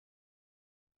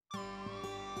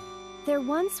There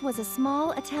once was a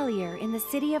small atelier in the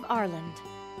city of Arland.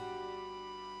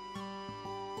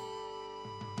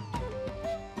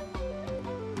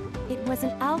 It was an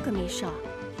alchemy shop,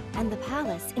 and the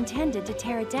palace intended to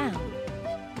tear it down.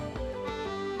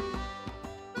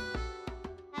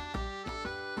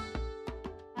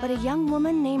 But a young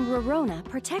woman named Rorona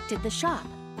protected the shop,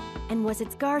 and was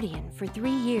its guardian for 3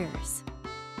 years.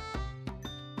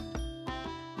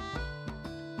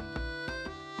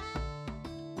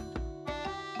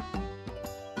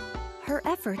 Her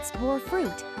efforts bore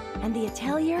fruit, and the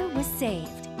atelier was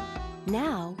saved.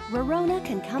 Now, Rorona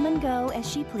can come and go as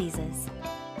she pleases.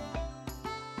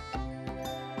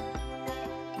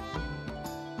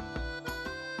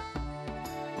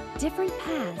 Different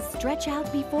paths stretch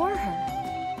out before her,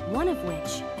 one of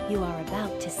which you are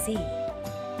about to see.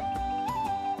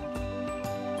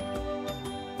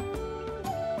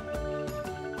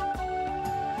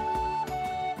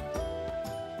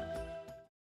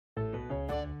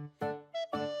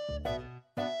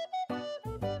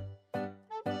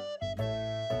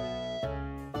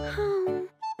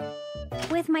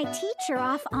 With my teacher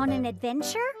off on an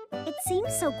adventure, it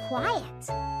seems so quiet.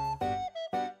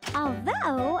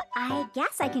 Although, I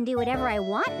guess I can do whatever I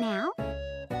want now.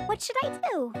 What should I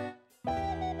do?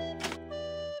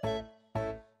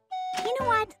 You know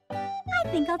what? I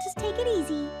think I'll just take it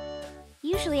easy.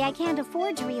 Usually I can't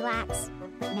afford to relax,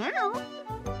 but now...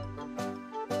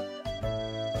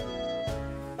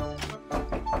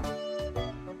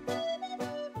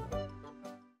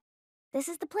 This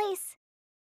is the place.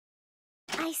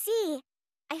 I see.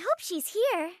 I hope she's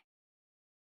here.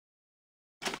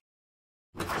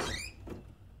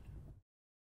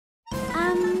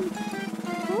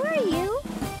 Who are you?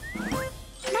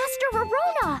 Master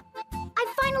Rorona! I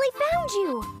finally found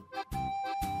you!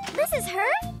 This is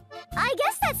her? I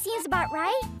guess that seems about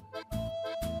right.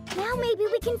 Now maybe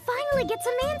we can finally get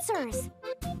some answers.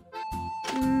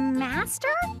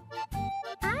 Master?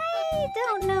 I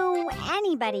don't know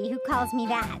anybody who calls me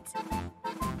that.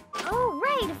 Oh,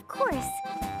 right, of course.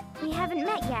 We haven't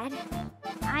met yet.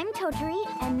 I'm Totori,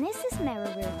 and this is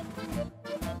Meruru.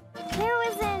 There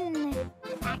was an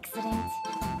accident.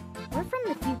 We're from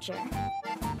the future.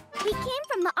 We came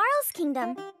from the Arl's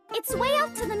Kingdom. It's way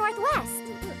out to the northwest.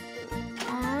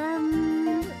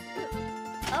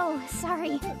 Oh,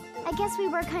 sorry. I guess we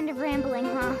were kind of rambling,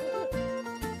 huh?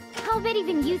 I'll bet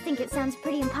even you think it sounds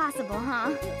pretty impossible,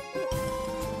 huh?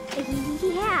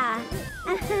 Yeah.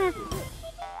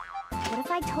 What if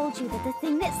I told you that the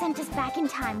thing that sent us back in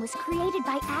time was created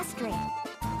by Astrid?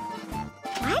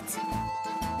 What?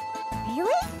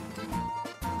 Really?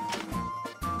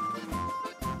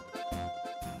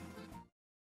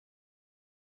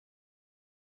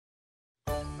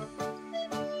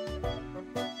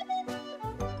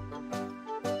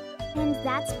 And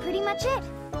that's pretty much it.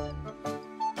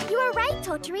 You were right,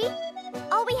 Totori.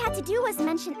 All we had to do was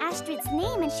mention Astrid's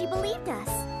name and she believed us.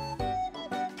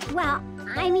 Well,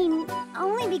 I mean,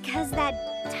 only because that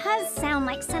does sound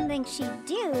like something she'd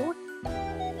do.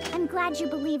 I'm glad you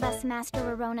believe us, Master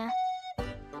Rorona.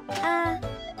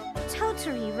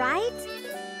 Totori, right?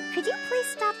 Could you please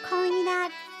stop calling me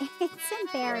that? It's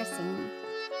embarrassing.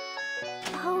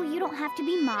 Oh, you don't have to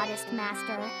be modest,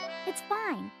 Master. It's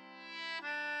fine.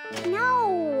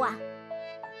 No!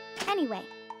 Anyway,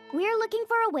 we're looking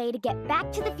for a way to get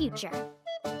back to the future.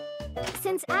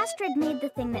 Since Astrid made the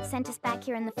thing that sent us back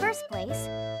here in the first place,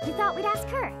 we thought we'd ask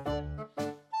her.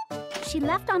 She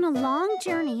left on a long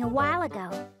journey a while ago.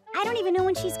 I don't even know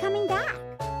when she's coming back.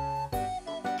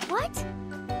 What?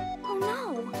 Oh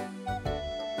no.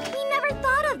 We never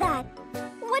thought of that.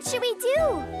 What should we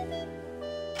do?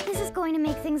 This is going to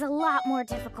make things a lot more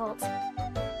difficult.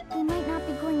 We might not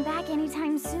be going back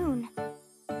anytime soon.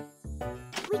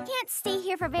 We can't stay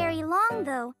here for very long,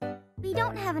 though. We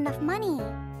don't have enough money.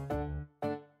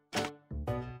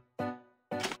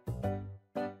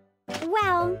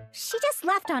 Well, she just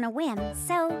left on a whim,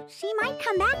 so she might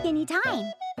come back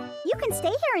anytime. You can stay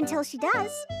here until she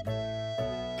does.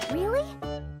 Really?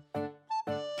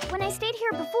 When I stayed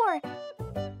here before...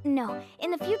 No,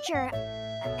 in the future...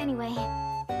 Anyway,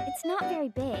 it's not very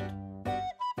big.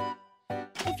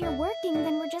 If you're working,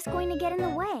 then we're just going to get in the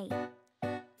way.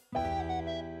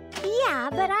 Yeah,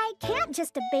 but I can't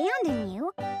just abandon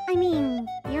you. I mean,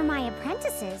 you're my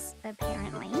apprentices,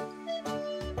 apparently.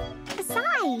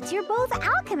 Besides, you're both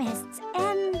alchemists,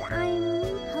 and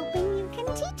I'm hoping you can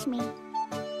teach me.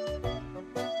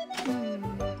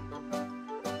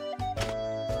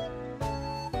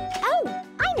 Oh,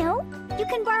 I know! You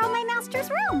can borrow my master's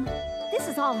room. This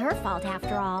is all her fault,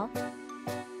 after all.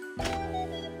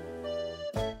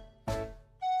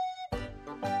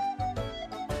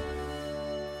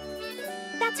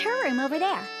 That's her room over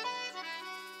there.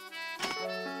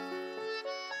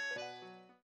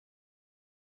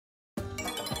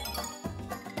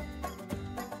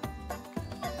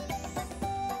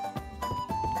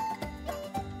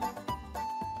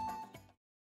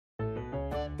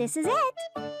 This is it.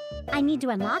 I need to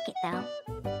unlock it, though.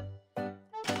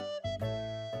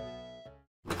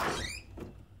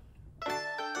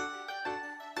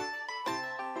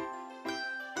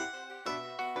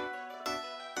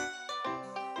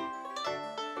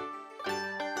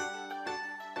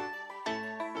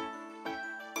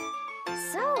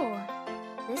 So,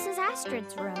 this is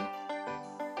Astrid's room.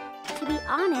 To be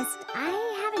honest, I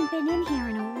haven't been in here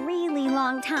in a really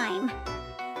long time.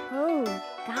 Oh,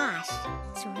 gosh,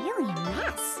 it's really a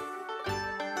mess.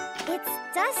 It's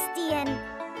dusty and...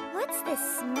 what's this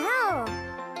smell?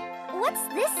 What's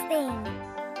this thing?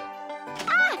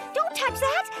 Ah! Don't touch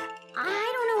that!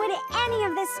 I don't know what any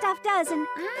of this stuff does, and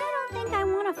I don't think I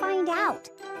want to find out.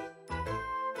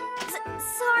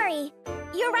 Sorry.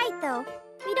 You're right, though.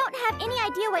 We don't have any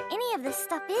idea what any of this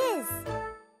stuff is.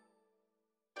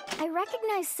 I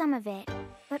recognize some of it,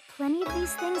 but plenty of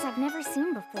these things I've never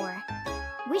seen before.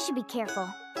 We should be careful.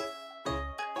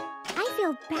 I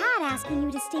feel bad asking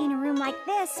you to stay in a room like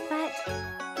this, but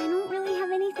I don't really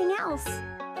have anything else.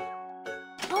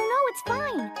 Oh no, it's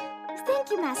fine.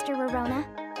 Thank you, Master Rorona.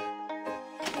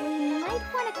 We might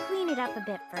want to clean it up a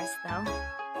bit first, though.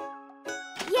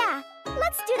 Yeah,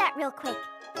 let's do that real quick.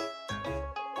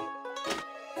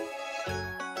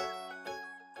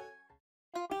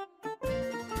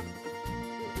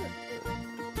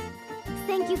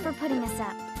 Thank you for putting us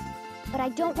up. But I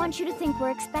don't want you to think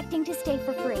we're expecting to stay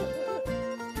for free.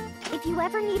 If you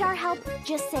ever need our help,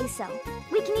 just say so.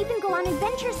 We can even go on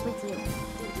adventures with you.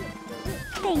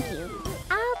 Thank you.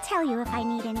 I'll tell you if I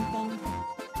need anything.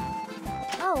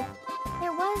 Oh,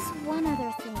 there was one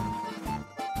other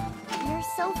thing. You're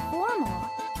so formal.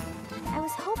 I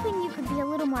was hoping you could be a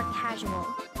little more casual.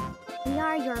 We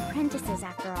are your apprentices,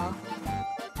 after all.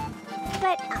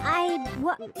 But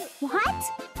what?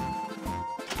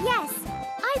 Yes,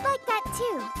 I'd like that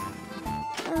too.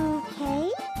 Okay,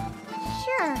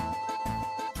 sure.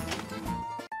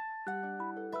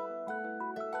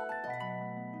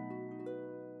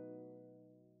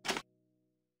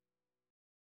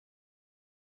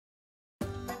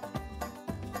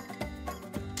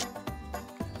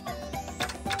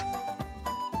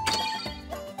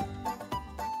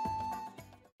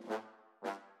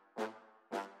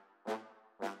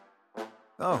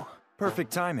 Oh,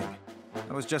 perfect timing.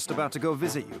 I was just about to go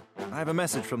visit you. I have a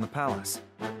message from the palace.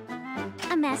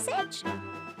 A message?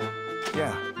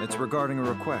 Yeah, it's regarding a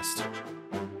request.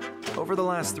 Over the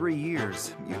last 3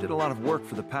 years, you did a lot of work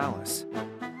for the palace.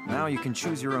 Now you can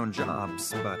choose your own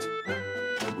jobs, but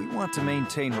we want to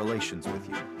maintain relations with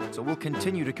you, so we'll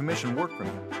continue to commission work from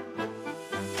you.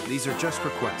 These are just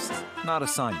requests, not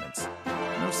assignments.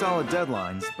 No solid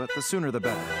deadlines, but the sooner the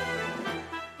better.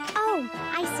 Oh,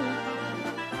 I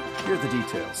see. Here are the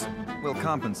details. We'll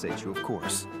compensate you, of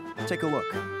course. Take a look.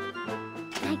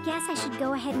 I guess I should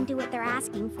go ahead and do what they're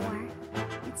asking for.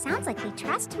 It sounds like they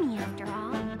trust me after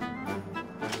all.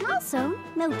 Also,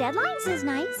 no deadlines is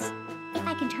nice. If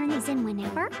I can turn these in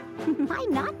whenever, why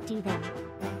not do them?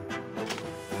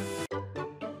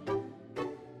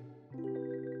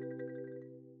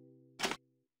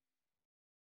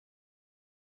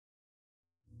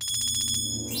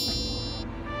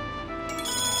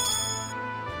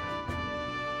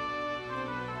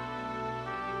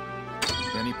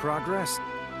 Any progress?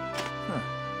 Huh.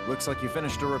 Looks like you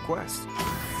finished a request.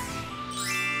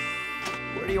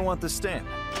 Where do you want the stamp?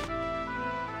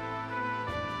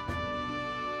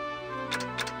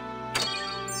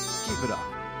 Keep it up.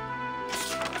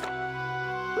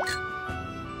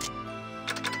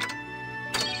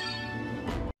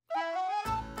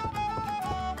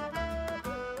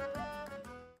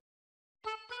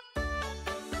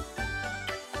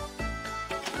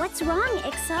 What's wrong,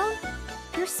 Ixo?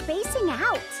 You're spacing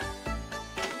out.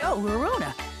 Oh,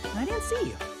 Rorona, I didn't see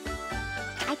you.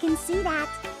 I can see that.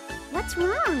 What's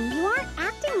wrong? You aren't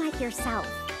acting like yourself.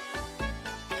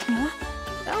 Huh?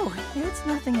 Oh, it's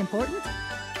nothing important.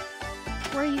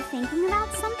 Were you thinking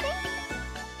about something?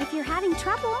 If you're having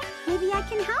trouble, maybe I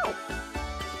can help.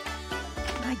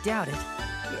 I doubt it.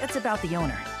 It's about the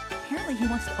owner. Apparently he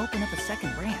wants to open up a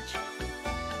second branch.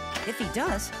 If he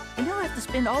does, then he'll have to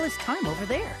spend all his time over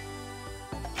there.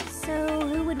 So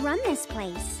who would run this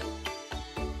place?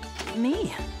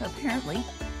 Me, apparently.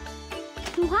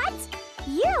 What?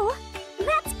 You?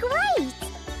 That's great!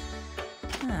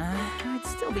 I'd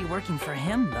still be working for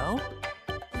him, though.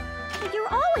 But you're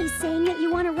always saying that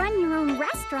you want to run your own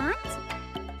restaurant.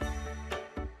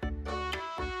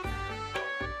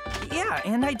 Yeah,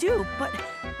 and I do, but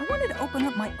I wanted to open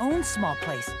up my own small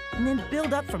place and then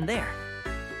build up from there.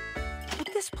 But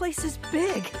this place is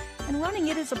big, and running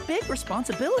it is a big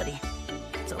responsibility.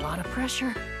 It's a lot of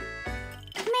pressure.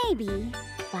 Maybe,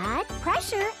 but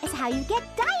pressure is how you get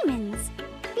diamonds.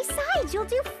 Besides, you'll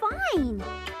do fine.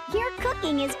 Your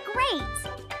cooking is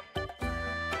great.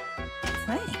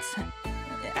 Thanks.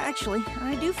 Actually,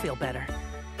 I do feel better.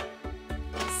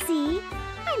 See?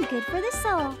 I'm good for the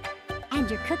soul. And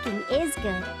your cooking is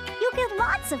good. You'll get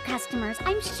lots of customers,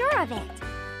 I'm sure of it.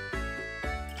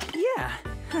 Yeah.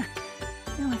 Huh.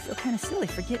 Now I feel kind of silly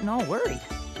for getting all worried.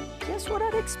 Just what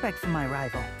I'd expect from my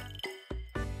rival.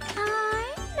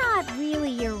 I'm not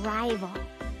really your rival.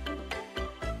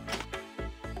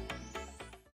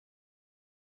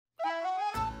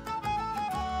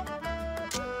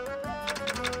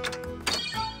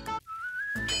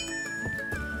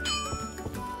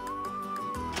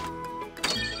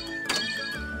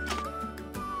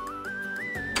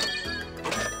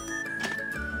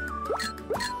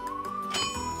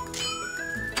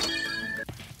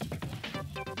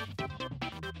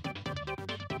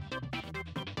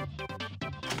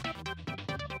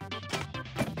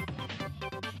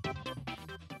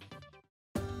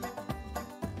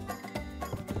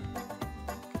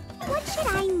 What should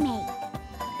I make?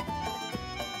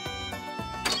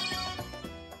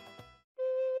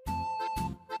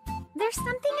 There's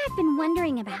something I've been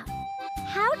wondering about.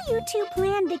 How do you two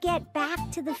plan to get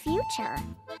back to the future?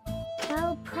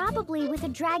 Well, probably with a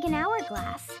dragon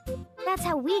hourglass. That's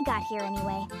how we got here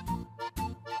anyway.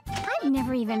 I've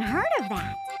never even heard of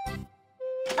that.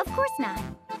 Of course not.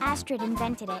 Astrid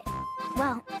invented it.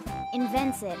 Well,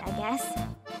 invents it, I guess.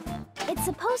 It's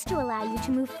supposed to allow you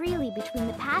to move freely between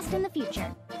the past and the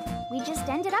future. We just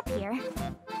ended up here.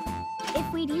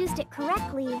 If we'd used it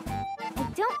correctly, I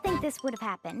don't think this would have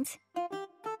happened.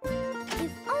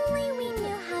 If only we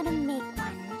knew how to make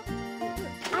one.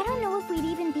 I don't know if we'd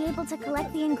even be able to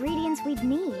collect the ingredients we'd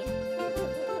need.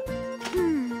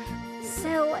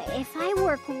 So if I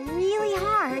work really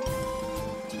hard,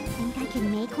 do you think I can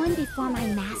make one before my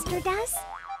master does?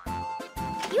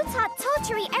 You taught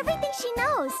Totori everything she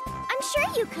knows. I'm sure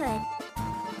you could.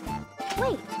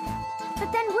 Wait,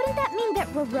 but then wouldn't that mean that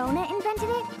Rorona invented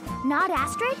it, not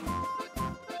Astrid?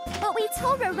 But we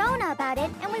told Rorona about it,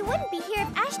 and we wouldn't be here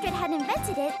if Astrid had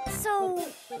invented it, so...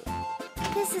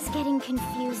 This is getting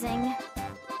confusing.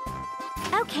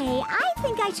 Okay, I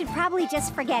think I should probably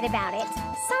just forget about it.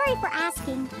 Sorry for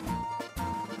asking.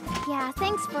 Yeah,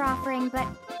 thanks for offering, but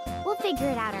we'll figure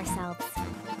it out ourselves.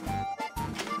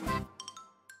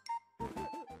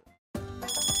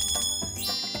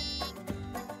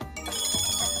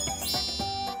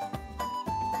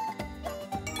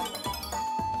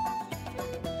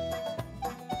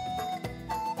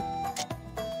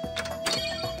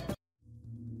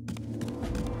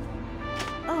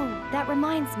 Oh, that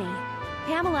reminds me.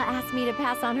 Pamela asked me to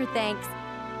pass on her thanks.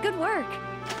 Good work.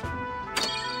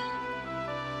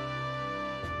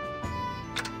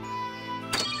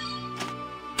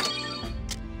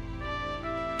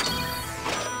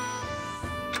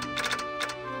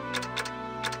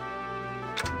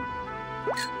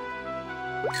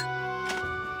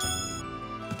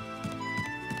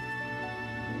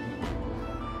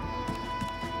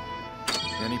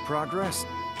 Any progress?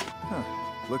 Huh.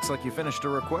 Looks like you finished a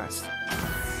request.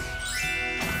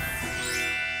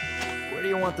 Where do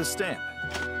you want the stamp?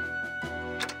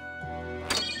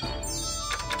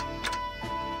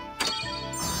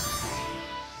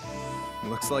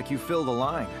 Looks like you filled the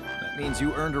line. That means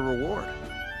you earned a reward.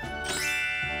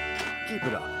 Keep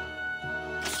it up.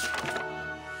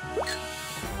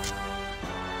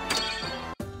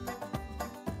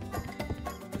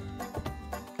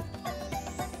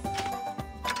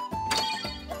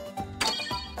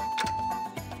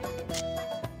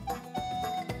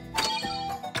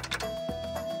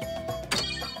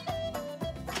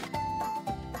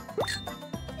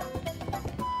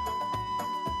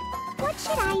 What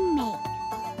should I make?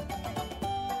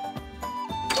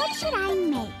 What should I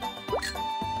make?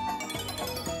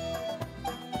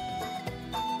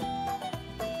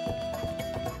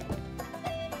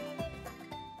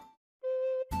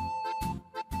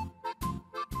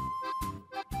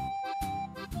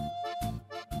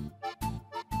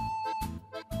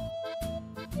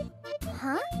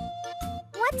 Huh?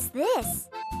 What's this?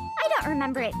 I don't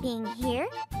remember it being here.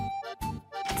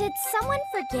 Did someone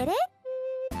forget it?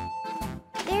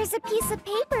 There's a piece of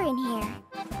paper in here.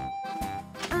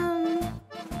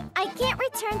 I can't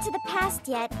return to the past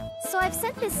yet, so I've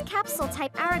sent this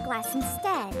capsule-type hourglass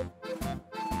instead.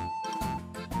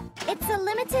 It's a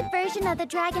limited version of the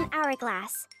dragon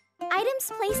hourglass.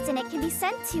 Items placed in it can be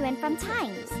sent to and from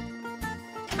times.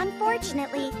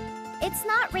 Unfortunately, it's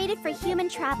not rated for human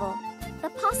travel. The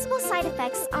possible side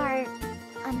effects are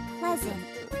unpleasant.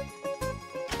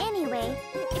 Anyway,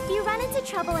 if you run into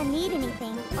trouble and need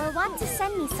anything, or want to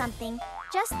send me something,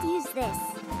 just use this.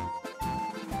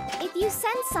 If you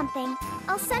send something,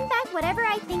 I'll send back whatever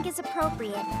I think is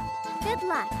appropriate. Good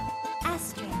luck,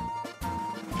 Astrid.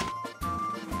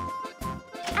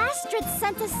 Astrid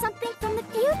sent us something from the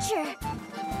future!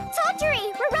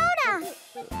 Totori! Rorona!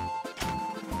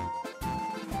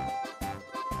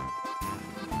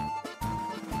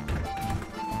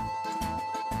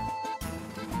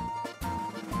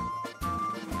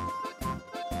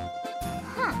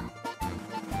 Huh.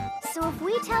 So if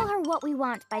we tell her what we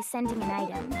want by sending an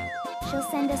item, she'll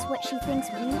send us what she thinks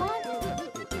we want?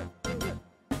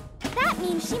 That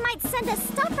means she might send us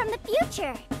stuff from the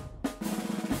future!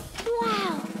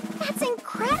 Wow, that's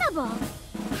incredible!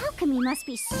 How come you must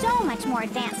be so much more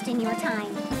advanced in your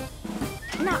time?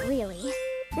 Not really.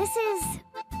 This is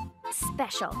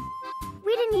special.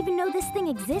 We didn't even know this thing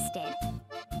existed.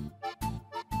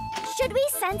 Should we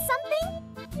send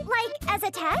something? Like, as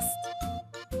a test?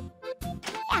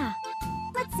 Yeah,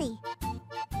 let's see.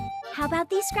 How about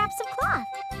these scraps of cloth?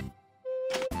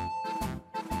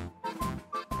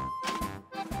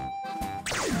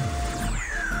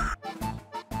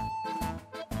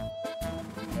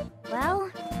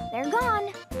 Well, they're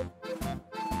gone.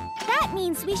 That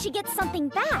means we should get something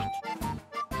back.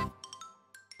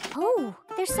 Oh,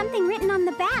 there's something written on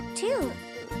the back, too.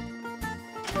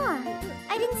 Huh,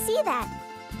 I didn't see that.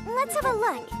 Let's have a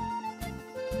look.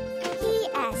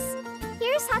 P.S.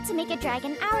 Here's how to make a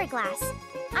dragon hourglass.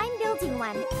 I'm building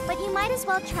one, but you might as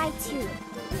well try too.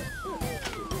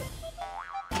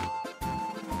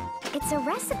 It's a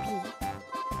recipe.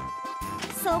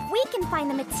 So if we can find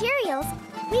the materials,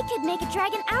 we could make a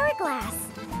dragon hourglass.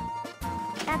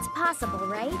 That's possible,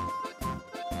 right?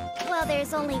 Well,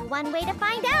 there's only one way to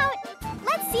find out.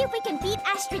 Let's see if we can beat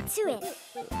Astrid to it.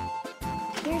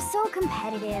 You're so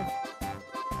competitive.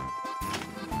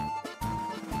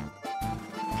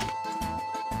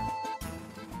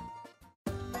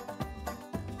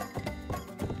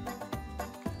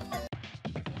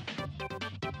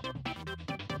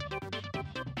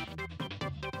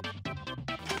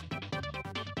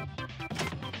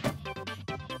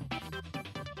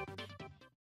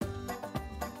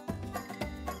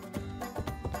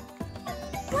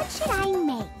 What should I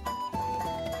make?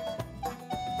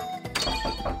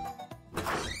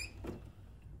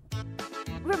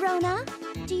 Rorona,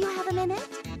 do you have a minute?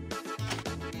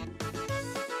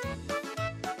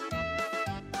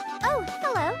 Oh,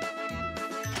 hello.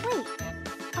 Wait,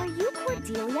 are you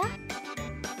Cordelia?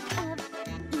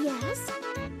 Yes?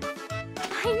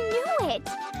 I knew it!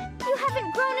 You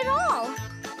haven't grown at all!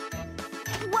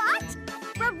 What?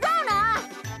 Rorona!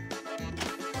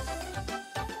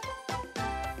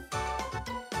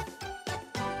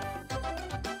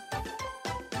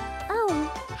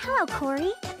 Oh, hello,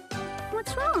 Corey.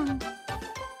 What's wrong?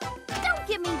 Don't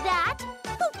give me that!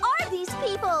 Who are these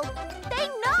people? They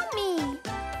know me!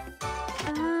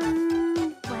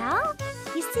 Well,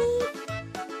 you see...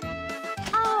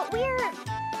 we're,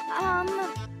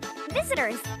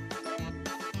 visitors.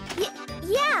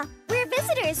 Yeah, we're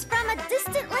visitors from a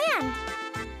distant land.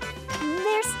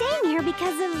 They're staying here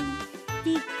because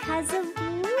of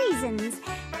reasons.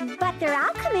 But they're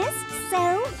alchemists,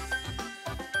 so...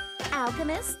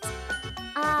 Alchemists?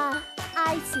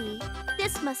 I see.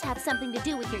 This must have something to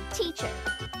do with your teacher.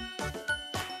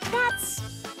 That's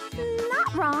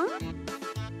not wrong.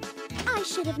 I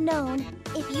should have known.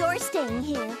 If you're staying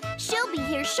here, she'll be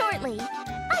here shortly.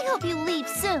 I hope you leave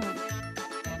soon.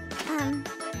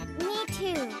 Me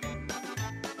too.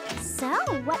 So,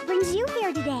 what brings you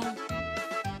here today?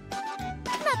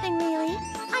 Nothing really.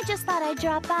 I just thought I'd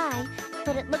drop by,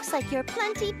 but it looks like you're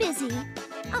plenty busy.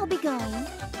 I'll be going.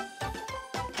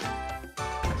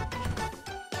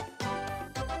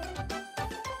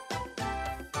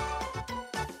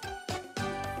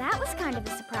 That was kind of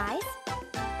a surprise.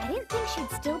 I didn't think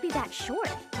she'd still be that short.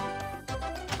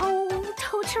 Oh,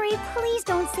 Totori, please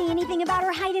don't say anything about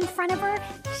her height in front of her.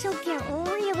 She'll get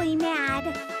really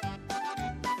mad.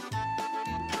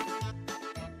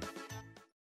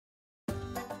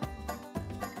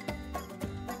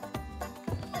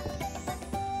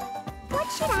 What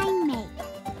should I make?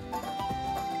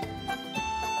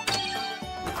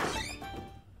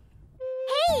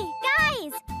 Hey,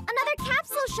 guys! Another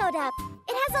capsule showed up.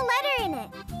 It has a letter in it.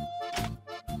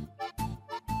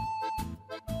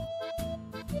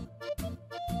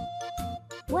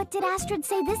 What did Astrid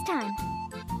say this time?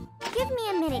 Give me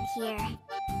a minute here.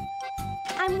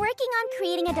 I'm working on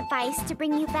creating a device to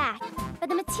bring you back, but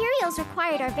the materials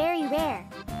required are very rare.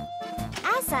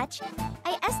 As such,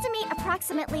 I estimate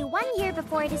approximately 1 year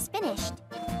before it is finished.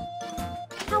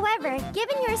 However,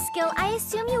 given your skill, I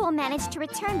assume you will manage to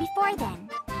return before then.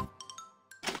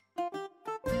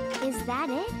 Is that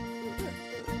it?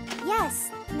 Yes,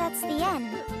 that's the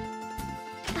end.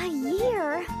 A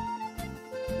year?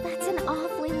 That's an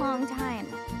awfully long time.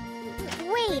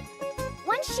 Wait,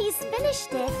 once she's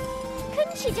finished it,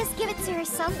 couldn't she just give it to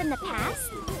herself in the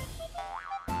past?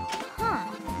 Huh,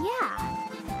 yeah.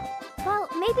 Well,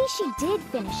 maybe she did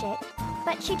finish it,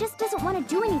 but she just doesn't want to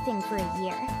do anything for a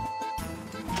year.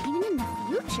 Even in the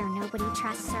future, nobody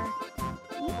trusts her.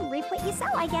 You reap what you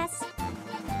sow, I guess.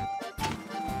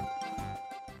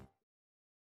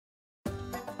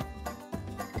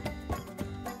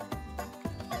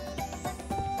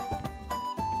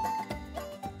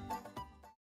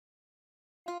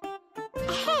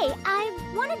 Hey, I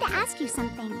wanted to ask you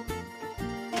something.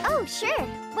 Oh, sure.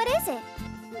 What is it?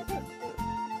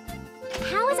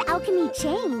 How has alchemy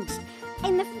changed?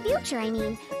 In the future, I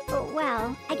mean.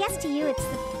 Well, I guess to you it's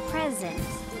the present.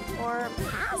 Or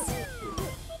past?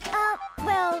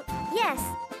 Well, yes.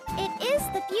 It is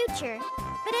the future.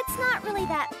 But it's not really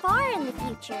that far in the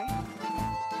future.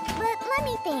 But let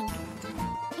me think.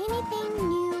 Anything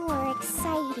new or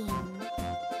exciting?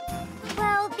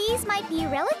 Well, these might be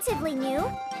relatively new.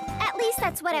 At least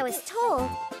that's what I was told.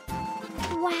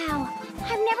 Wow,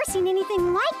 I've never seen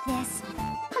anything like this.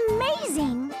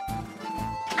 Amazing!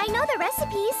 I know the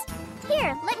recipes.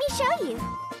 Here, let me show you.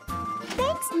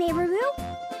 Thanks, Meruru.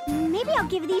 Maybe I'll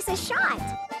give these a shot.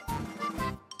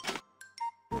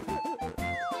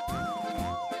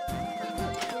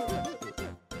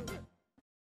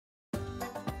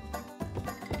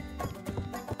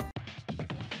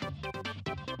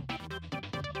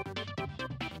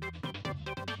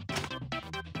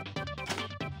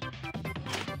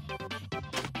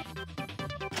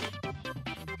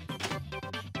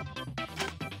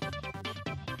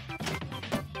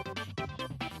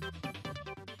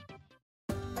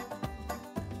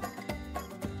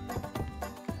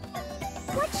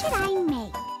 What should I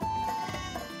make?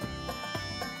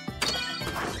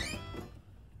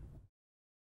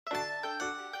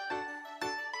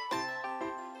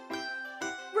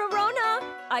 Rorona,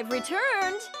 I've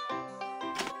returned.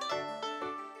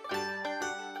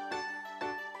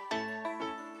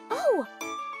 Oh,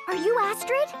 are you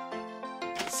Astrid?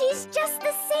 She's just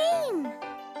the same.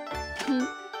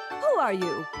 Who are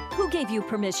you? Who gave you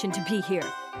permission to be here?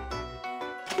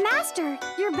 Master,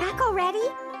 you're back already?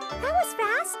 That was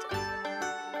fast.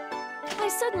 I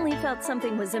suddenly felt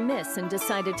something was amiss and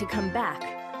decided to come back.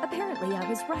 Apparently, I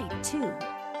was right, too.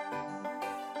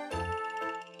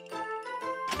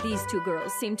 These two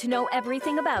girls seem to know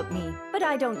everything about me, but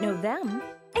I don't know them.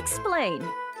 Explain.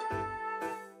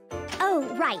 Oh,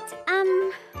 right.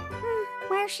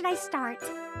 Where should I start?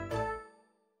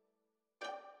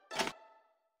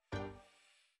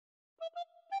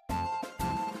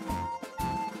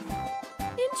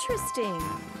 Interesting.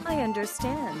 I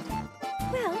understand.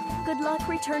 Well, good luck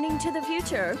returning to the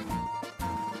future.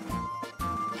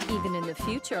 Even in the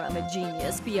future, I'm a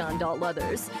genius beyond all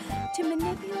others to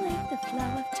manipulate the flow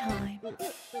of time.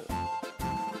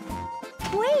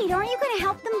 Wait, aren't you going to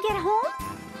help them get home?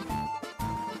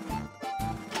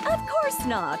 Of course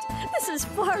not. This is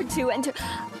far too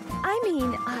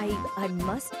I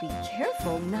must be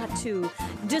careful not to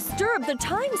disturb the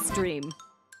time stream.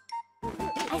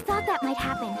 I thought that might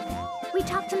happen. We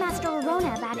talked to Master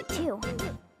Rorona about it too.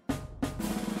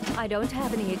 I don't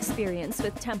have any experience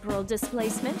with temporal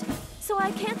displacement, so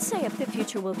I can't say if the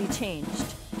future will be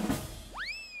changed.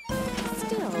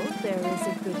 Still, there is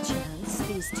a good chance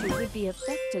these two would be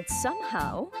affected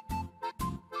somehow.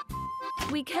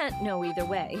 We can't know either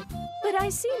way, but I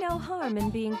see no harm in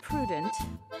being prudent.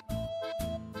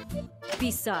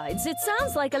 Besides, it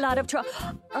sounds like a lot of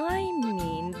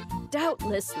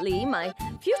doubtlessly, my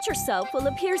future self will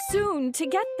appear soon to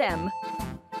get them.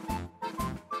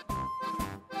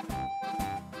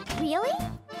 Really?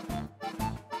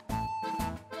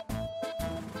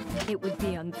 It would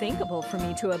be unthinkable for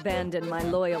me to abandon my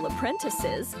loyal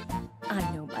apprentices. I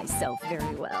know myself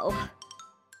very well.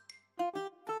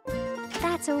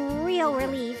 That's a real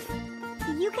relief.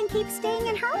 You can keep staying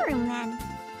in her room then.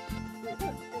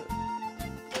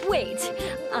 Wait,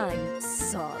 I'm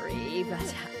sorry,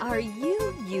 but are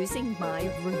you using my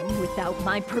room without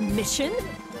my permission?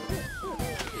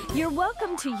 You're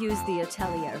welcome to use the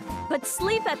Atelier, but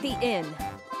sleep at the inn.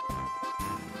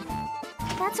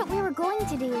 That's what we were going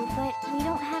to do, but we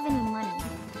don't have any money.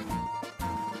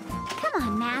 Come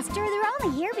on, Master. They're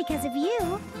only here because of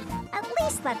you. At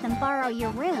least let them borrow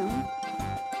your room.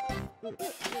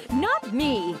 Not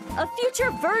me! A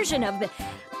future version of the...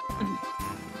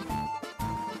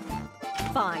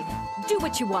 Fine. Do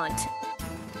what you want.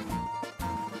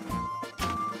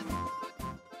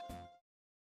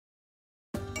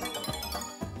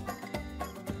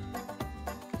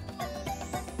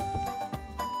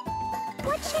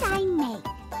 What should I make?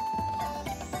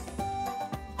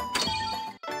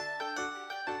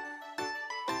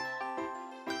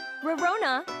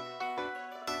 Rorona?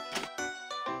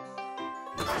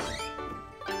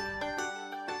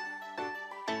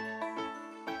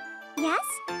 Yes?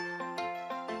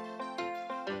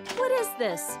 What is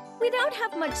this? We don't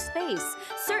have much space.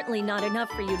 Certainly not enough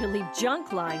for you to leave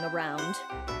junk lying around.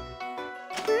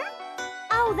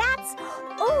 Oh, that's...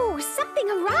 Oh, something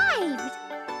arrived!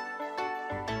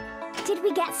 Did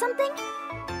we get something?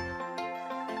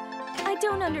 I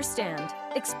don't understand.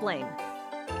 Explain.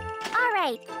 All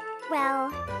right.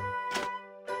 Well...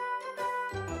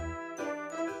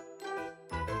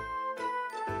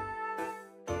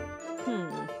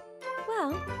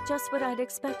 Well, just what I'd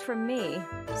expect from me.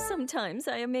 Sometimes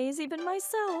I amaze even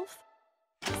myself.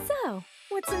 So,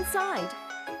 what's inside?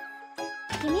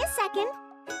 Give me a second.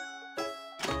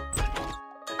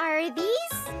 Are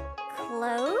these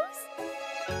clothes?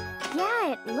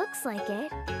 Yeah, it looks like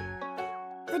it.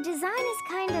 The design is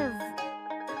kind of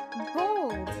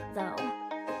bold, though.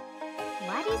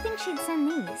 Why do you think she'd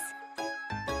send these?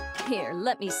 Here,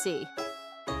 let me see.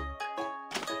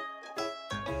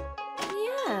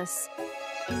 Yes,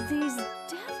 these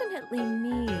definitely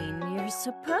mean you're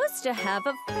supposed to have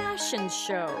a fashion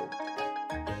show.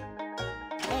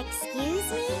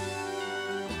 Excuse me?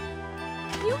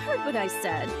 You heard what I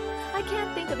said. I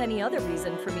can't think of any other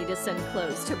reason for me to send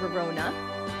clothes to Rorona.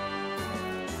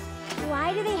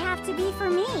 Why do they have to be for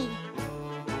me?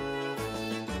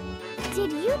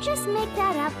 Did you just make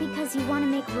that up because you want to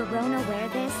make Rorona wear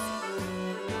this?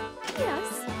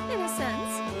 Yes, in a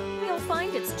sense. You'll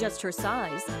find it's just her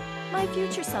size. My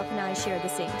future self and I share the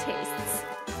same tastes.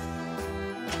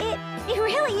 It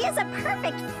really is a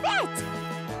perfect fit!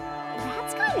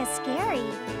 That's kind of scary.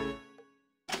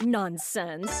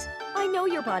 Nonsense. I know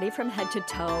your body from head to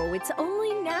toe. It's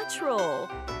only natural.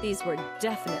 These were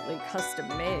definitely custom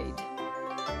made.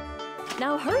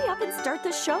 Now hurry up and start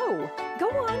the show. Go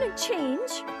on and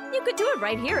change. You could do it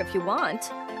right here if you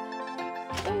want.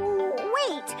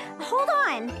 Wait, hold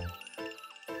on.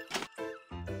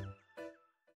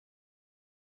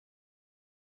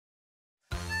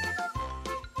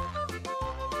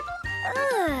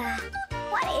 Ugh,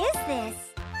 what is this?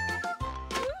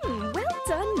 Well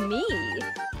done, me.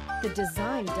 The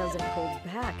design doesn't hold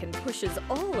back and pushes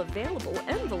all available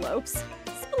envelopes.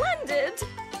 Splendid!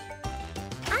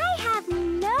 I have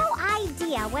no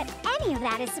idea what any of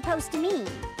that is supposed to mean.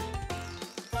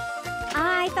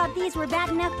 I thought these were bad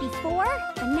enough before,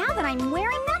 and now that I'm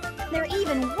wearing them, they're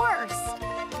even worse.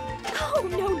 Oh,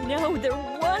 no,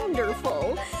 they're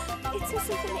wonderful. It's as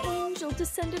if an angel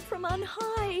descended from on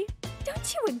high.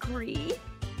 Don't you agree?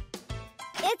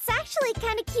 It's actually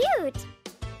kind of cute.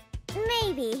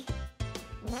 Maybe.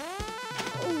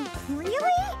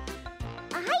 Really?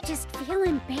 I just feel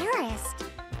embarrassed.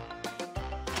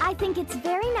 I think it's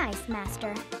very nice,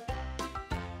 Master.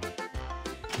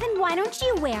 Then why don't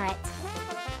you wear it?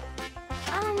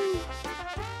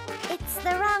 It's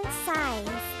the wrong size.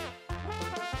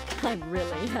 I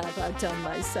really have outdone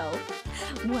myself.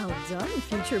 Well done,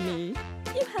 future me.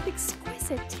 You have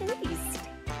exquisite taste.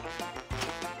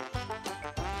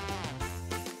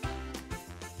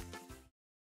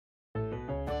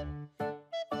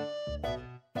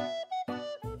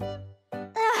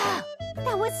 Ugh,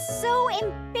 that was so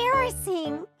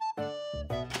embarrassing.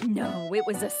 No, it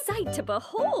was a sight to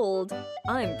behold.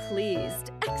 I'm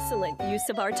pleased. Excellent use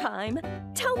of our time.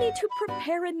 Tell me to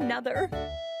prepare another.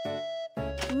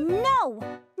 No!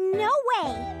 No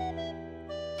way!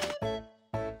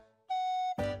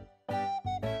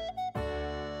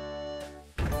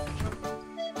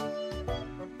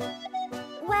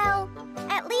 Well,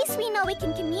 at least we know we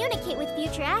can communicate with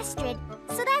future Astrid,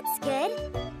 so that's good,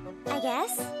 I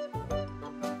guess.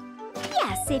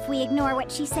 Yes, if we ignore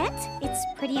what she sent, it's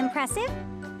pretty impressive.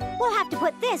 We'll have to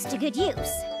put this to good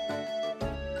use.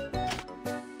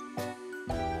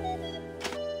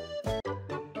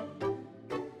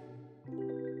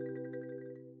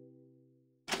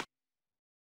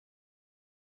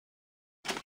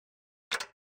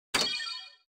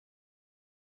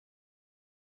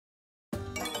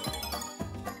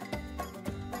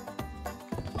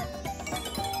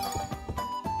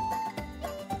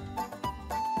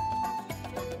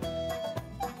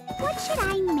 What should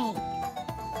I make?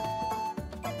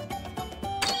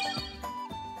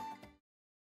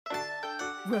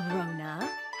 Rorona,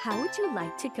 how would you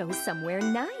like to go somewhere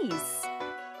nice?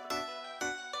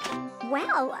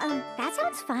 Well, that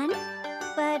sounds fun.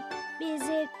 But is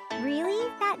it really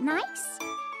that nice?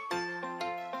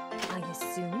 I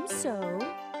assume so.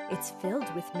 It's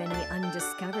filled with many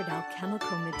undiscovered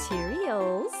alchemical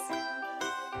materials.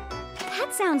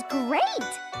 That sounds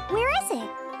great! Where is it?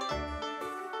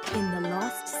 In the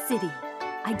Lost City,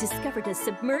 I discovered a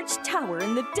submerged tower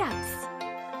in the depths.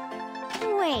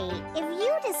 Wait, if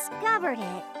you discovered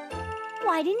it,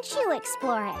 why didn't you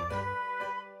explore it?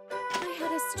 I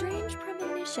had a strange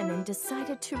premonition and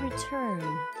decided to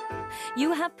return.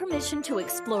 You have permission to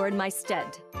explore in my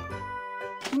stead.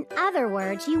 In other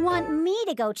words, you want me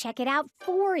to go check it out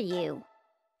for you.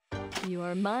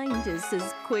 Your mind is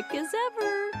as quick as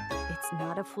ever. It's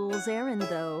not a fool's errand,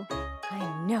 though.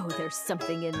 I know there's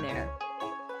something in there.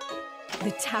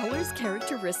 The tower's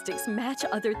characteristics match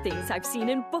other things I've seen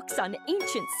in books on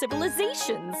ancient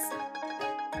civilizations.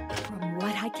 From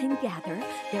what I can gather,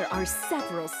 there are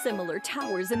several similar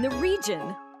towers in the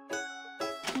region.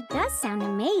 It does sound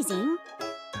amazing.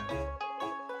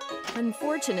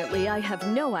 Unfortunately, I have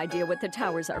no idea what the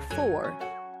towers are for,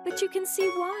 but you can see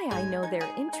why I know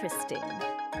they're interesting.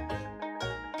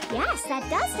 Yes, that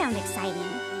does sound exciting.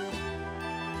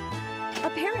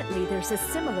 Apparently, there's a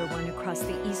similar one across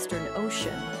the Eastern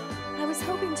Ocean. I was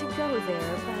hoping to go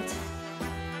there, but...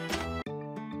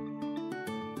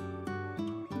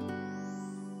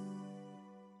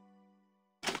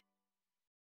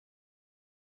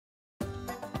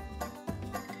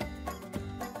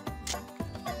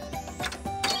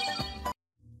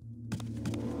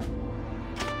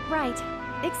 Right.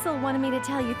 Ixel wanted me to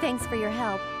tell you thanks for your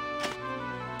help.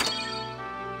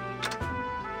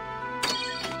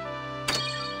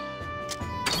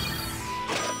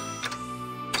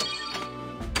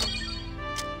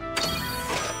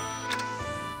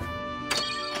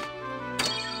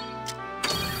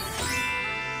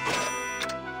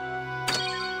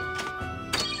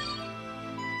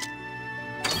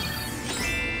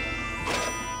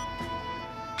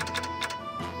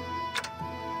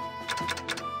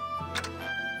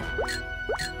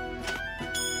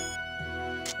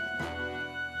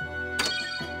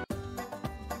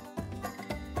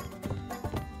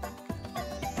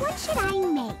 What should I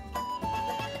make?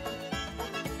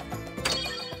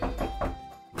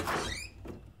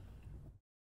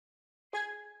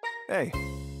 Hey,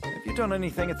 have you done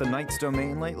anything at the Knight's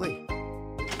Domain lately?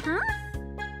 Huh?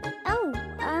 Oh,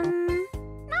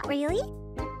 not really.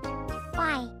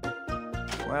 Why?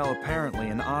 Well, apparently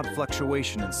an odd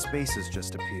fluctuation in space has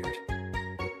just appeared.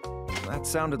 That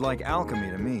sounded like alchemy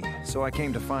to me, so I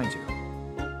came to find you.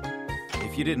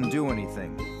 If you didn't do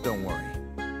anything, don't worry.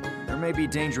 There may be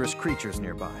dangerous creatures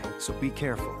nearby, so be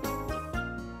careful.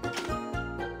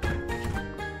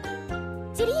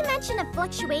 Did he mention a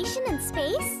fluctuation in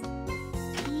space?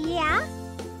 Yeah?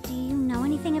 Do you know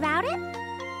anything about it?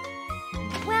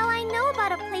 Well, I know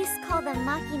about a place called the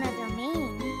Machina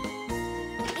Domain.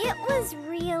 It was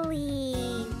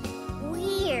really...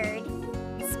 weird.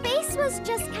 Space was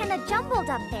just kind of jumbled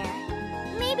up there.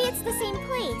 Maybe it's the same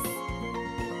place.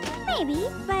 Maybe,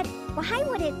 but why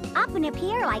would it up and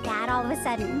appear like that all of a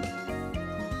sudden?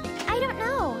 I don't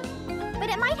know, but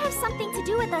it might have something to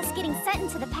do with us getting sent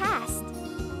into the past.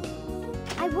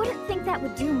 I wouldn't think that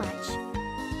would do much,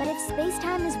 but if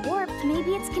space-time is warped,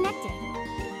 maybe it's connected.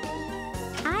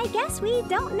 I guess we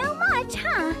don't know much,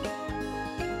 huh?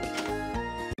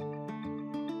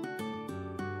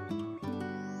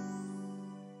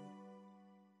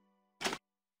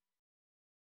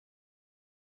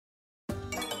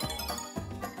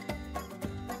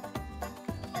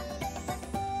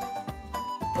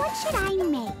 What should I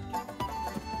make?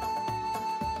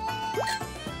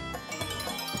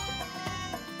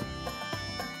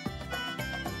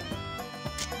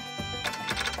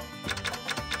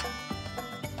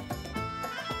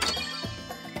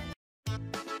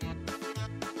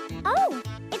 Oh,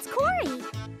 it's Corey.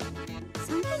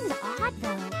 Something's odd,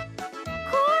 though.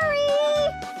 Corey!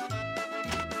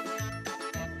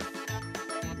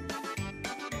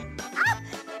 Ah!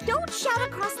 Don't shout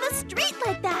across the street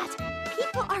like that!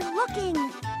 People are looking.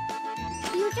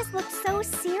 You just looked so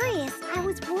serious. I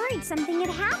was worried something had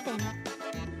happened.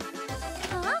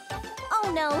 Huh?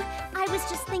 Oh, no. I was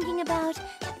just thinking about...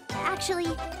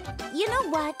 Actually, you know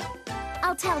what?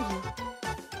 I'll tell you.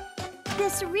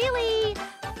 This really...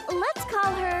 let's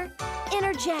call her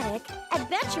energetic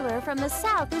adventurer from the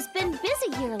south who's been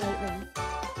busy here lately.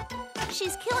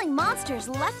 She's killing monsters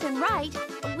left and right,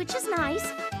 which is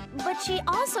nice, but she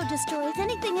also destroys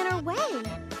anything in her way.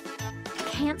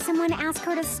 Can't someone ask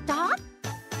her to stop?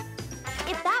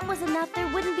 If that was enough, there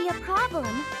wouldn't be a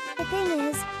problem. The thing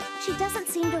is, she doesn't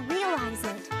seem to realize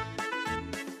it.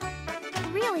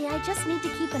 Really, I just need to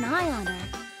keep an eye on her,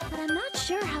 but I'm not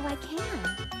sure how I can.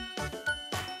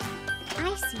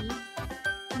 I see.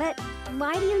 But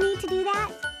why do you need to do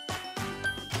that?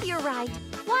 You're right.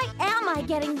 Why am I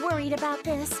getting worried about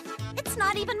this? It's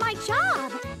not even my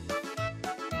job.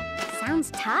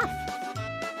 Sounds tough.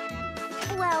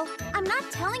 Well, I'm not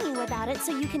telling you about it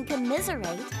so you can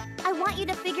commiserate. I want you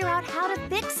to figure out how to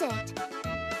fix it.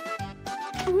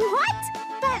 What?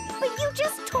 But you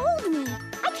just told me.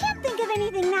 I can't think of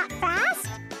anything that fast.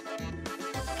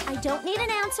 I don't need an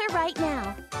answer right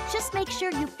now. Just make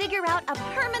sure you figure out a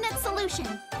permanent solution.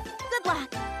 Good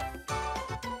luck.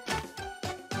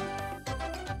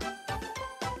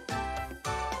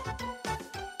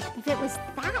 If it was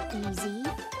that easy...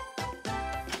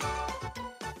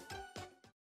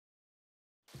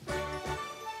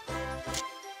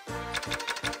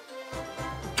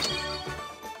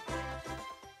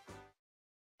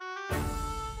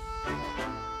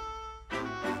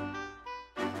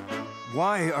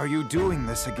 Why are you doing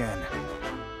this again?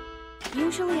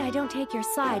 Usually I don't take your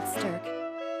side, Sturk.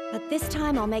 But this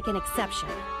time I'll make an exception.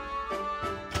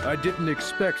 I didn't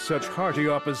expect such hearty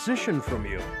opposition from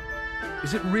you.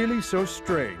 Is it really so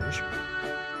strange?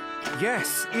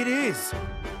 Yes, it is.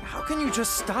 How can you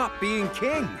just stop being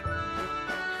king?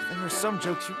 There are some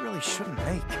jokes you really shouldn't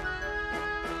make.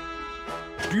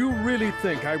 Do you really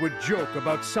think I would joke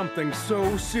about something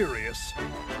so serious?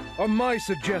 Are my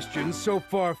suggestions so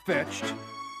far-fetched?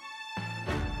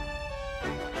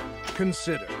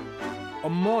 Consider, a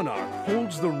monarch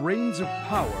holds the reins of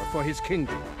power for his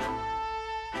kingdom.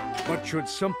 But should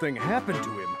something happen to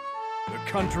him,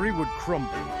 the country would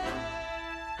crumble.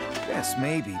 Yes,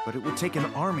 maybe, but it would take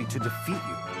an army to defeat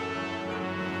you.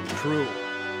 True.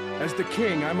 As the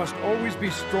king, I must always be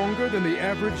stronger than the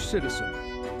average citizen.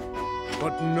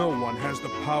 But no one has the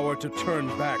power to turn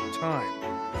back time.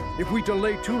 If we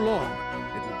delay too long,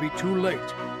 it will be too late.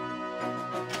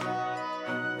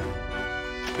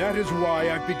 That is why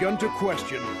I've begun to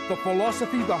question the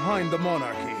philosophy behind the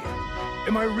monarchy.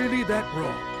 Am I really that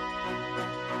wrong?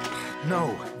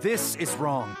 No, this is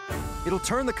wrong. It'll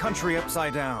turn the country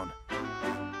upside down.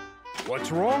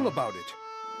 What's wrong about it?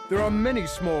 There are many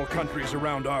small countries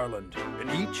around Ireland, and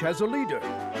each has a leader.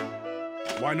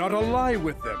 Why not ally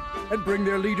with them and bring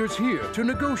their leaders here to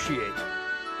negotiate?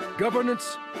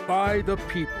 Governance by the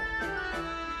people.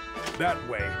 That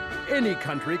way, any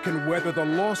country can weather the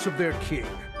loss of their king.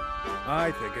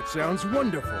 I think it sounds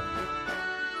wonderful.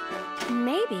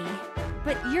 Maybe,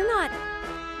 but you're not...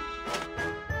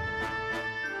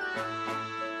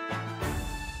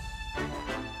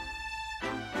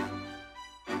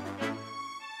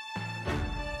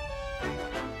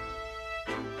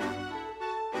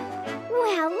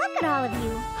 Well, look at all of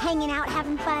you, hanging out,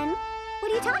 having fun.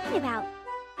 What are you talking about?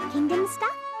 Kingdom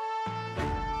stuff?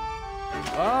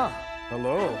 Ah,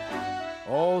 hello.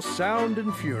 All sound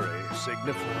and fury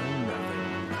signifying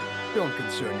nothing. Don't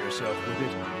concern yourself with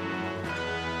it.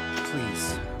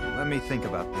 Please, let me think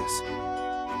about this.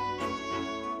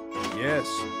 Yes,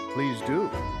 please do.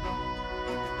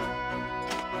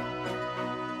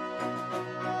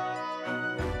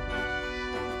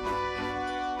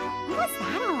 What's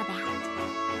that all about?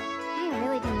 I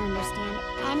really didn't understand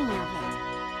any of it.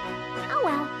 Oh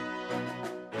well.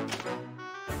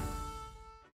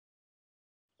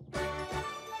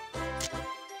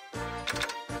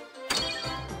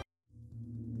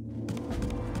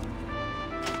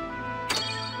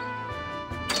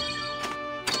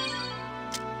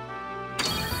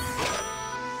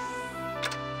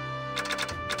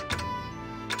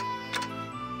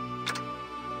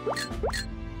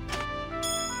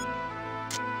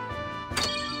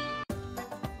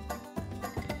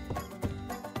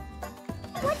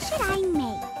 What should I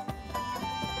make?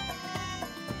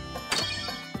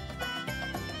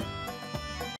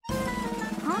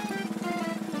 Huh?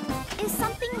 Is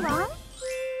something wrong?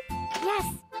 Yes,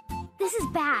 this is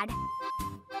bad.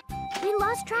 We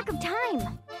lost track of time.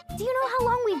 Do you know how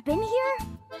long we've been here?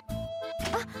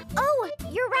 Oh,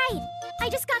 you're right. I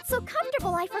just got so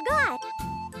comfortable I forgot.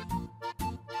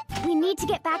 We need to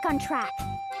get back on track.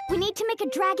 We need to make a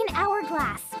dragon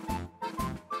hourglass.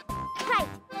 Right.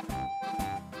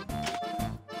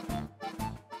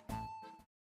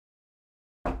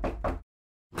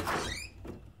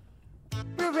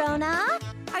 Rorona,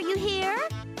 are you here?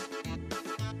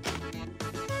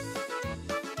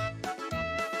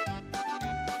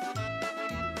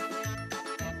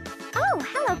 Oh,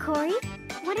 hello, Corey.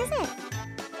 What is it?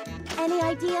 Any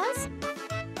ideas?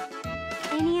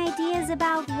 Any ideas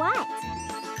about what?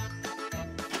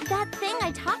 that thing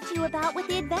I talked to you about with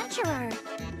the adventurer.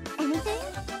 Anything?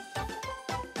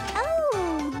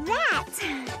 Oh, that!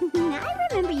 I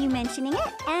remember you mentioning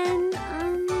it, and,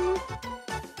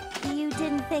 you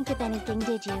didn't think of anything,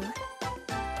 did you?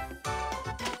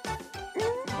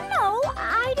 No,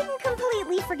 I didn't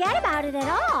completely forget about it at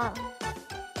all.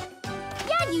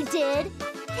 Yeah, you did.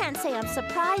 Can't say I'm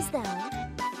surprised, though.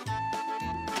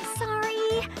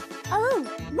 Sorry. Oh,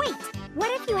 wait.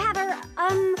 What if you have her,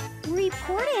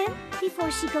 report in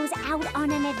before she goes out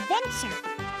on an adventure?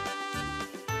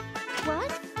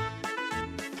 What?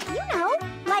 You know,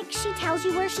 like she tells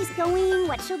you where she's going,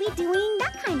 what she'll be doing,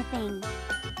 that kind of thing.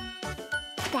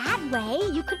 That way,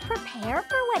 you could prepare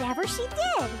for whatever she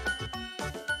did.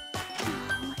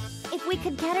 Oh, if we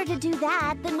could get her to do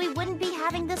that, then we wouldn't be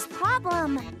having this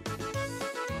problem.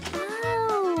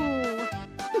 Oh.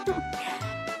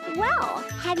 Well,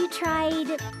 have you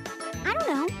tried, I don't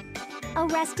know,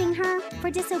 arresting her for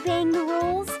disobeying the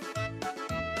rules? Wait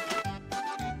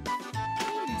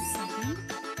a second.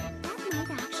 That might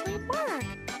actually work.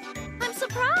 I'm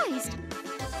surprised.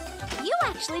 You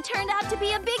actually turned out to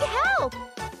be a big help.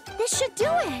 This should do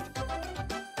it.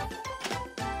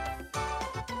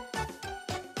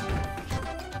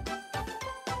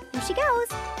 There she goes.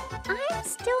 I'm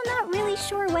still not really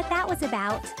sure what that was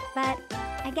about, but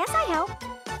I guess I helped.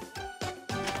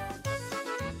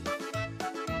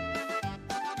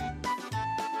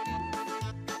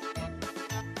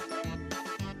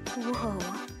 Whoa.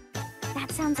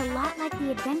 That sounds a lot like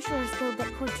the Adventurers Guild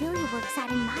that Cordelia works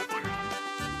at in my time.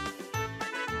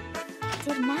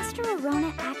 Did Master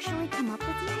Rorona actually come up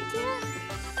with the idea?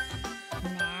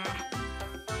 Nah.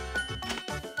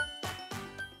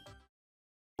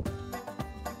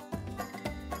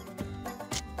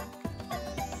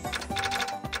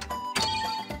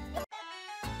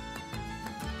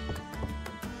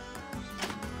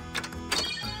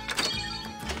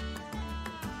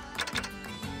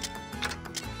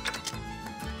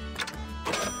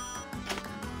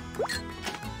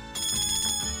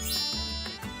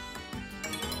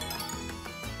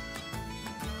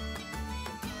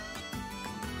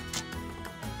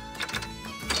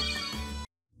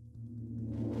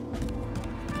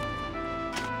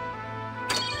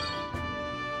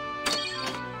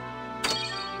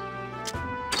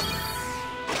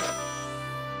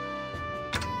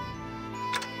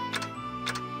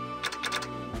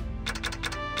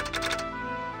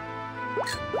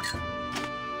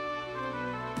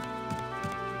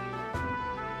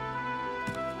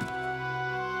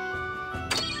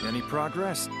 Any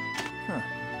progress? Huh.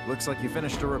 Looks like you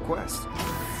finished a request.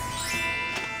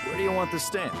 Where do you want this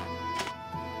stand?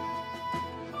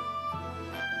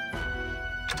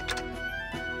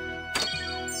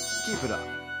 Keep it up.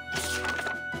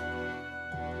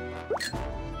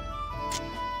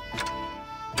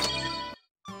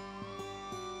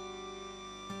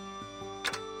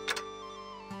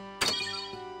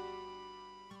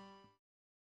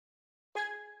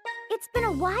 It's been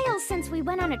a while since we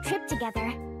went on a trip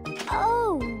together.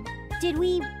 Oh, did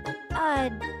we,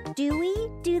 do we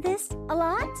do this a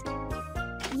lot?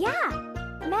 Yeah,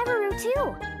 Meruru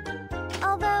too.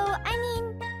 Although, I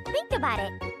mean, think about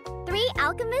it. 3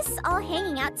 alchemists all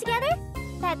hanging out together?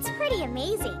 That's pretty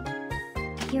amazing.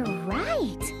 You're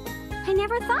right. I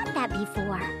never thought that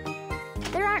before.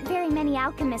 There aren't very many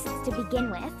alchemists to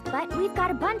begin with, but we've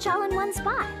got a bunch all in one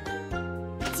spot.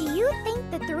 Do you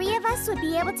think the 3 of us would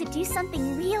be able to do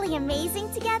something really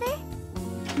amazing together?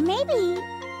 Maybe.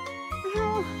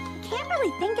 Well, I can't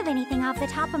really think of anything off the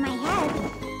top of my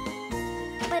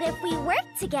head. But if we work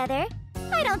together,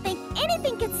 I don't think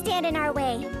anything could stand in our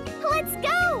way. Let's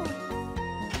go!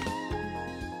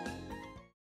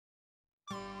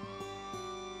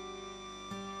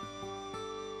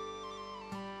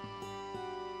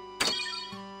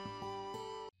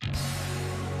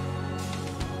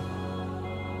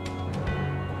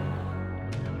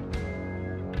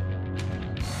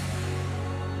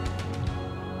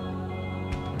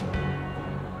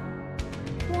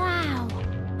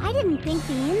 I didn't think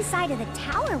the inside of the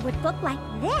tower would look like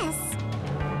this.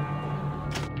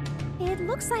 It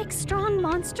looks like strong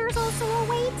monsters also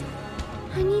await.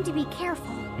 I need to be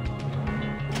careful.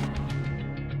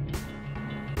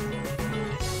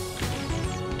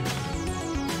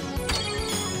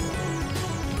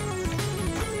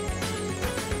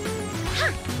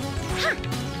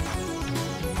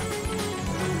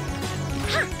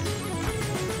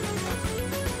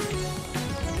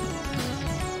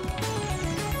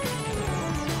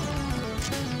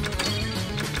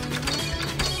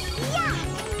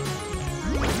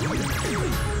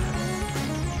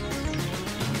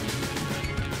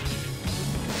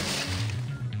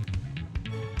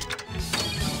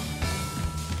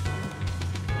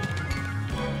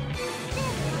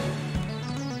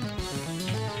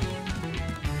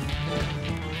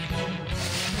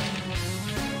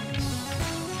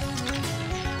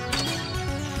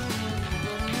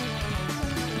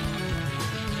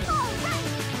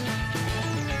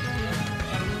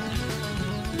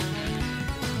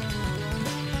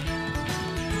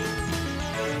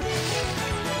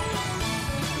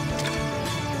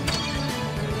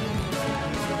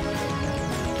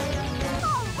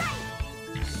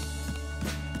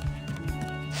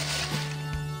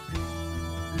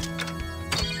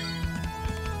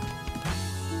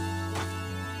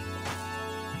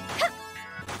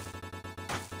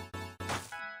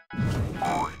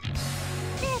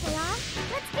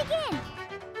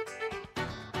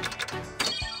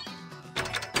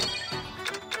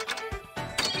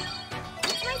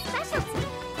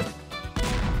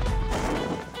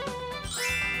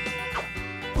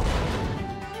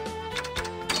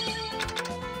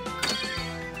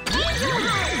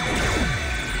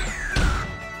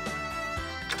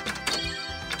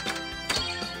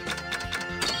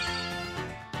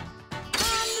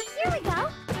 Here we go.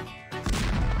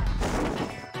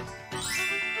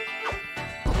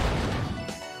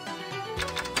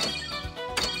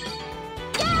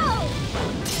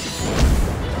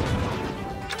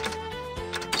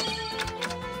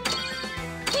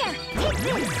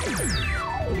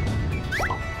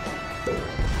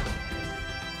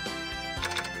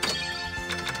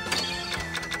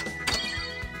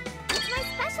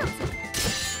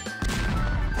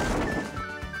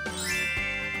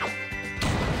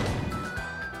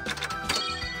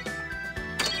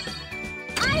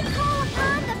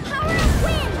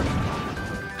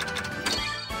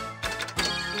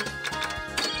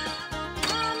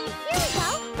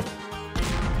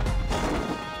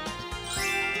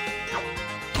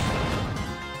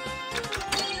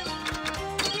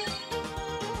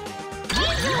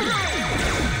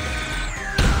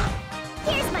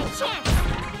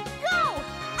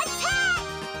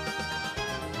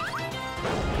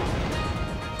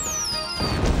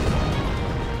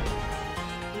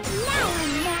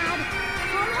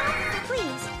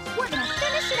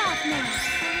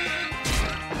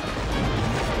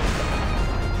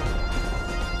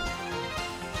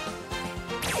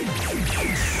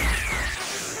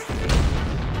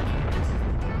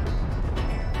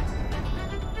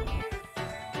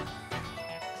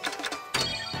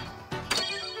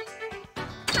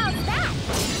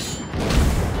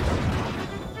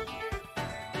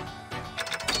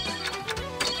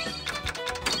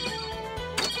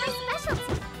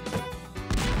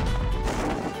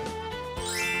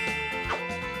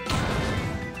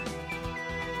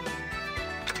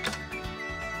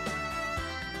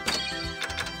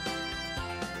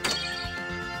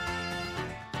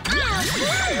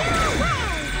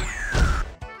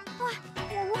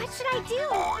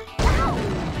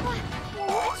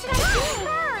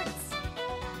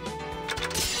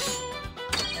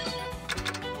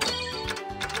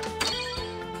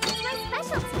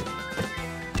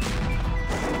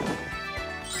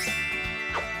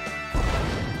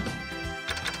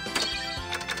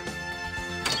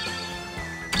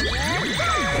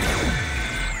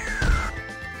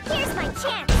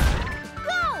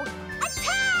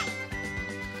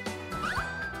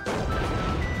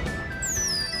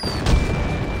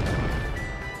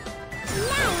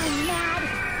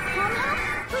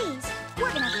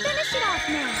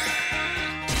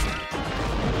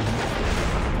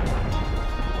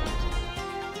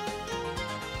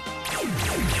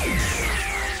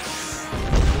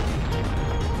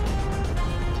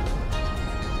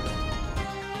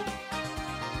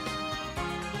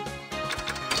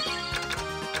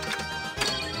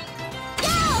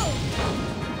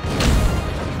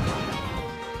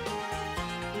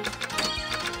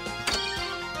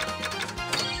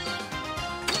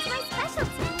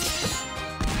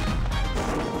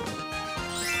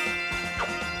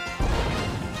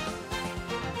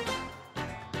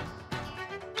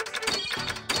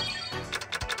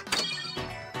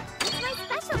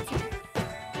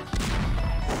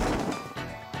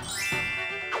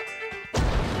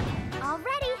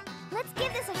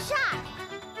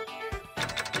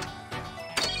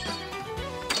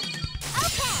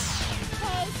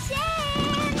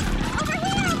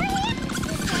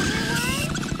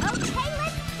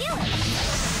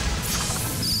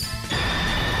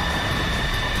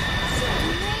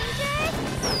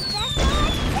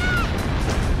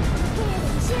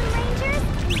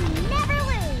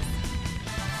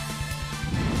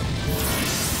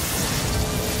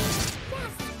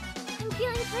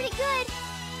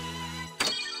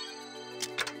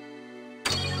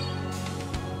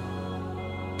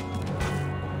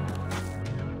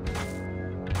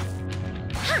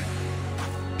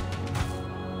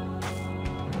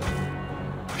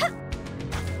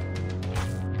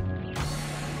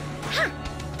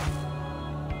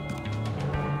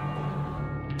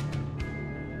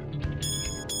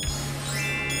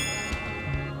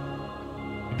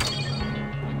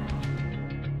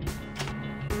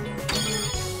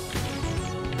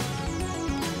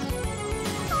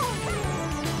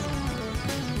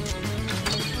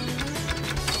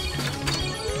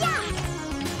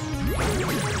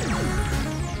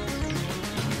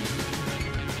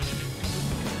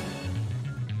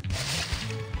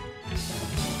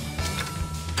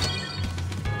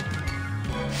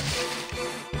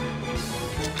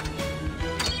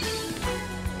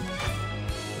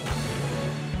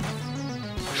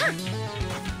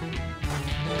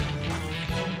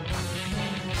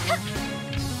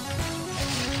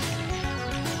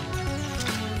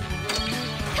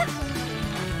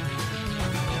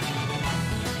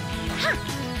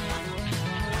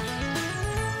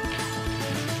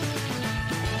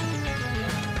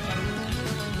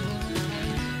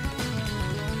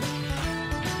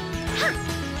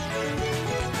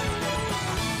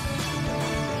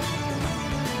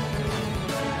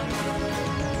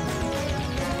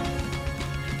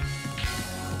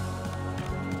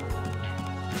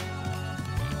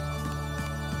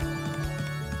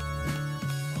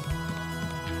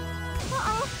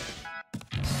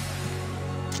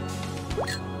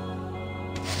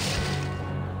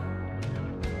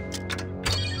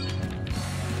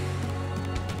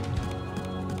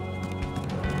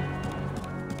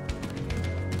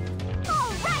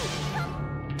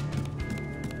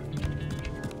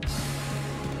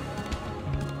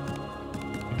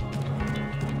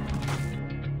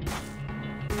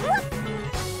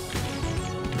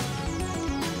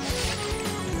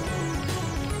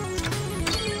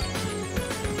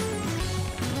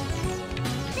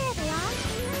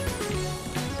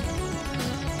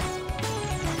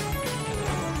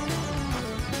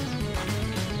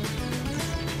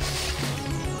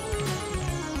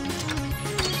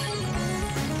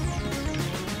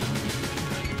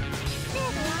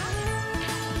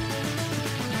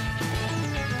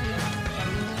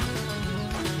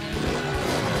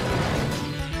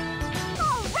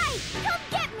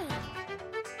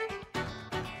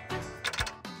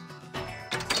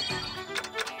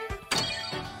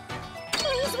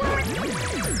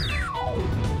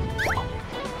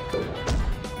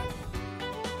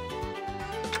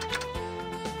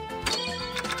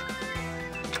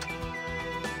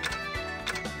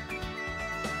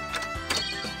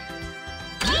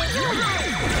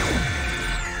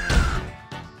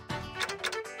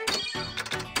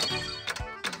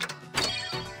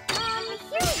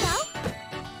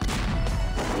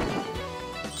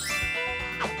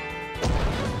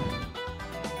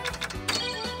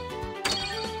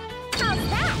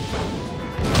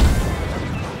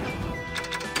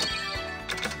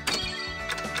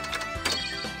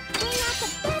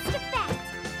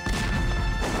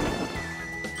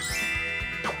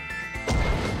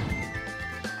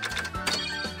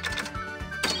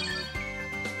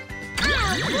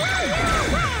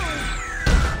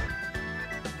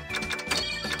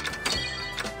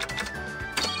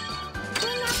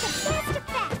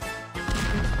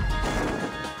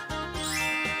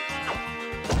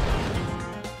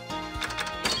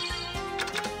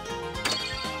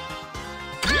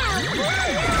 Here's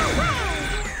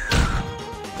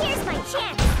my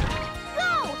chance!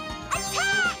 Go!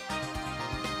 Attack!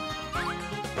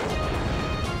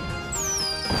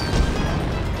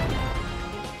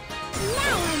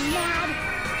 Now I'm mad!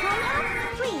 Hom-Hom,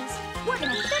 please, we're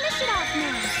gonna finish it off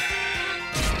now!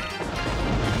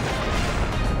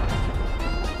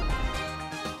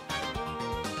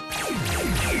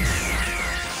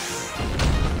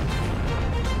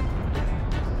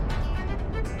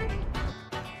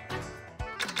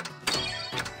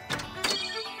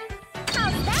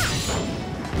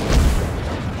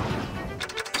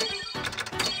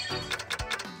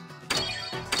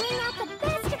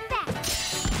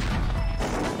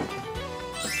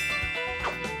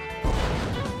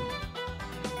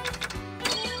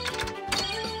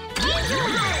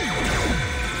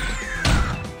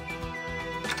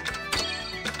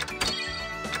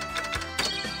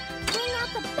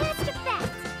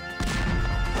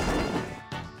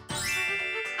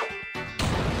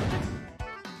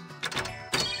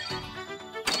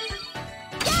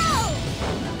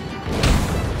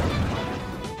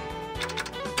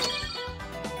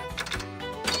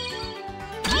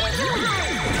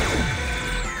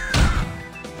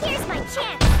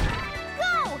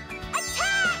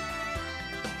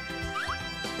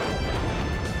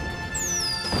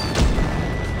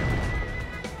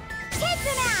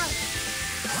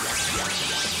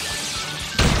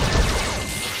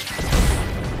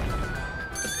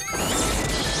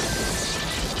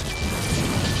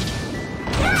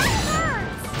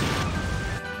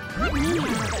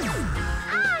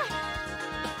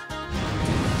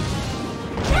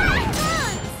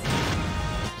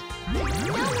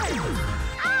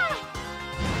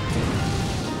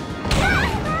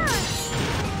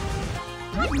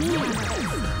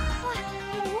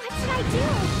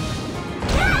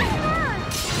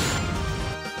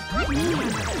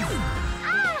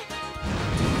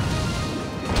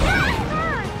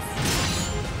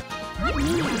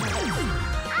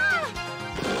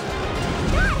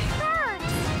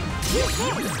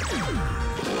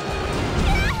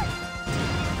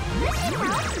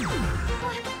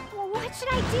 What should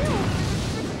I do?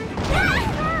 That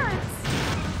hurts!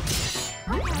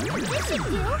 Okay, this should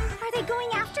do. Are they going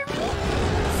after me?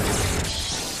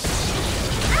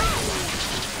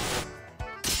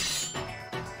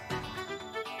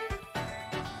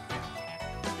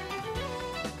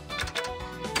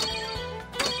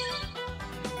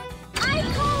 I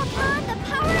call upon the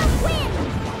power of wind!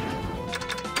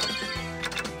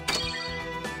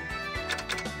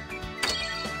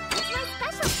 It's my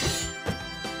specialty!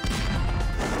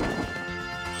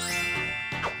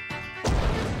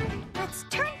 Let's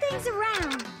turn things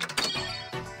around!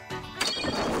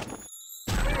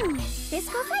 This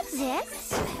goes like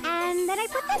this, and then I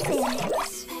put this in.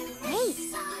 Wait,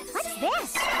 what's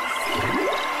this?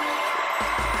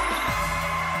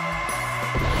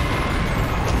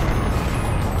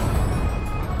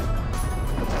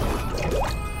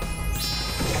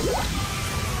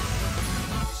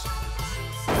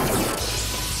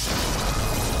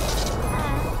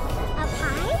 A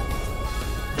pie?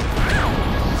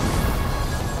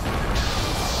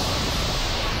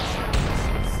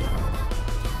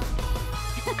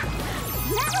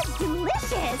 That was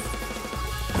delicious!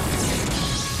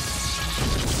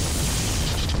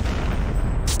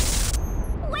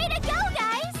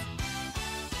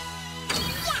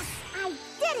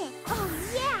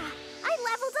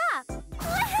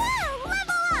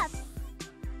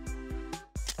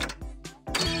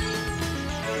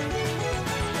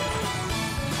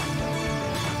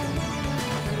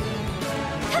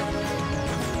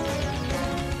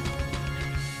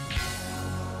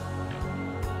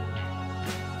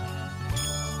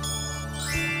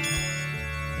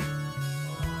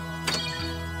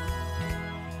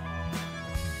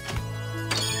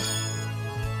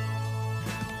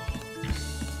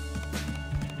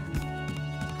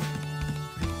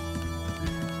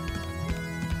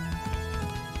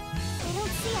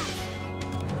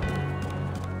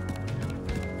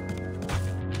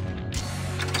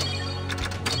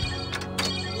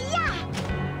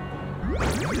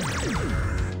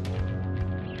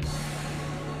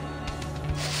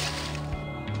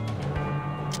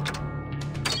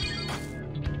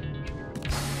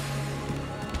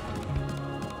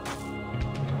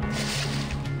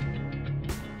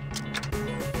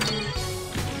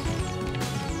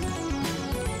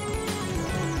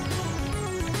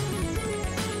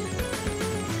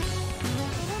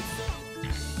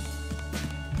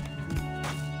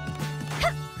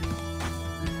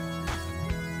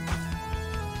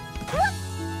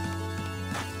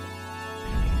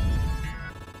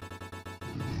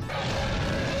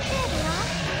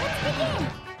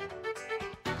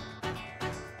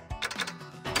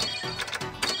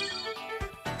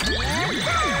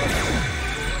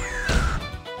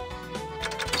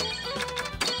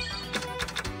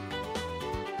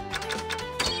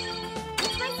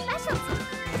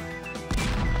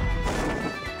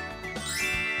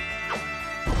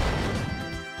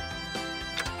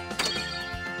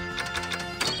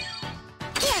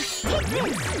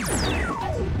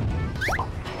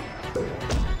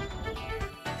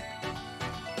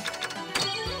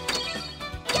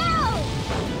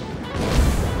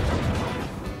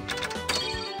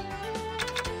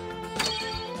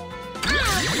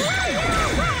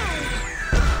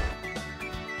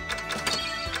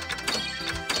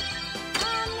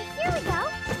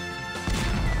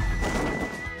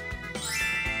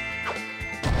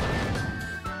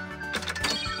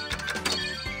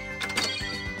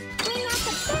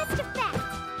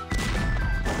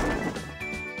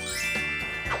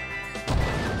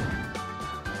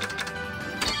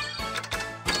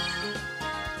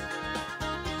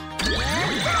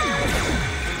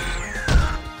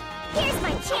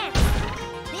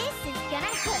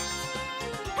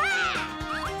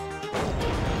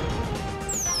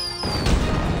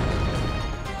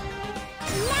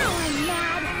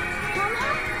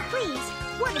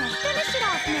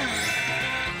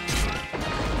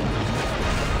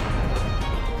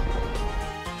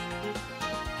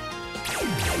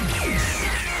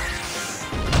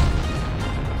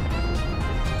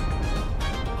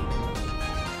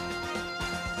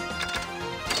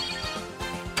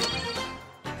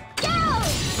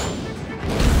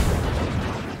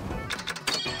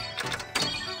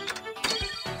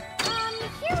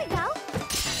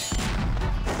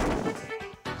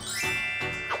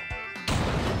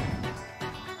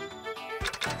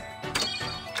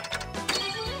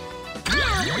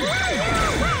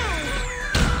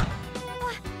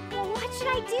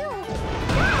 I do?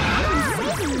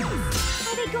 Saving me.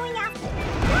 Are they going after?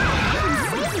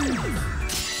 Saving me.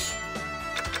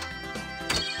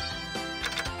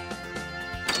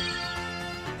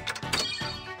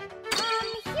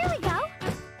 Here we go.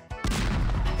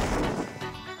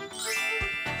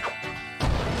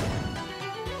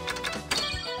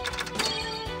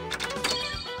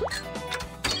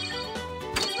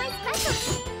 It's my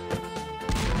specialty.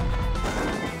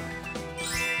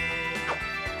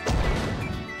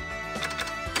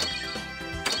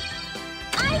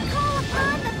 I call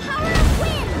upon the power of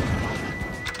wind.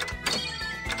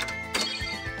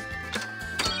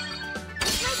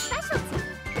 It's my specialty.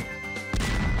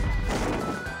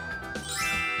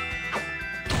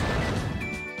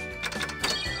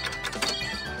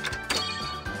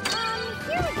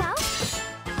 Here we go.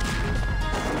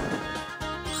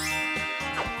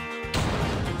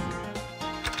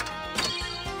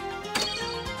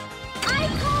 I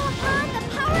call upon the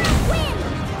power of wind.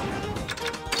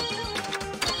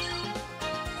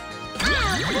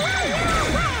 I'll blow you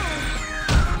away.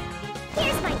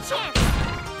 Here's my chance.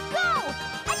 Go!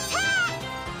 Attack!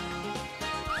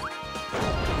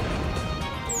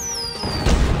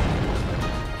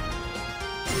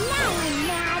 Now I'm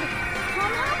mad.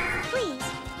 Calm down, please.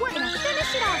 We're gonna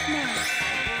finish it off now.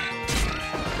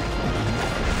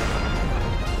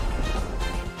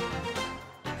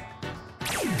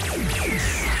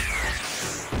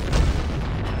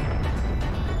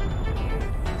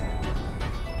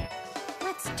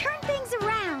 Let's turn things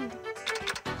around.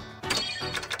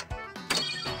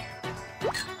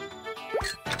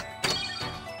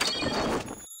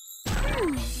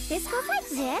 This goes like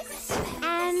this,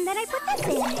 and then I put this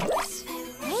in. Wait,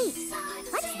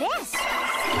 what's this?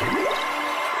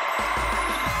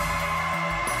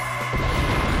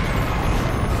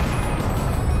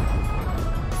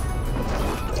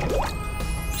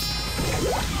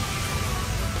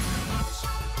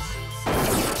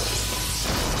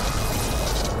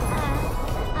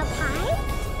 A pie?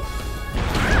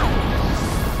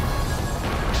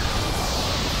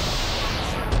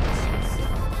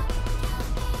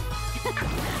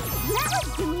 That was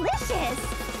delicious!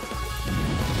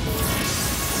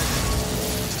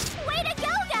 Way to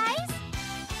go, guys!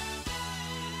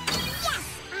 Yes,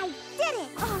 I did it!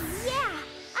 Oh, yeah!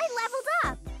 I leveled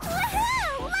up!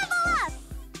 Woohoo! Level up!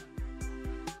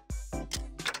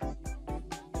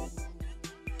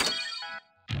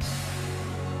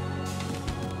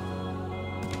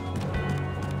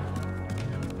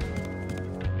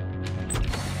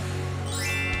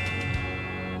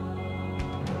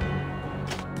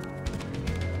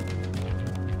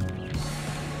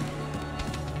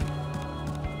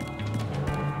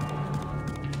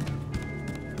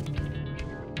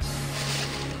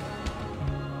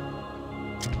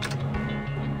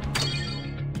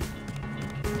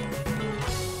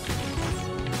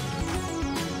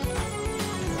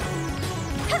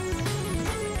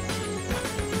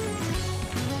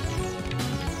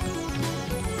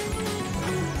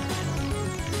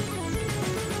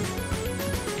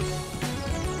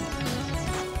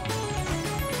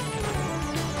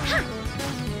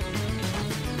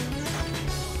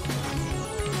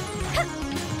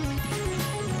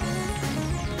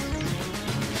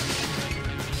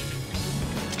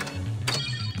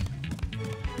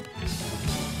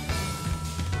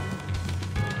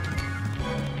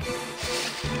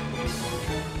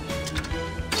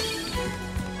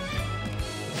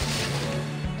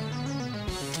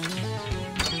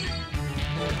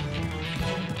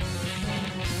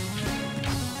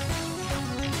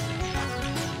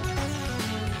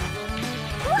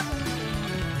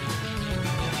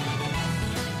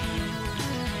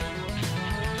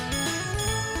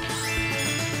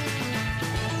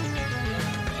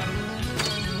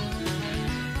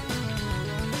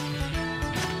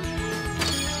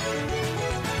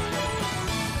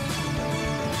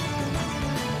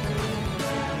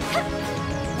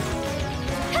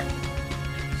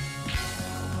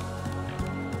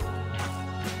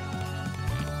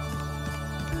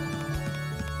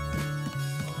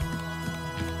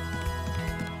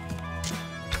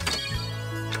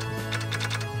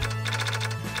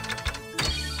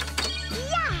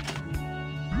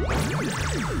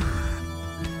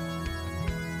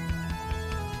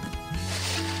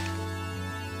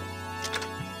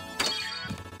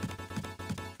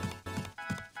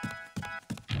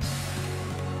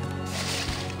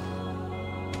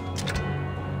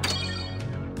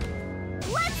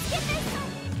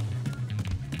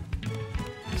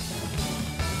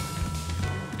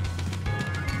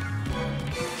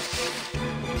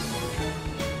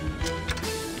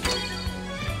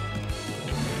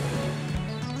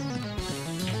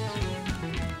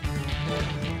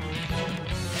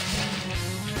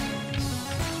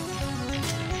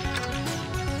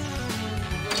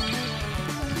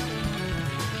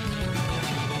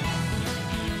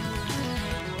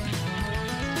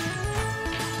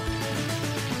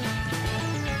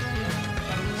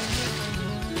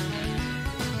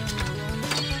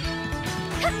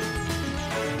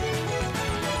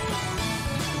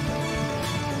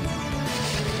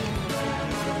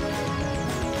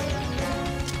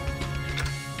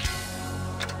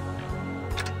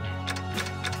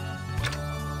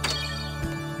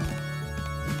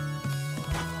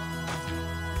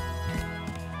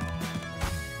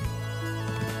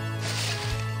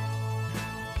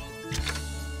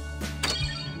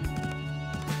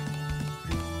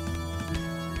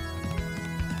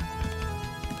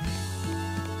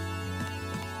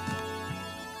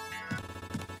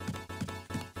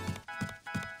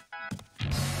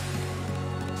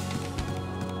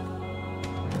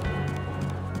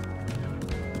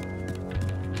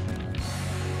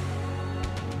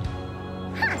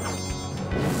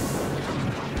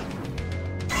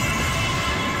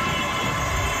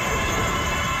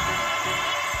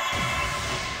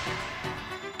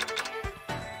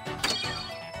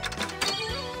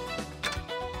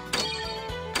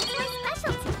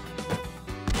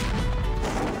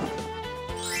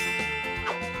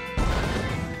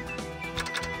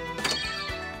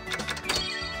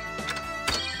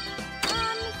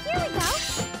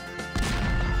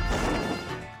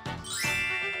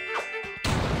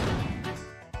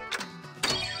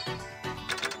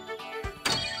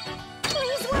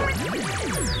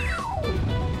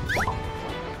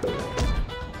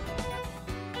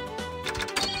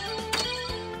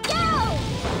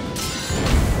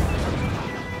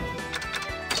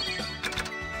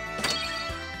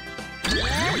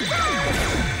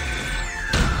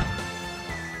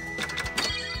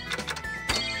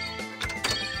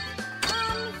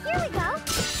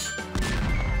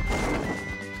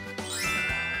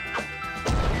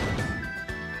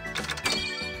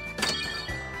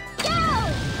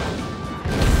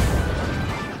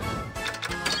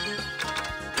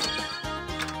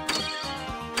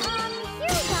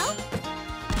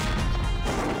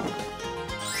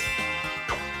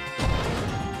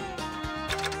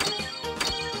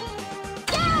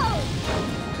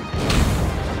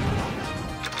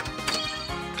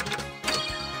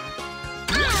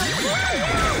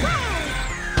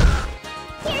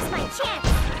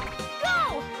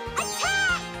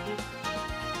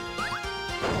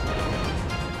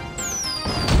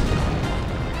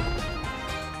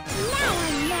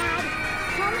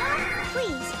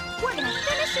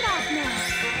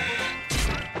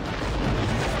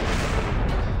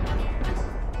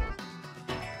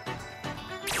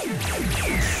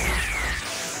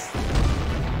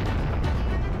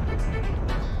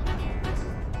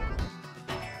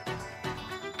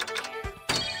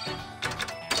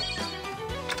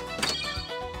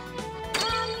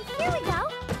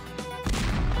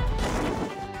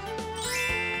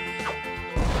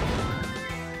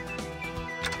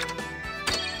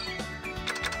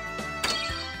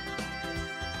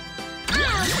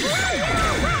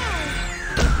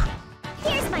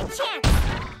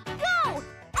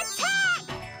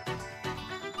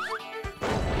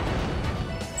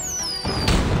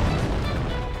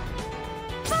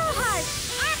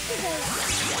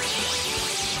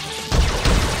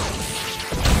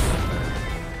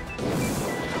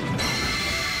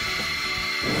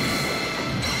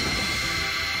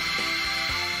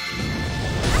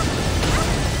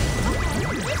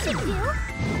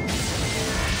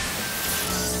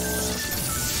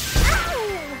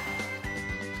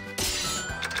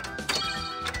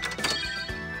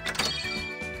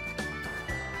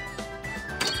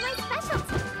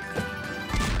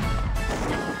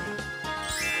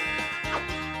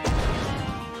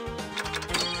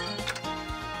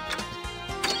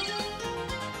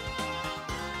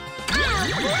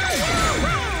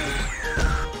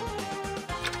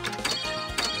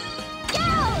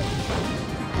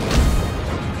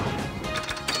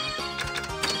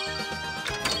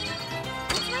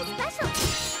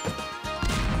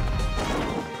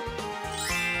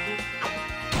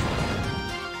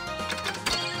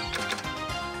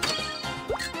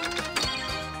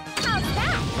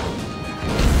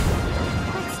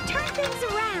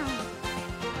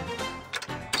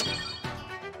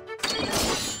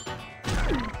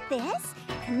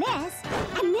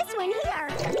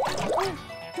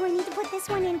 this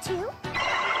one in too?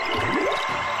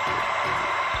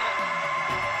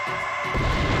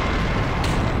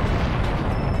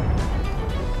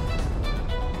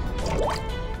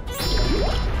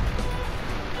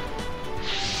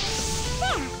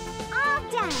 There! All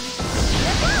done!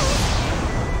 Here goes!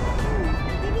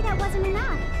 Maybe that wasn't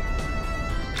enough.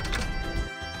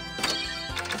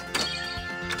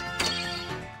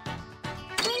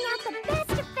 Bring out the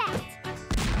best effect!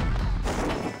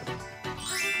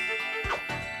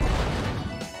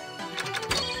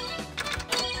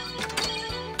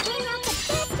 Bring out the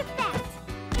best effect!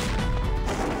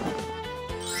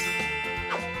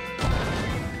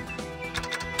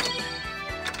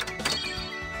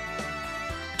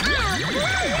 I'll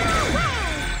blow you away!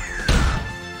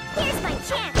 Here's my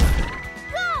chance!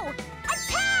 Go!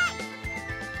 Attack!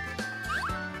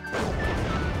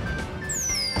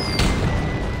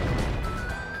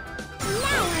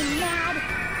 Now I'm mad!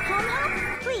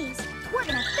 Home, please, we're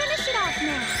gonna finish it off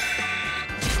now!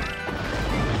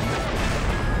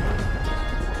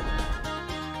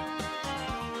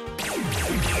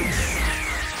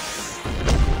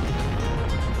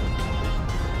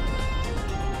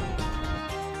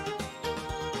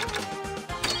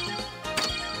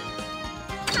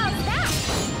 How's that?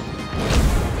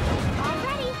 All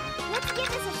ready. Let's give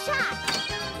this a shot.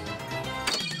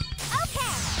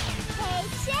 Okay. Hey,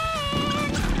 Shin!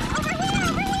 Over here,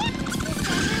 over here! Is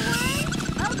everyone?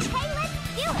 Okay, let's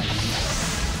do it.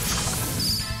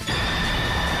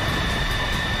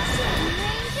 Shin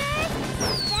Rangers,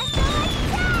 special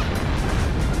attack!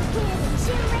 We're the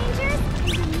Shin Rangers,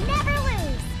 and we never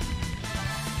lose.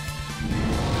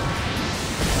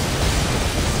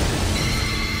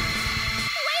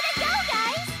 Way to go,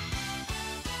 guys!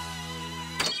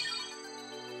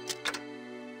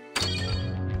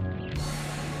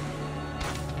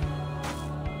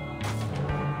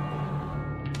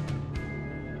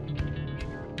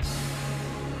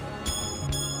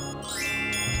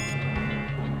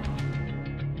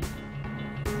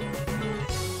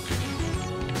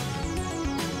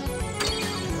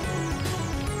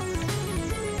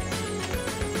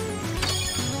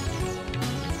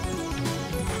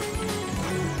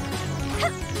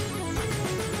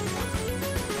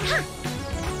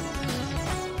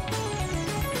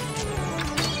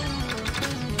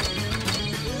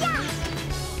 Yeah!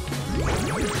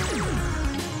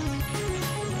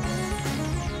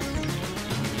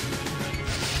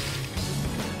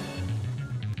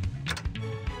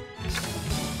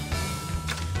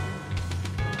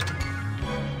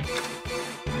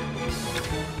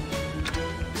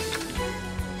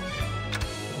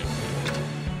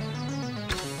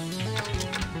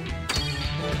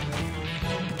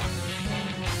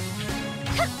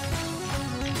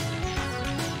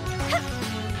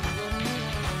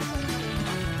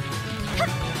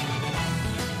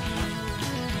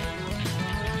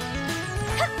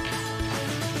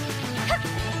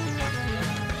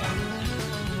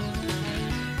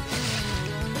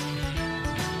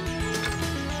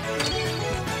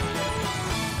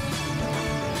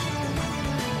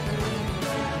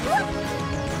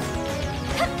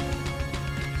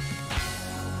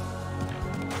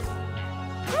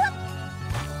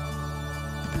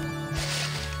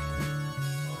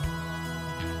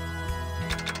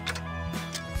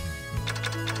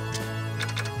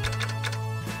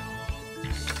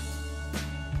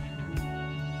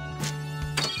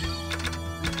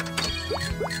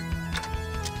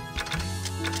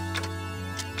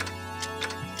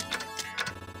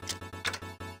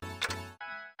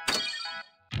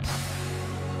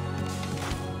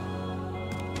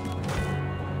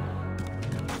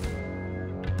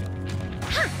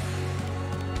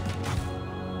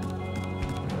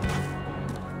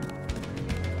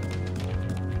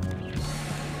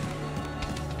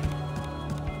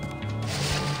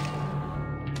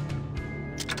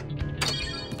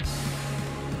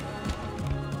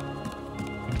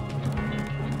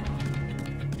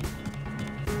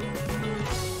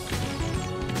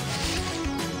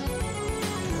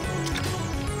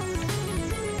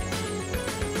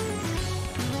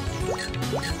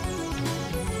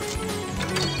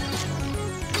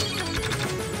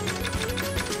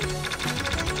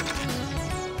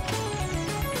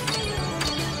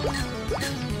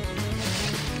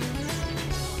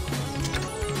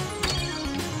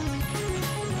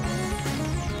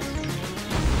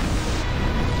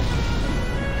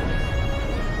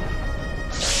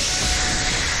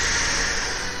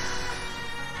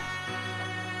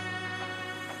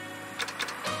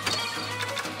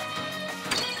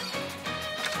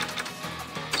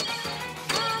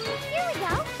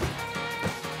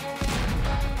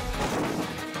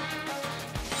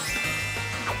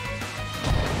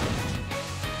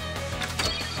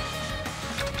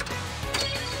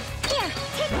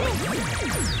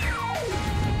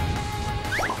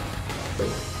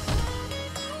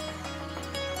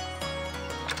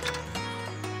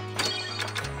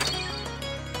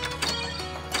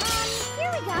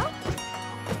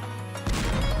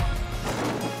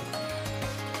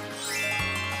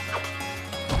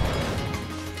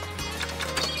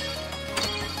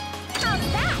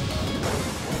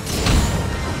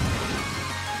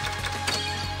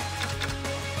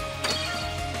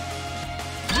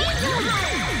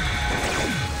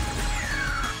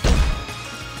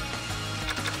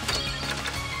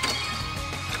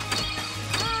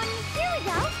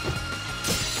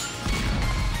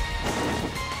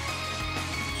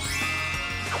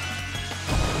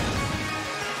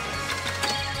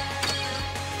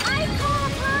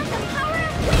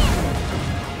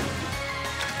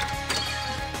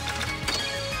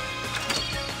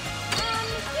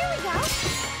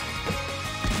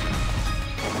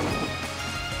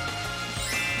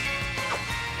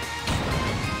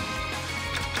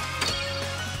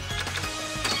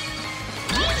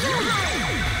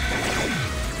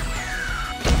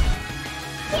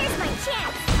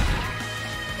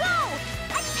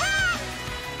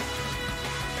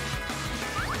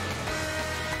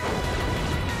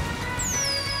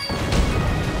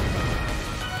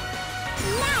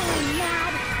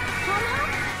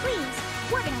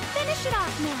 finish it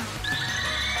off now.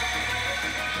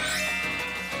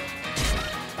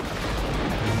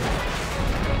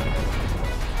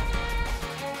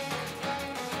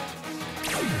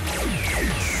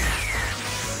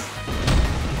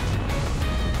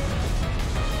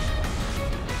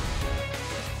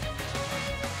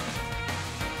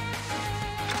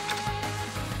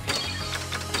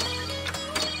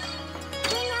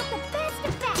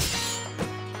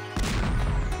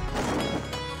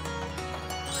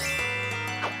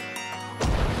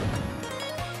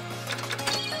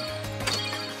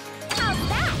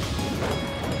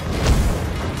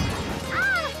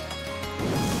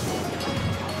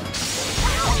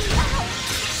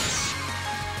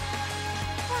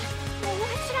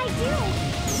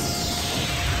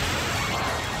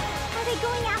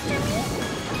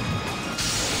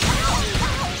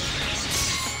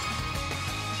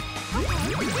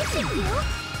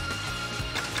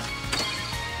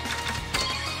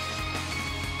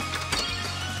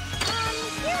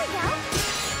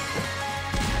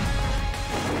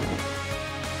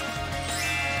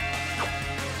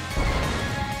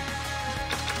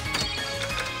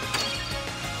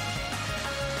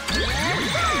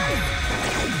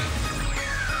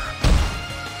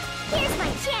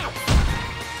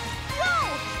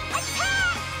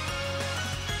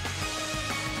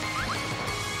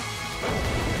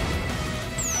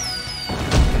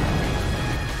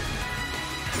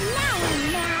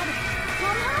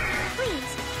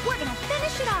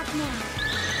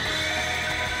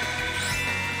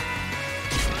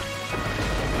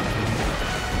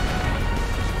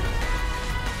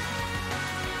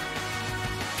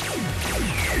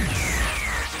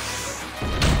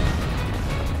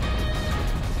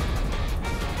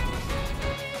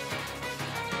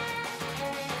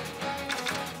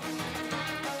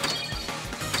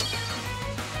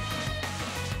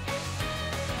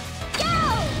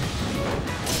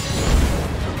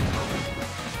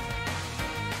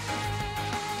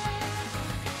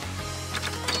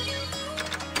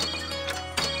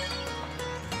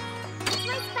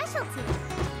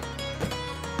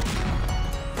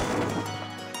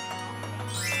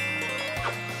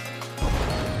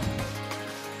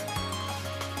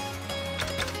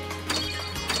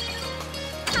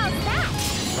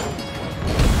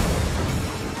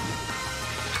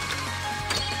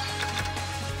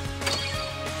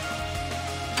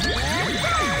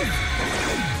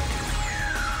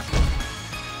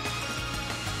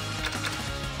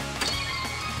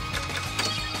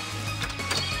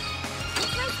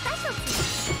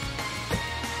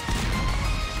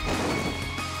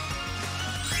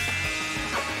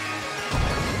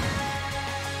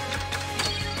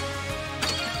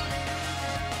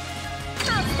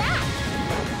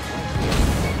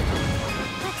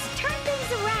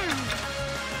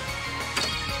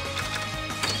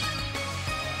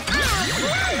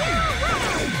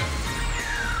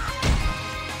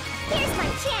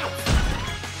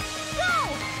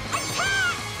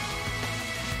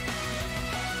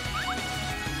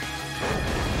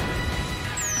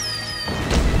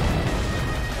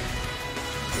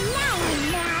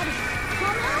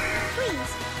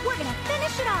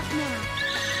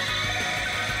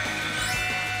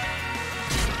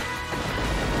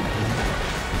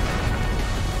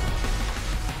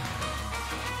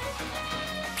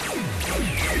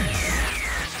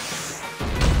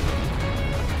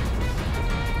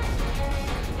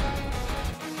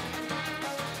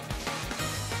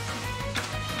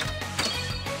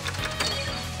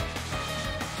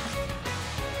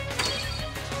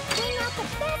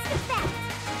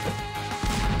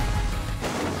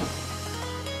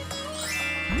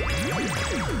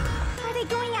 Are they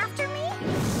going after me?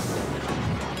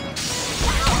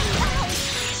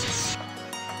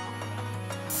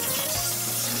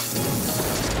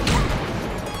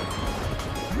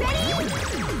 Ready?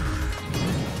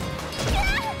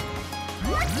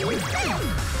 Let's use this!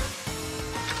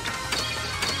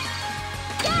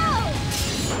 Go!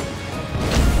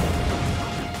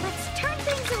 Let's turn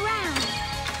things around.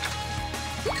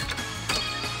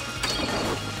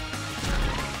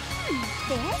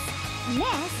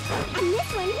 This, and this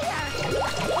one here.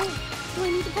 Oh, do I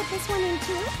need to put this one in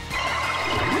too?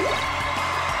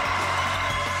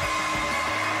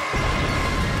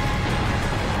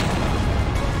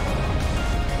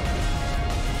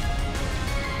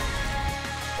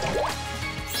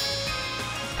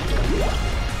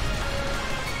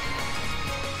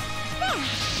 There,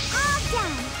 all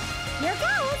done. Here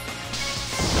goes.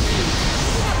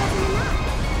 That wasn't enough.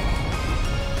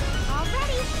 All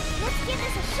ready. Let's give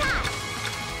this a shot.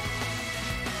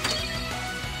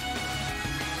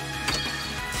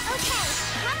 Okay,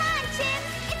 come on, Jim.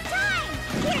 It's time.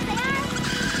 Here they are.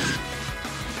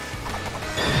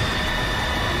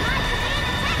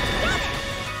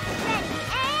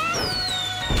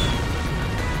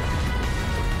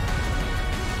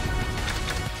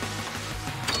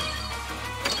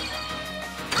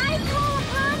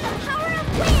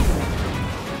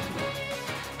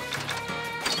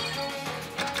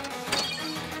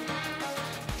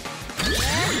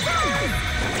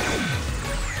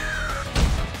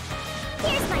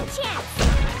 Here's my chance!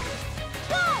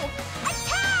 Go!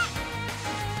 Attack!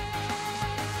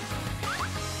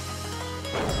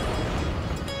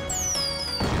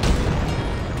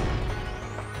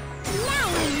 Now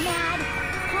we're mad!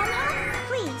 Hom-Hom,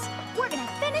 please, we're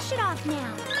gonna finish it off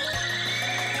now.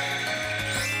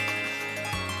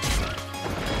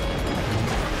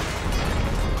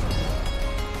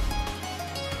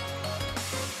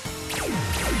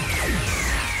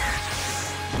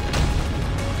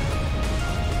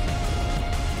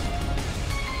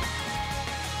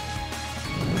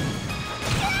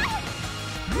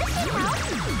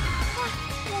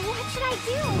 What should I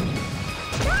do?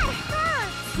 That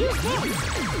hurts! Use this!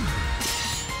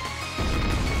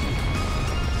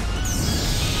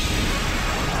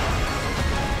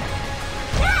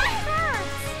 That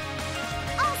hurts!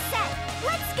 All set!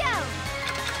 Let's go!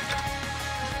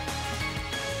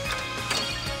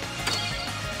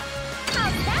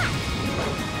 How's that?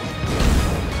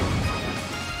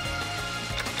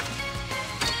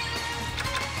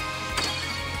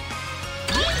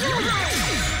 Angel Heart!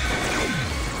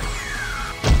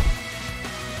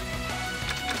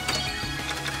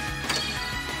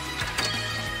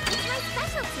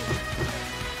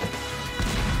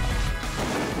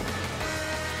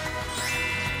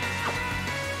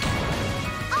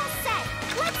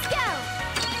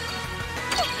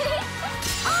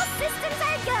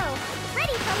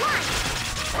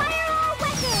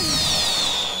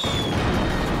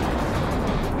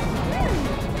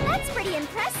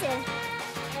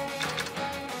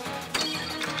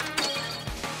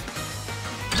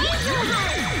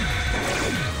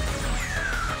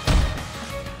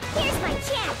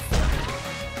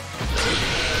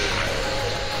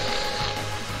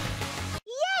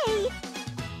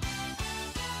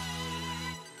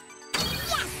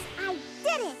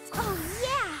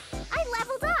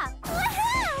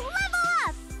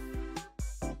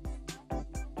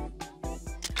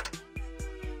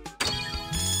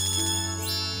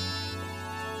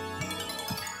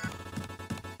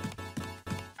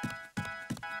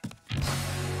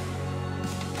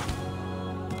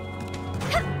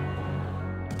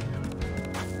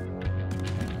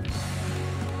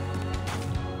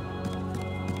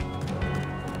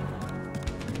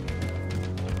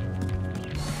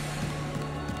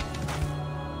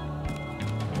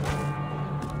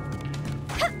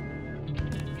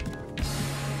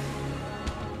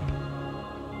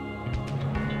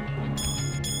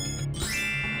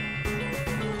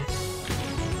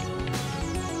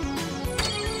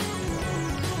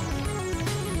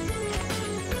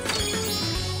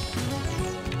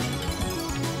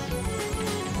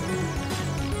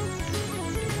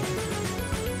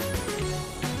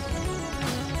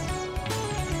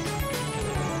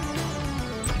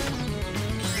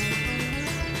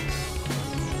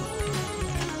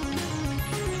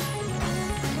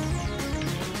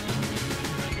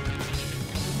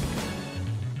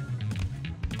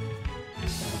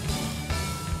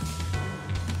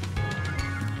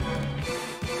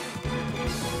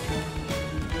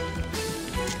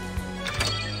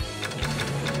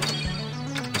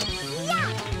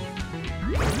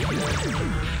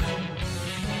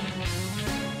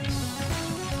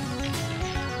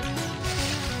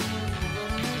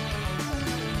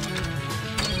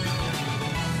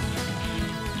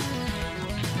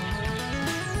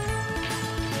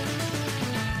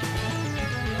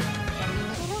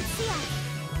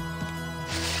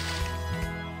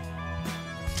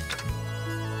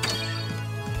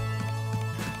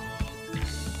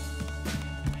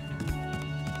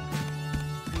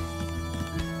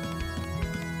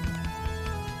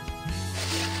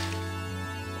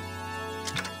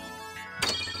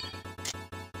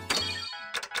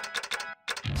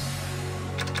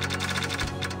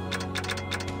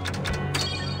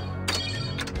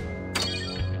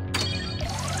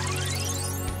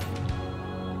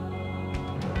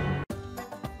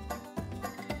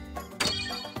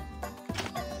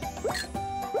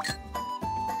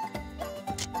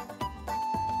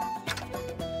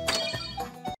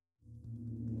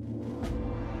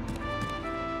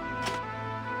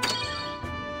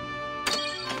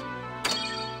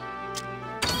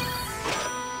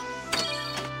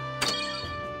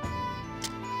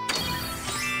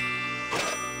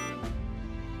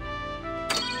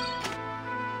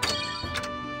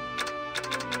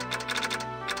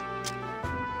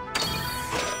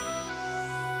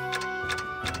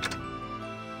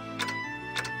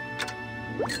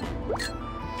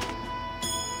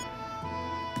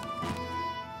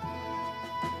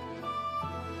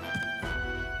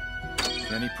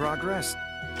 Any progress?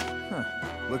 Huh.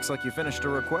 Looks like you finished a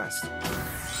request.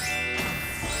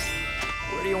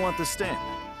 Where do you want the stamp?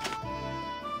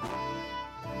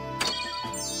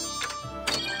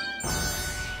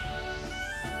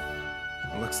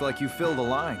 Looks like you filled a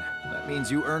line. That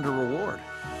means you earned a reward.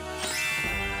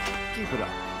 Keep it up.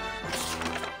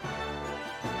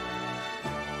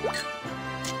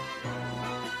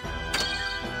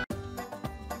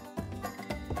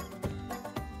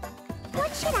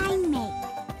 What should I make?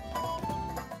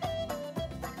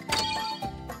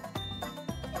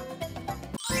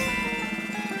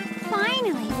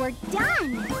 Finally, we're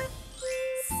done!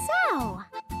 So,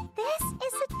 this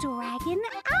is a dragon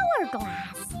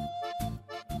hourglass.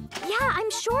 Yeah,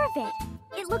 I'm sure of it.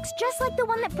 It looks just like the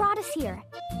one that brought us here.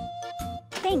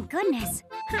 Thank goodness.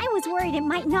 I was worried it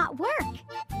might not work.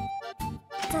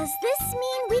 Does this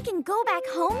mean we can go back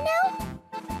home now?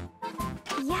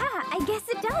 Yeah, I guess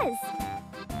it does.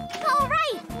 All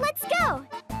right, let's go!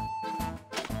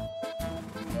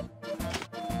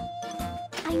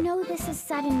 I know this is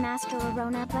sudden, Master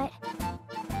Rorona, but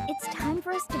it's time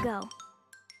for us to go.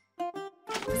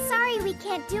 Sorry we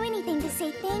can't do anything to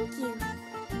say thank you.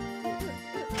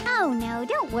 Oh no,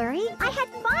 don't worry. I had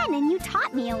fun and you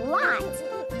taught me a lot.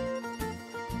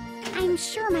 I'm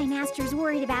sure my master's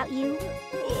worried about you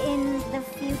in the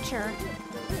future.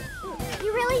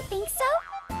 You really think so?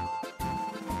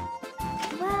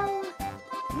 Well,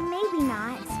 maybe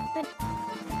not,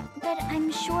 but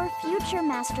I'm sure future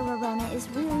Master Rorona is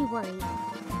really worried.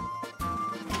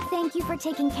 Thank you for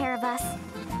taking care of us.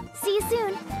 See you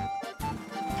soon.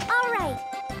 All right,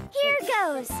 here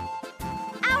goes.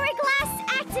 Hourglass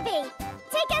activate!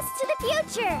 Take us to the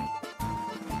future!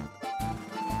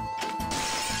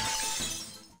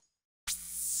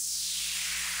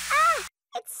 Ah!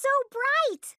 It's so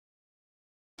bright!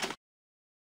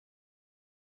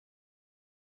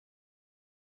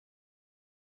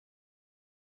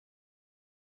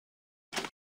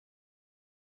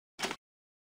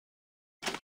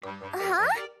 Huh?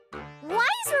 Why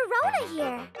is Rorona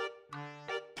here?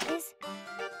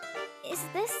 Is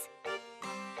this...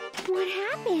 What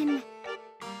happened?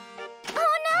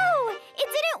 Oh no! It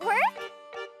didn't work?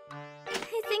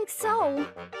 I think so.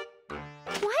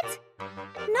 What?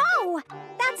 No!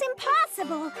 That's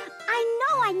impossible! I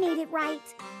know I made it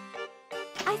right.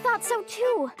 I thought so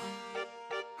too.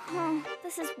 Oh,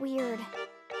 this is weird.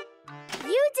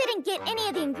 You didn't get any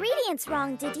of the ingredients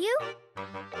wrong, did you?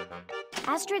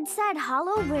 Astrid said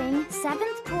hollow ring,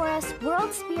 7th Taurus,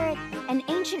 world spirit, and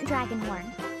ancient dragonhorn.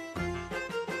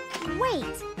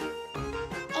 Wait.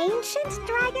 Ancient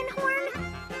dragon horn?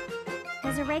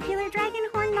 Does a regular dragon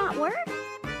horn not work?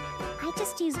 I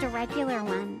just used a regular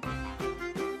one.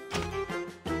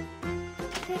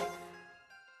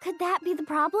 Could that be the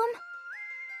problem?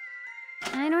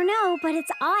 I don't know, but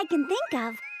it's all I can think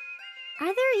of.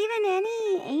 Are there even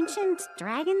any ancient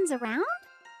dragons around?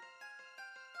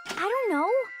 I don't know.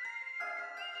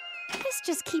 This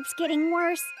just keeps getting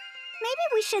worse.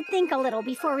 Maybe we should think a little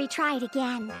before we try it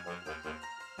again.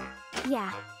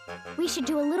 Yeah, we should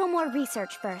do a little more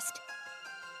research first.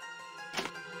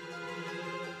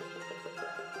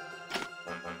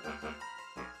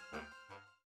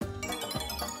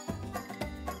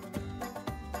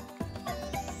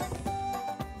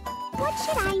 What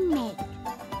should I make?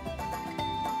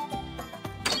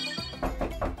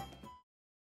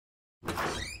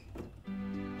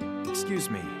 Excuse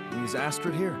me, is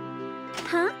Astrid here?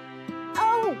 Huh?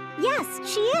 Oh, yes,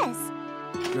 she is.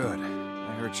 Good.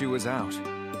 I heard she was out.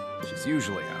 She's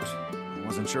usually out. I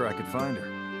wasn't sure I could find her.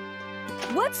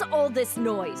 What's all this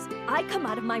noise? I come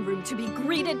out of my room to be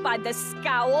greeted by the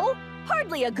scowl?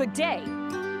 Hardly a good day.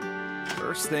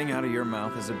 First thing out of your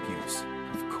mouth is abuse.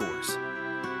 Of course.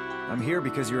 I'm here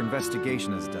because your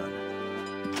investigation is done.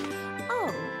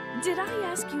 Oh, did I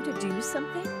ask you to do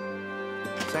something?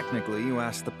 Technically, you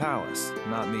asked the palace,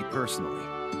 not me personally.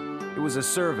 It was a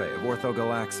survey of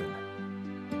Orthogalaxen.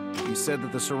 You said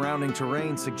that the surrounding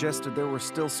terrain suggested there were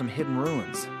still some hidden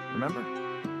ruins, remember?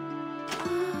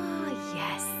 Ah,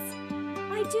 yes.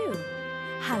 I do.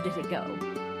 How did it go?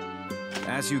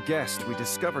 As you guessed, we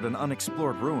discovered an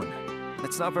unexplored ruin.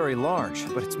 It's not very large,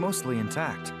 but it's mostly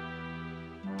intact.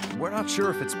 We're not sure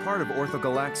if it's part of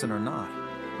Orthogalaxen or not,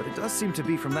 but it does seem to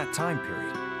be from that time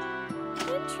period.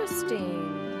 Interesting.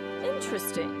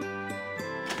 Interesting.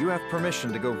 You have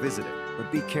permission to go visit it,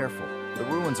 but be careful. The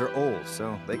ruins are old,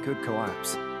 so they could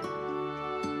collapse.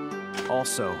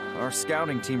 Also, our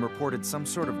scouting team reported some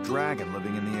sort of dragon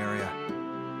living in the area.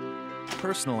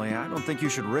 Personally, I don't think you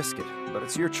should risk it, but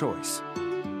it's your choice.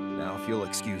 Now, if you'll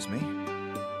excuse me.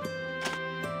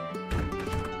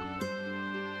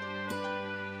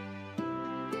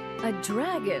 A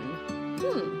dragon?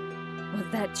 Well,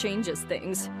 that changes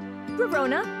things.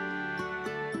 Rorona?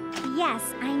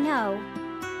 Yes, I know.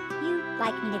 You'd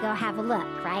like me to go have a look,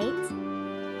 right?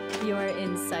 Your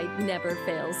insight never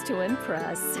fails to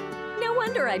impress. No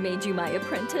wonder I made you my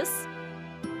apprentice.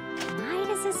 Why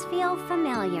does this feel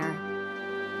familiar?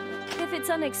 If it's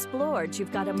unexplored,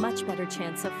 you've got a much better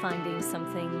chance of finding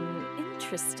something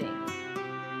interesting.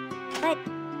 But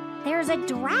there's a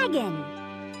dragon!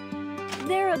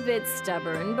 They're a bit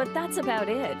stubborn, but that's about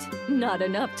it. Not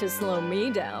enough to slow me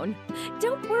down.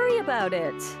 Don't worry about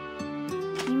it.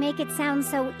 You make it sound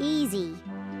so easy.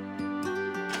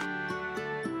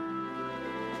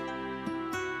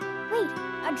 Wait,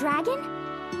 a dragon?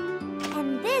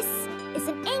 And this is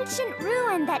an ancient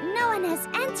ruin that no one has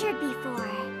entered before.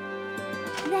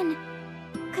 Then,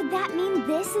 could that mean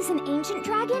this is an ancient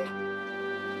dragon?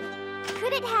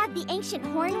 Could it have the ancient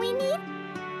horn we need?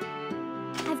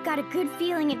 I've got a good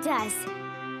feeling it does.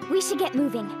 We should get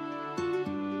moving.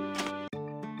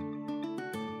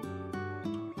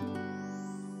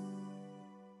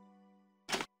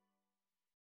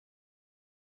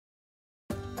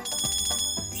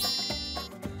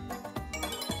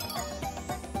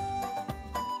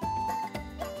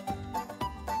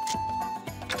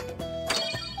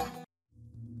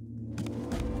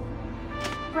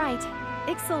 Right.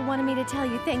 Ixel wanted me to tell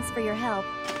you thanks for your help.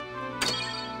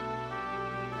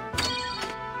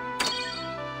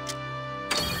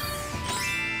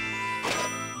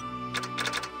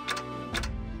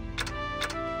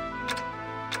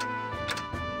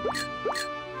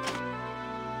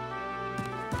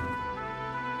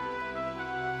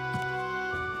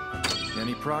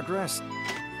 Any progress?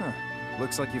 Huh.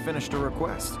 Looks like you finished a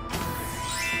request.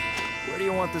 Where do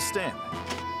you want the stand?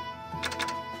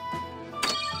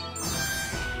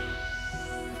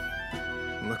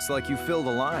 Looks like you filled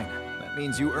a line. That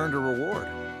means you earned a reward.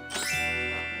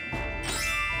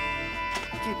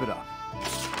 Keep it up.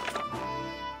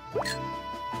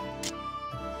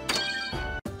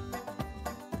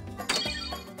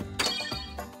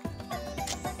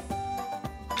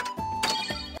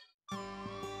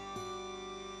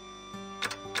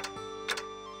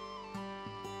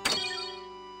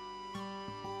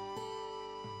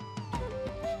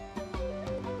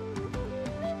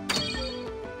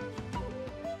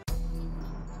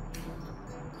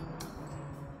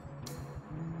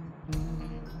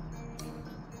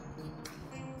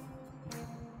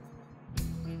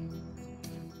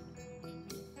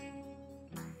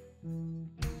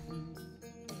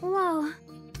 Whoa,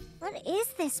 what is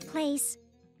this place?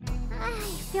 I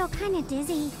feel kind of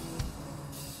dizzy.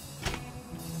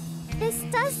 This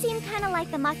does seem kind of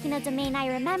like the Machina Domain I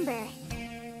remember.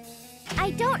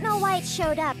 I don't know why it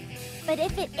showed up, but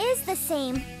if it is the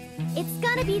same, it's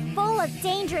gonna be full of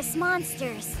dangerous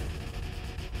monsters.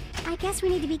 I guess we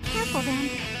need to be careful then.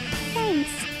 Thanks.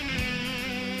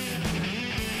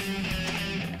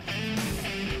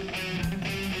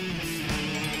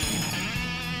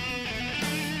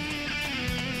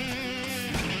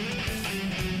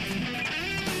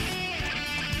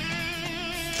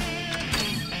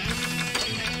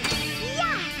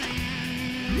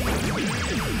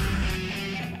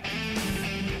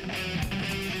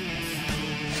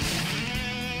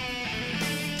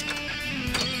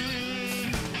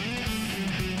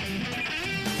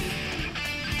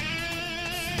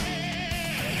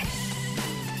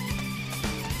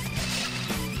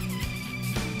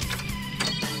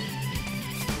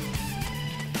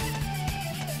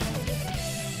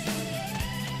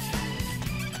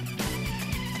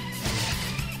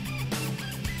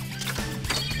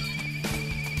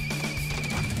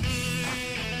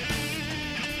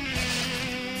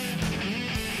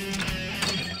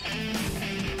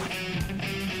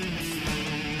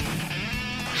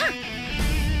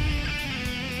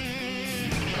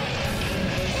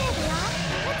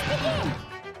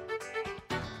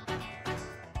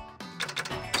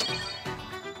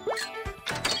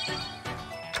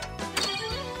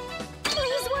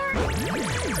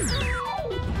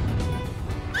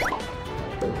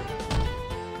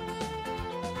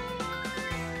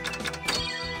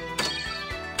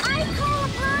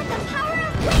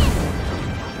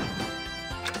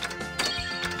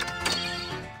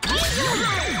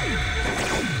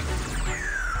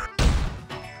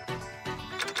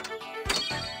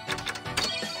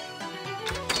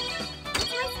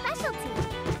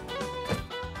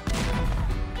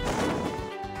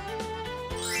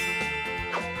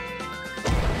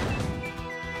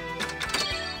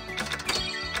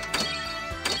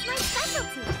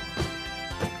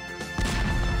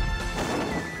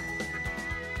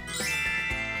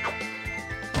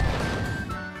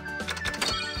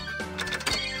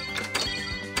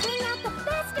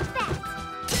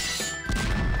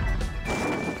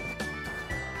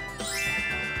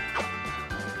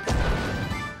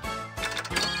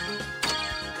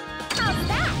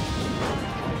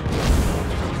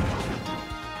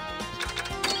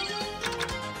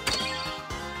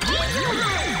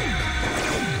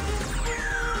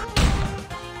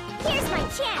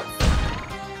 chance!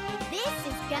 This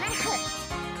is gonna hurt!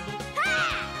 Ha!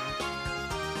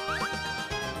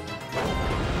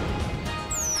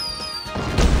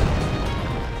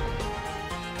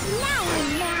 Now I'm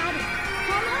mad!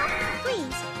 Homo,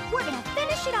 please, we're gonna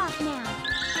finish it off now!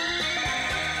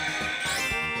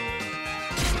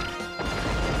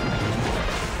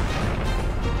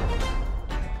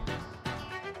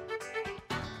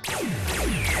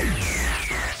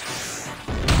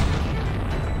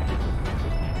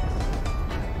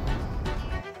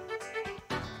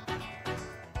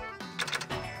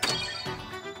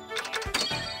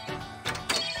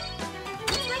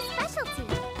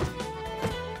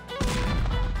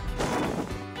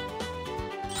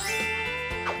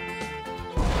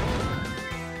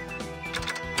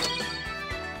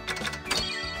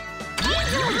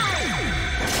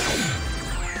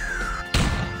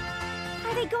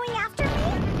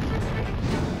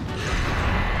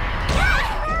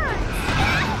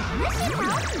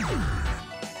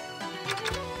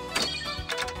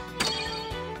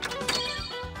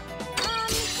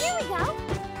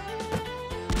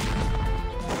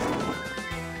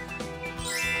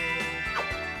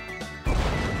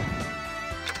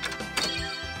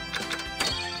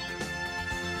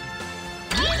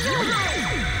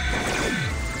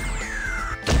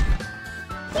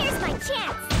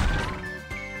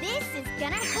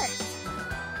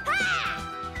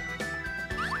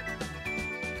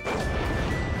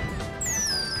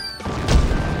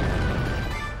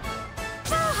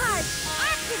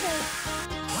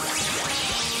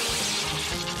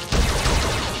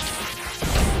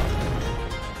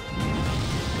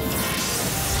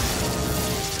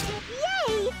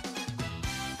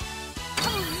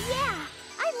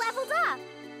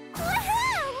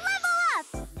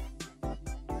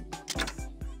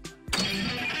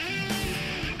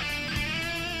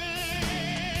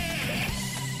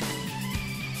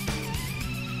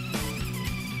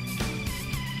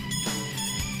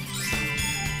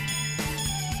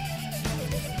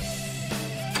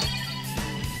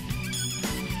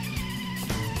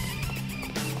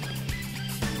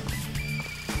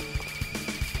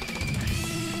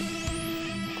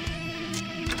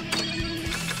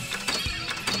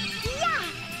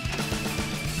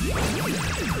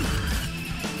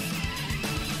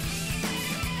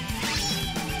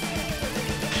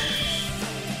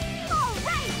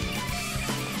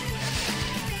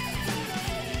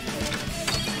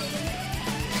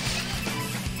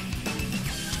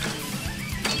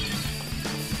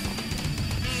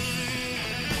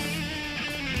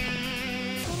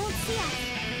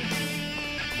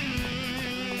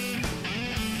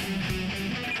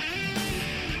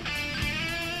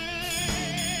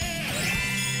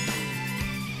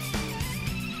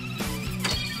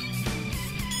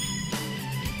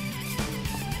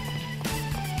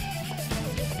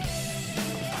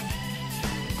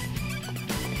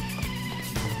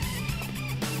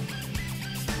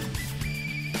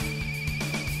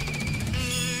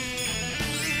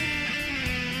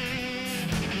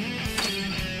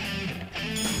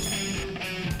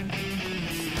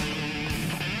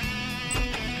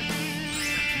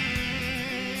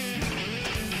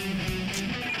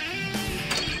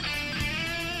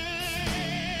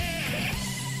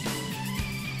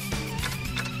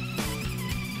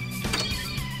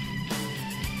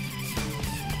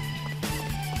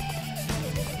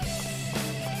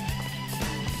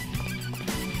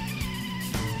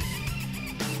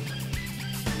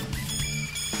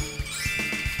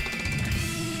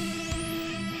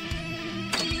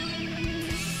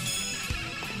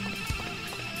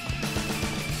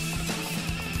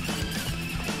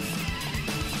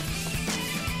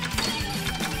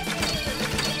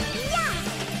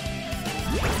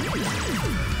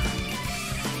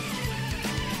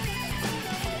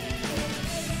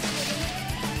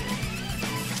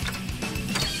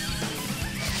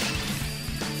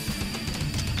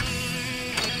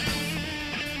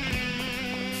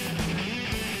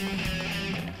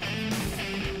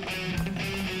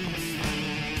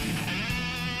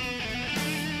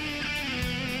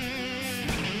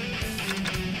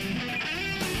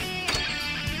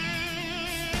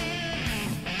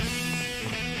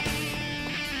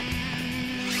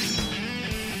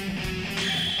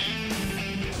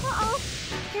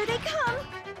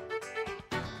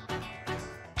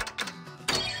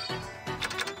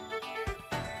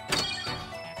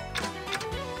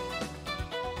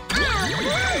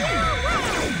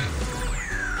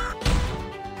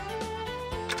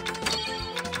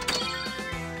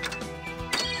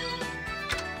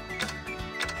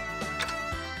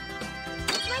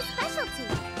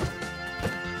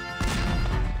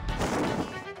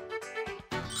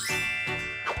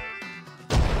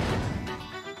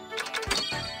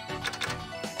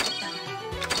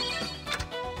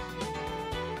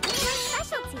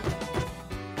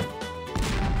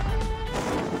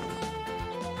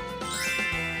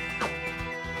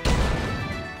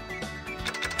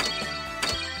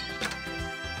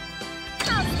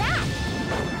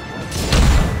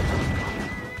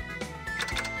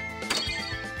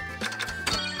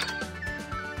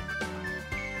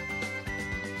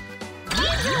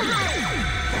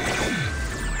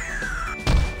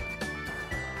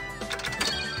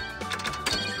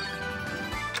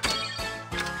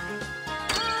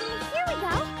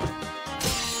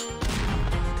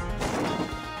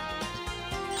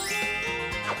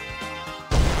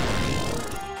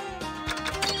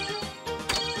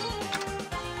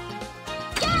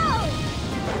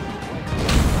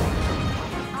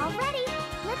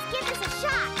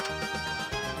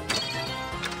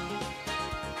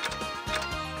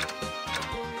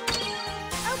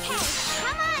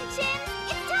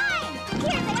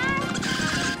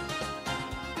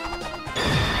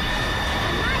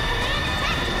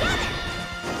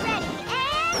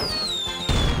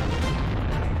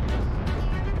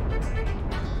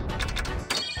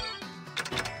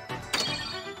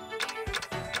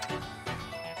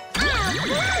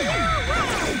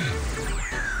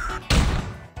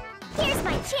 Here's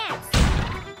my chance!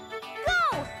 Go!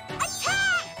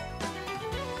 Attack!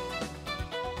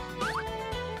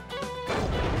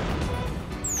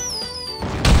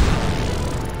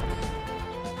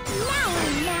 Now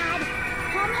I'm mad!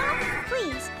 Hom-Hom,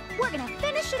 please, we're gonna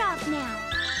finish it off now.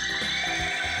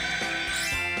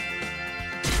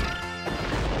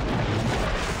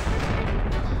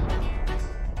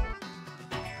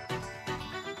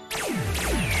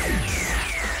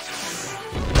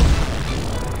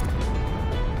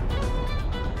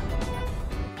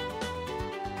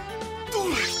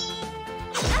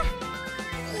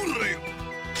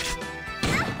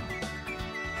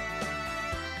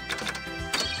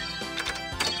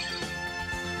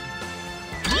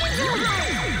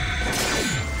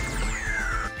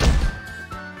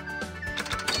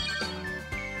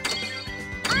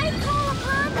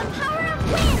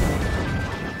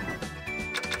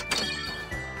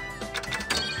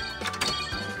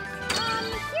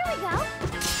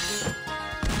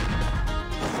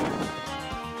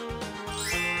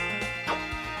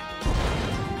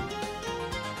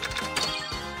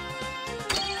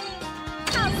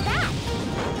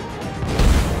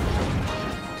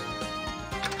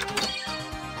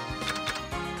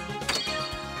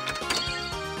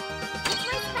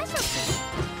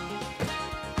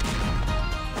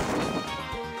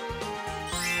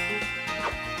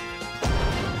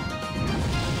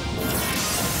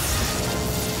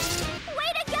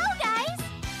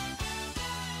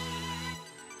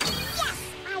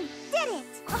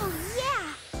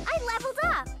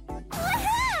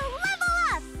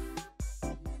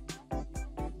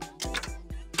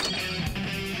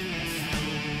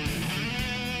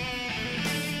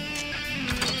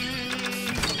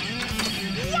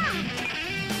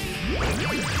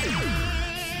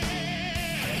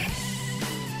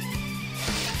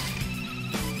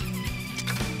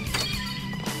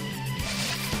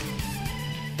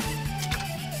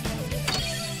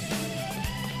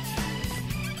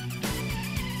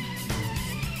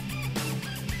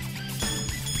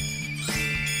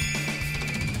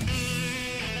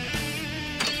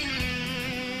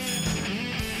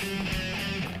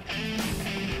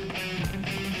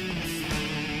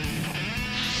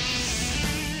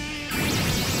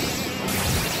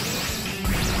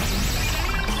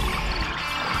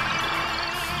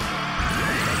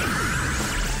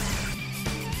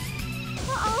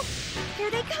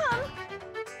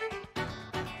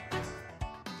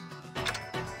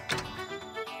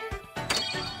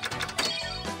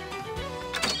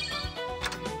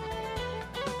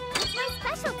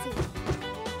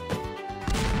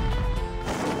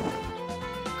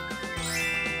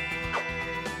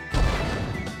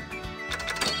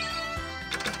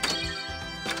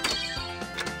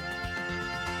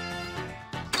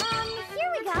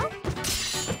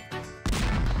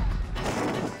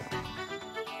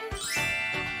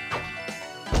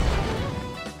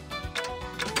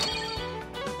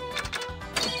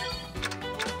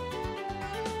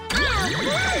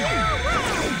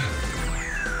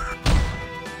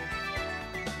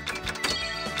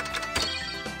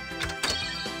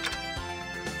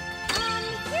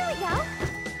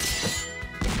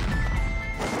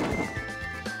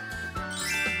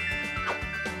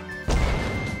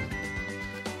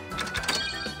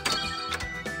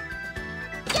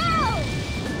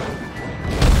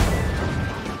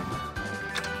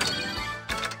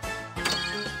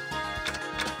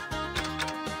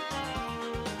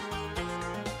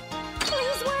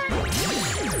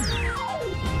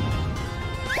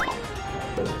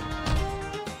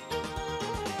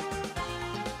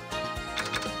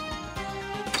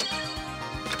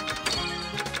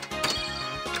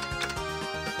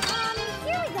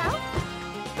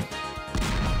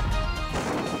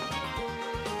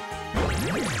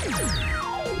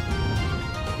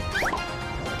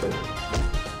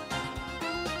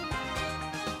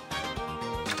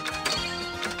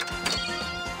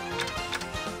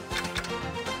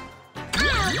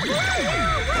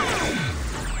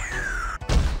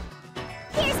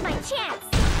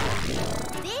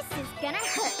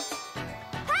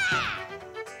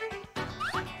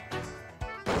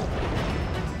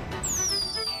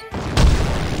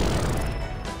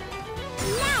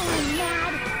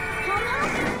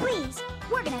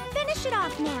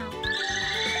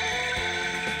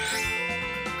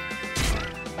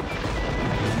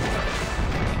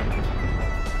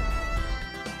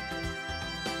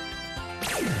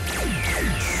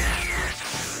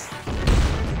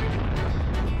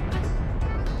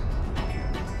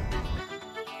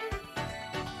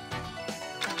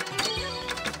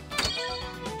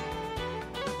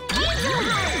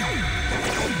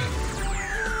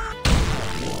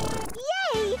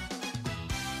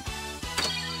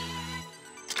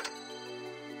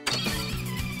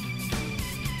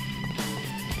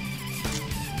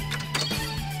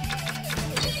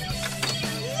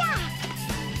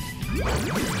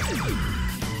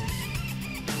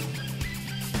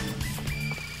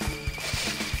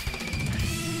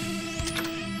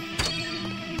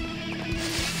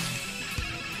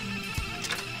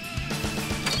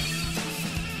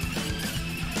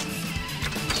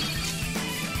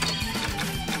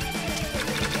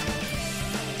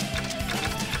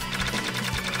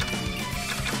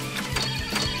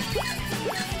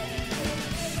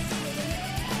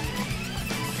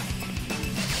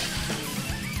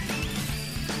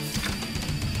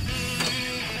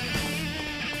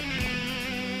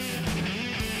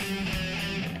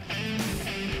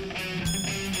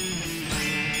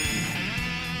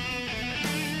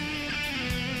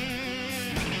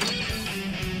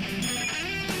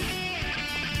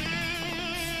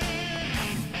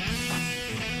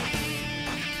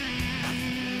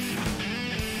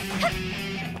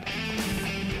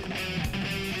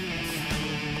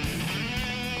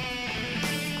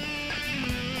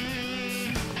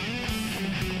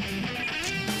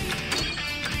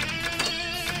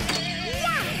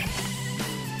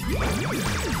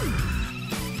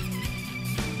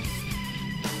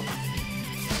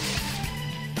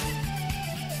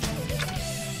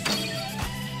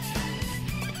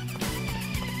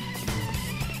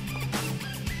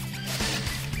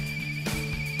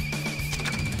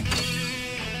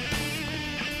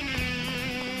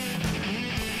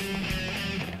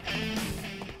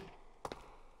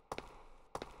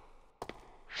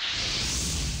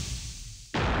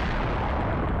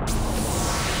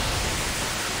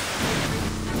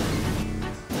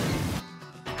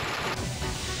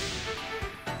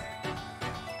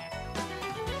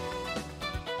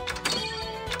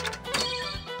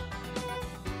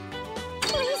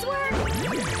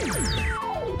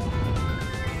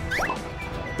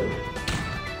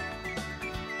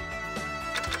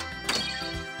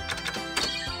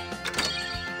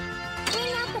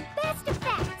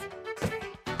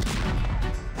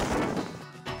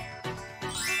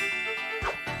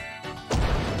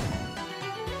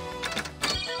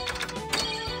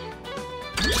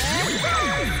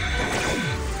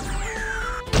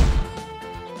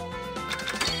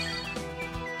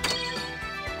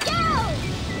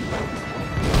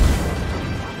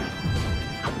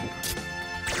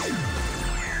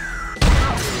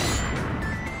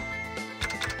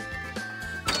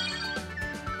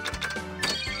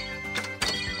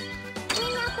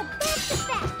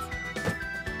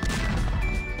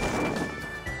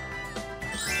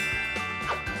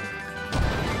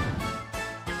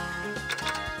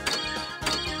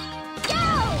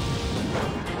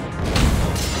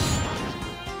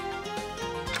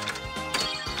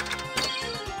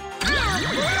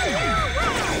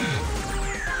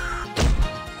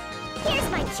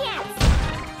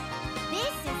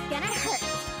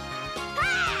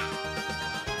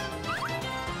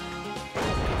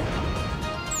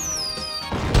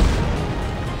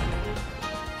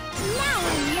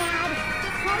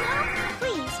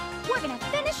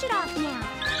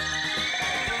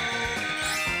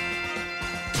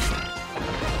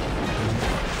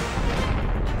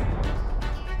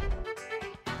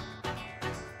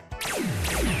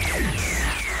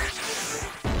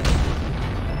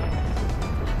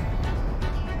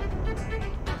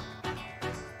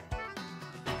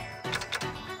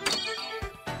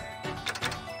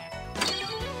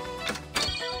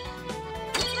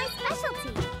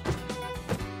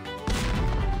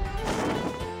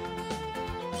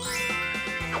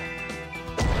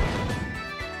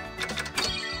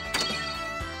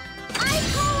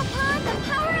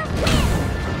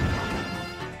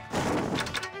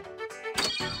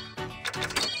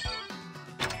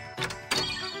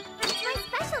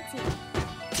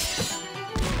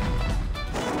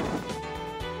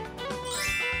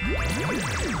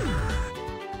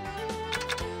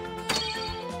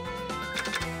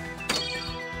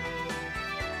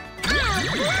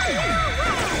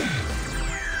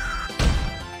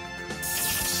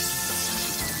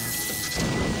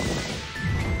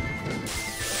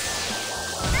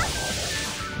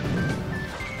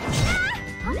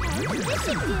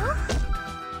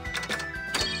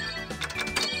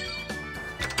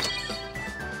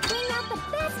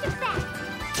 best effect.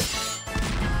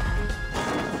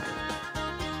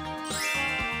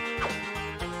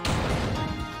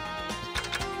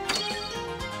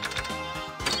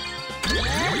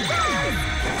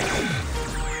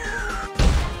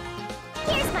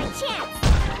 Here's my chance!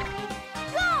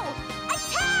 Go!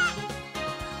 Attack!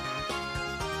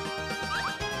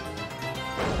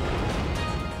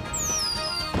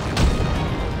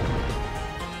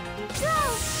 Go!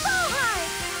 Full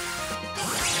heart!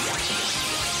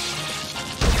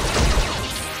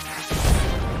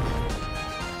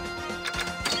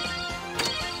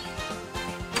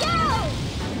 Go!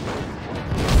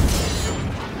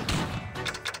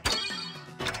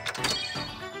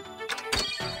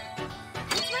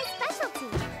 It's my specialty.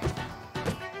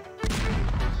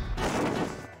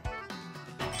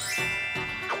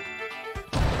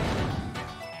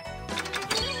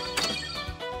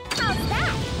 How's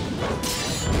that?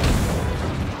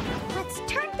 Let's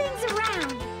turn things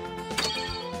around.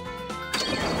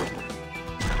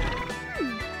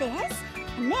 This,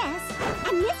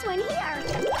 and this one here.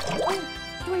 Oh,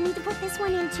 do I need to put this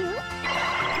one in too?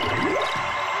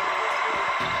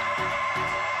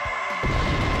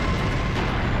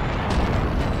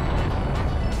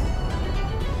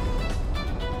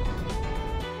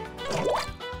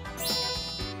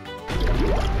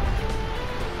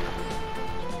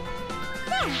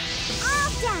 There, all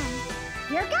done.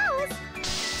 Here goes.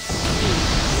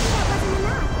 That wasn't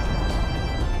enough.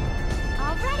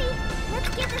 All ready. Let's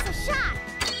give this a shot.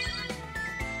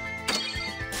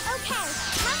 Okay,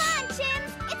 come on,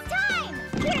 Chims. It's time.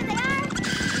 Here they are.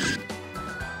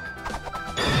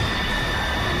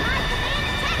 On my command,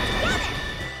 attack together.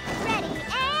 Ready,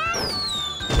 and...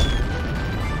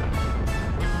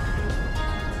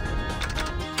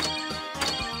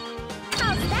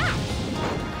 How's that?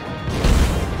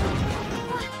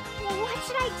 What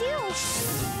should I do?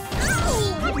 Ow!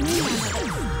 What do you mean?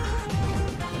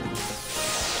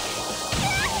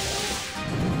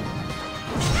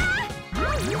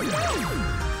 I'll use this.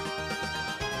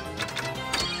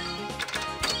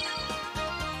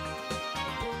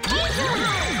 Angel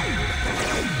Heart!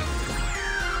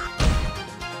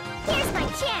 Here's my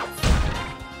chance.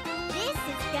 This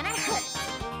is gonna hurt.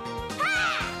 Ha!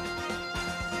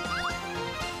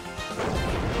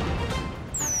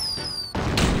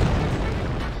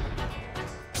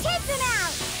 Take them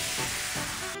out!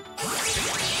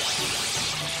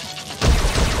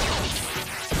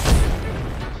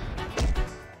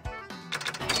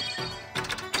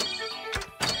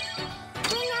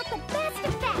 Bring out the best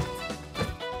effect!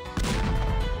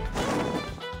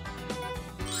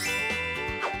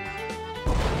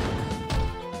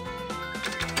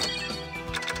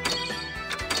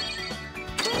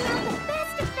 Bring out the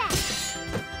best effect!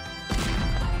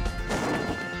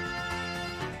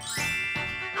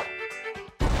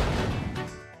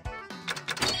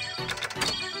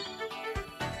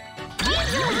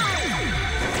 Angel Heart!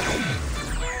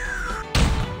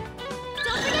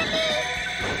 Don't forget me!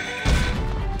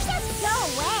 Just go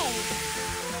away!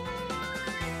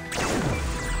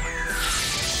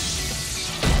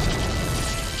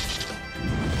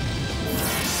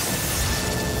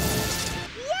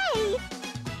 Yay!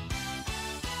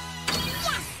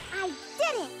 Yes! I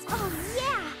did it! Oh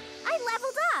yeah! I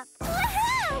leveled up!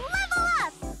 Woohoo! Level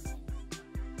up!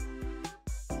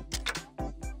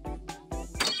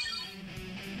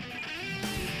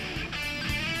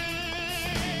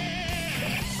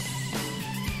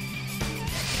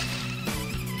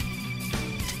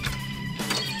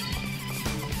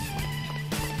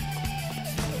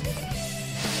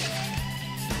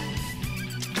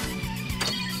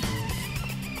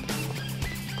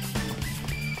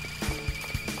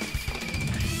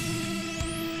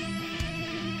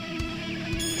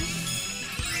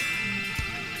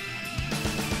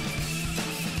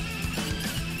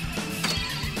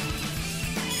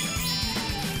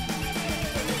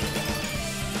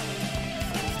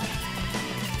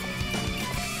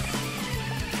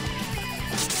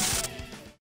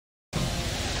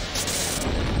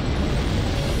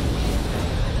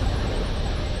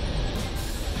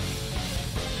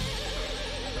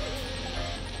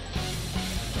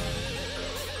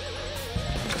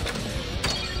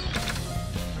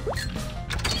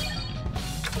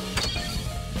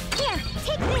 Here,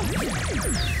 take this!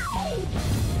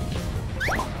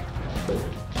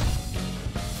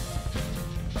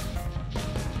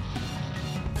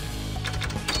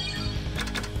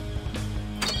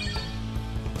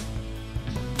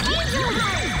 Angel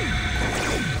Heart!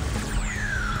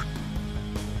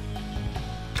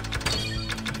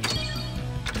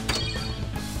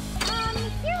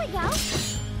 Here we go.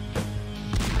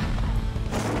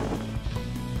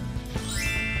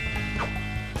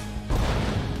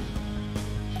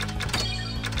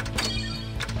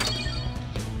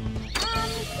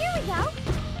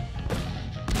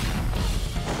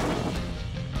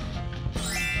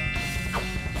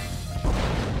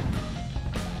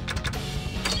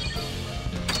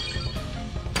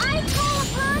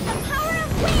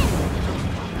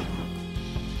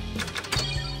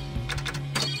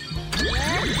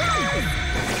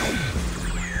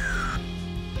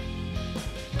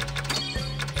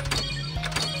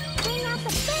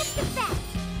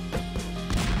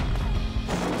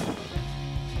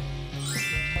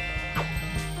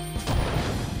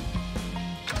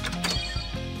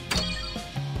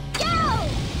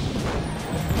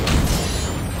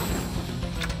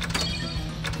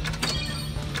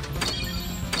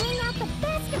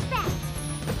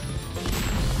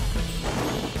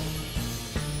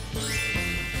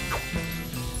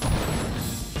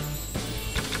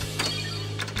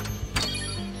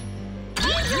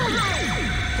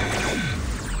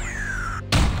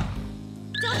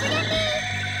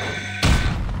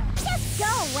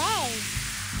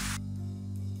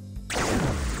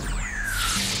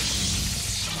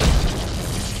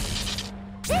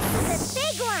 This is a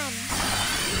big one!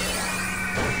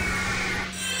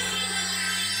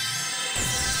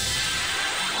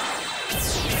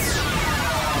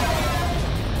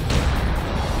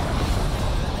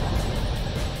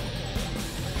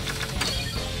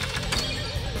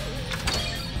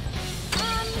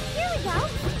 Here we go.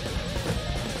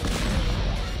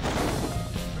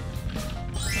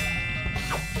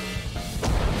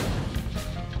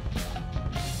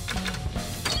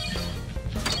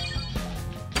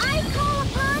 I call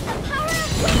upon the power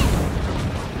of wind!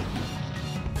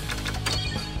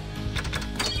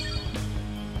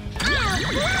 I'll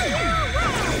blow you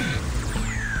away!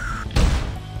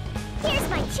 Here's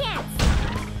my chance!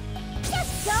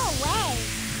 Just go away!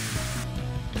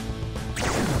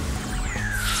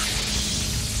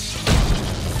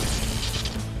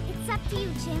 It's up to you,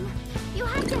 Giam. You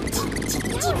have to...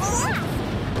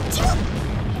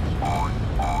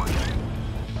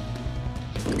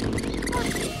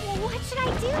 Now what should I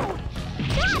do?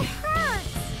 That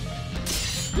hurts!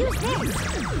 Use this!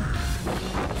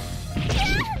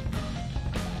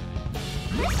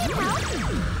 This should help!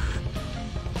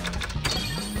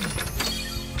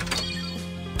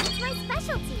 It's my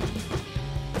specialty!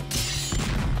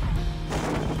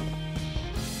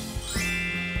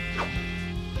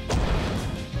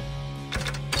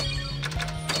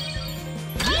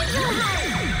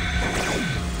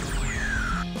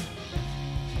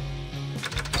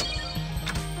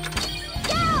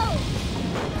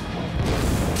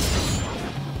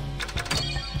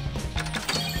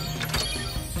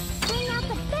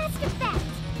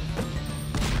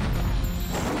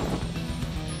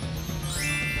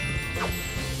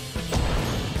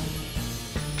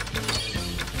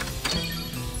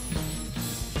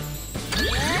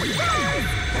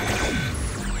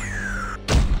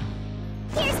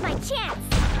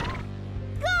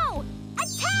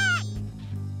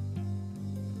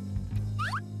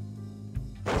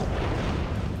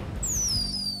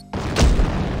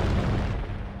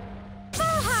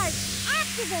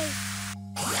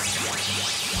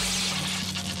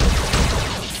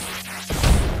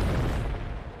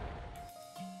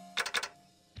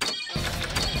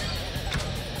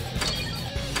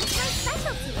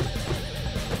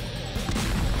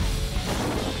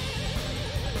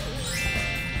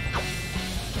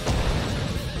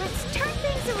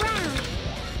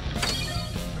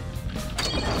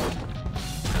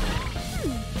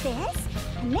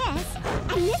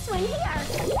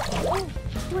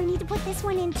 This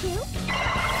one in too?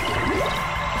 There!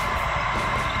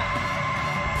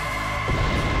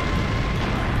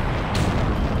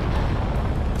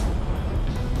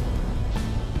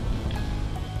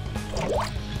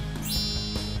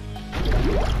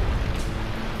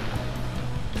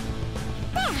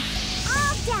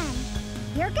 All done!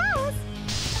 Here goes!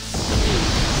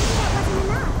 That wasn't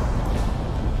enough.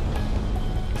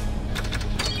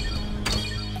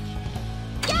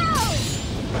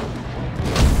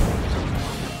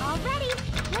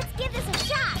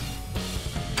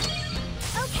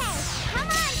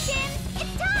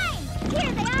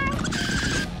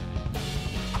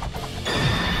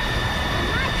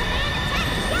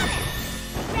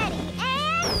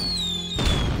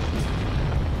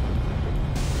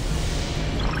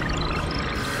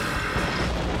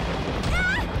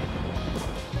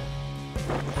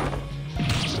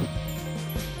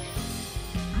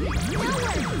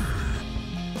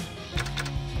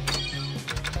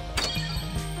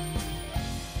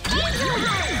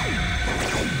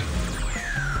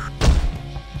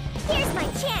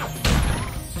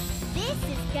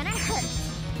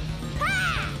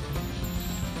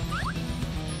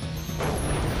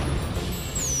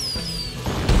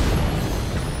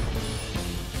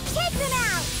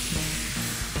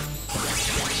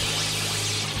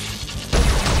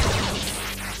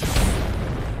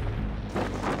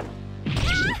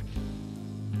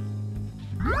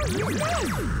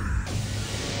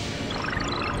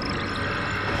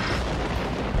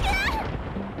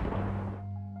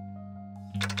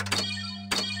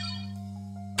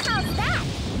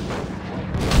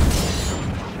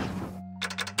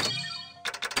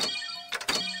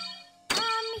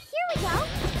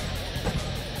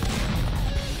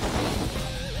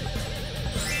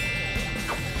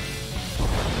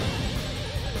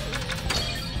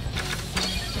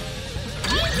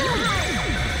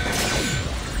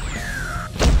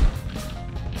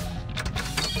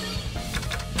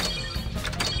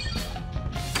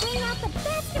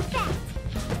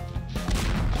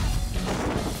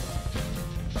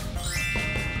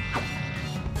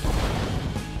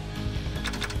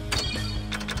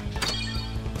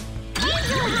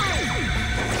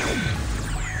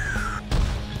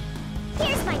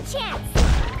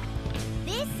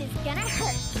 This is gonna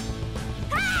hurt.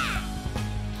 Ha!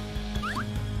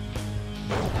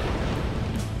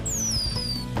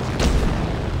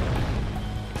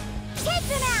 Take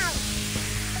them out!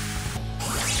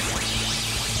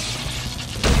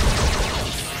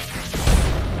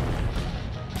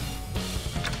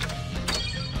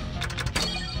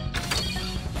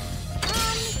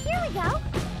 Here we go.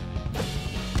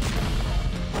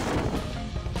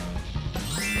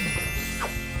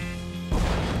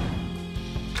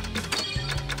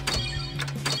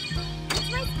 It's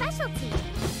my specialty.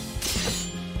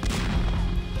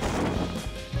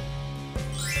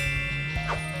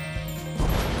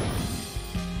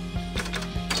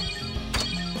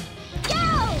 Go!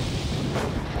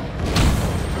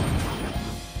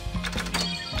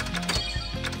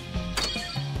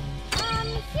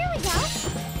 Here we go.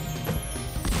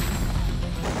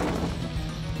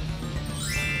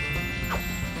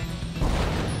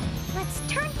 Let's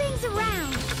turn things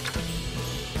around.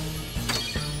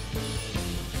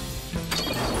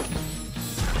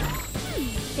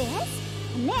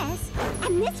 This,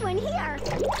 and this one here.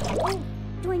 Oh,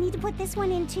 do I need to put this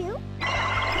one in too?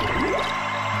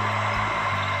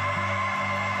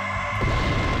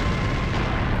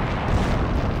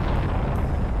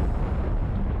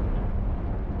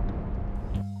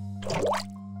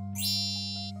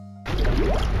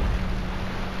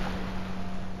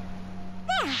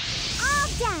 There, all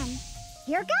done.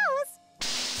 Here goes.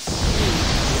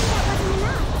 That wasn't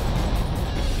enough.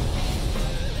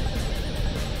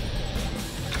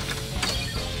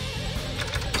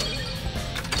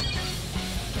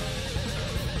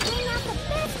 Bring out the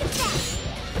best effect.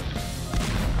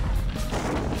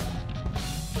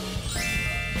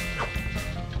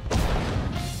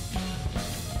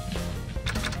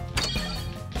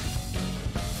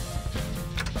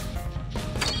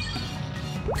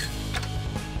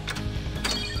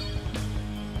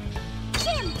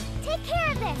 Jim, take care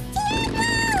of this.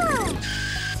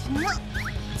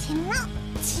 Team!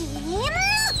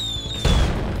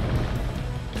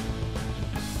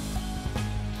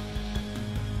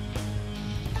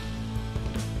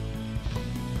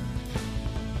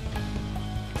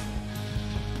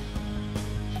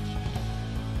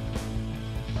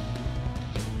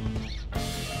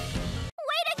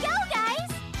 Way to go,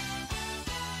 guys!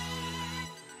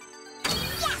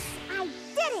 Yes, I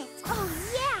did it! Oh,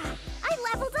 yeah! I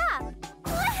leveled up!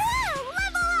 Woohoo!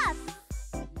 Level up!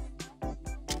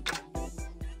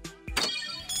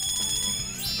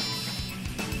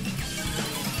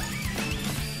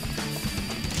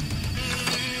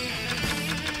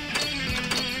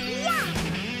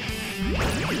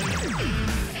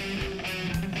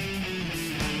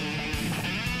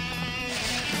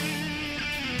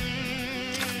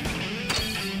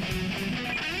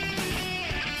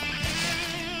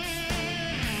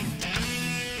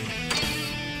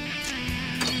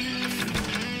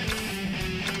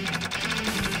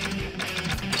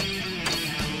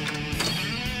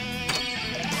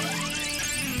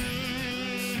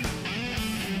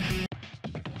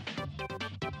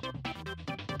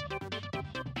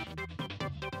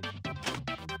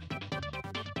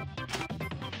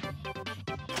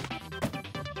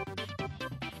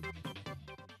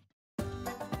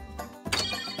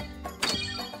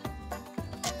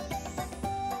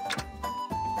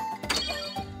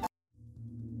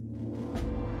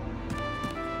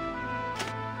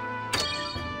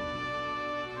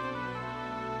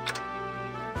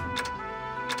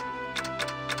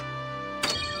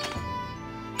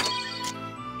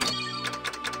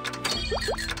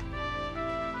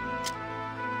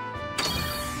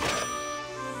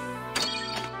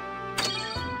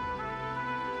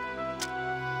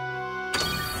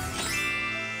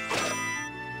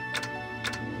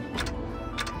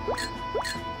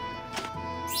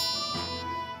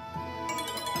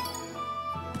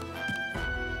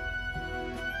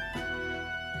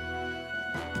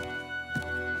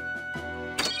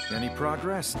 Any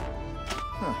progress?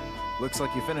 Huh. Looks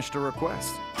like you finished a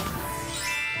request.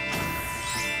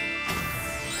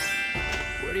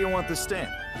 Where do you want the stamp?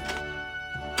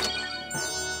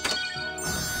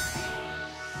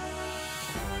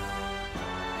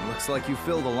 Looks like you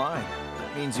filled a line.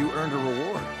 That means you earned a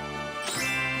reward.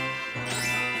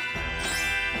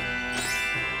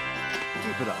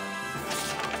 Keep it up.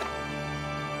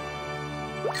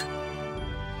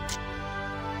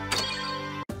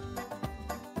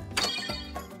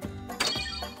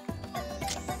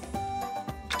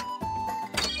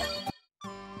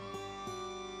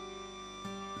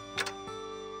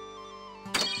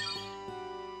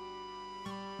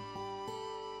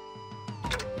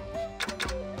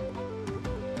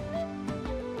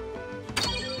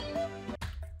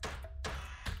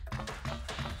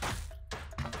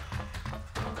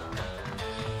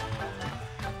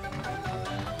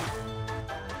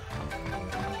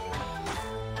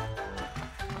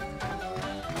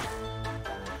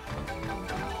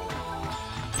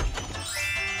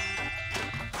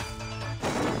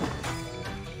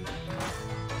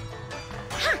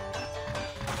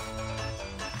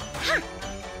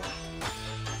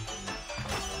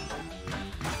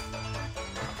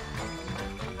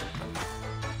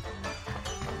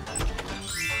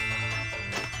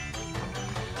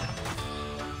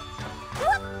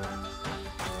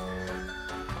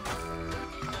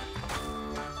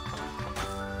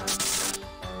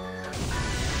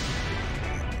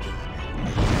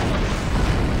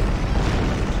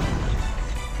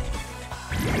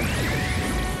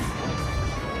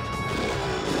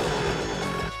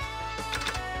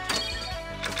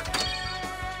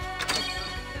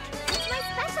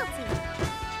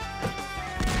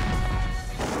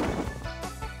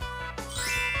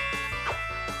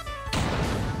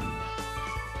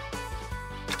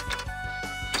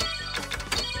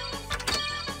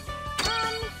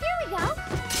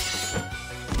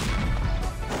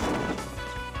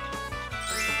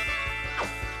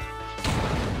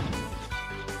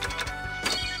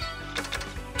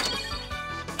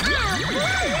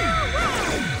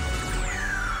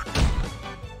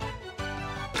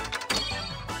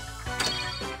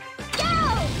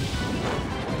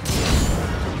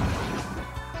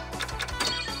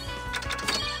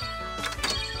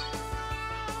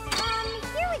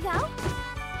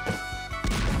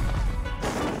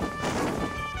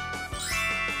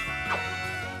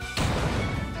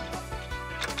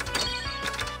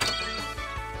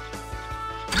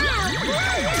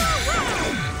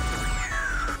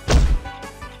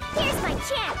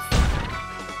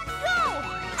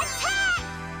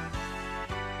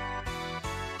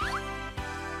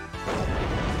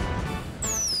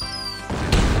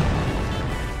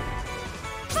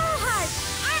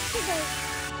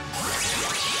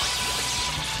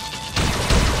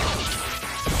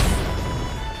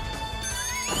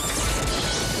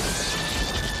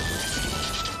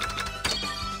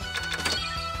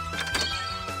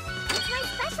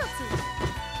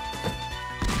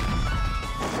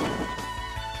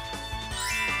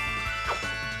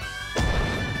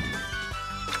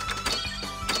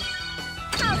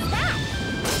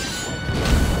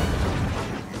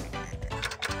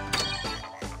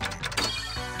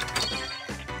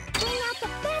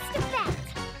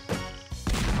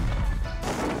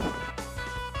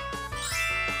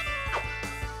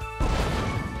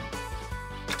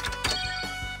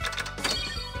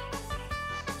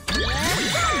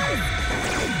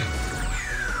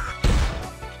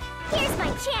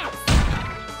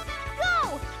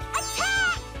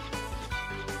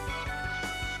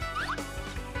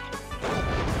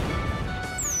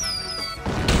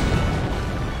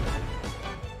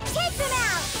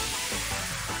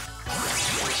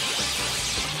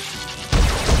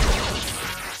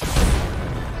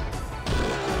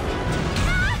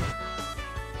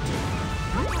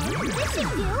 should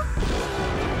do.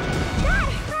 That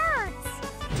hurts!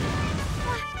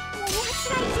 What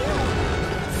should I do?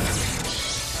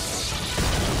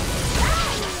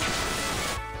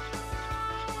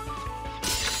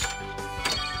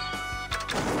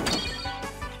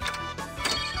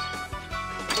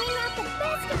 Bring out the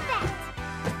best effect!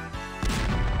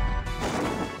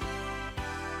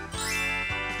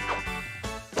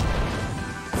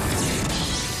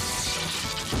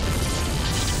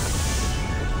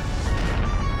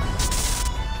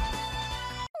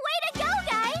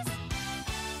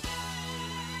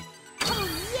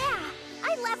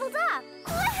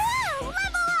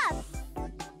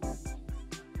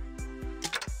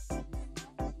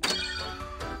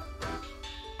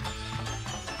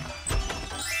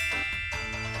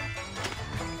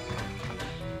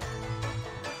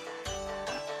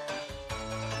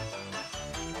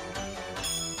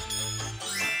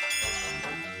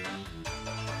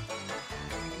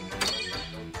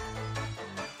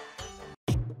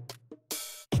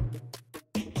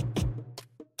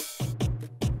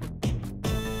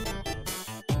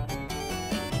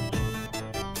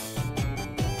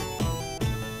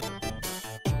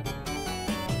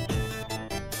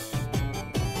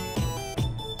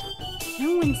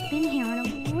 No one's been here in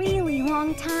a really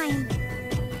long time.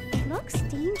 It looks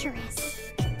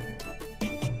dangerous.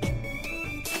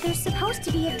 There's supposed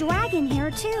to be a dragon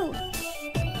here, too.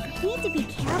 I need to be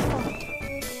careful.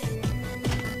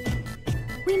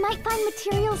 We might find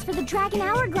materials for the dragon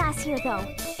hourglass here, though.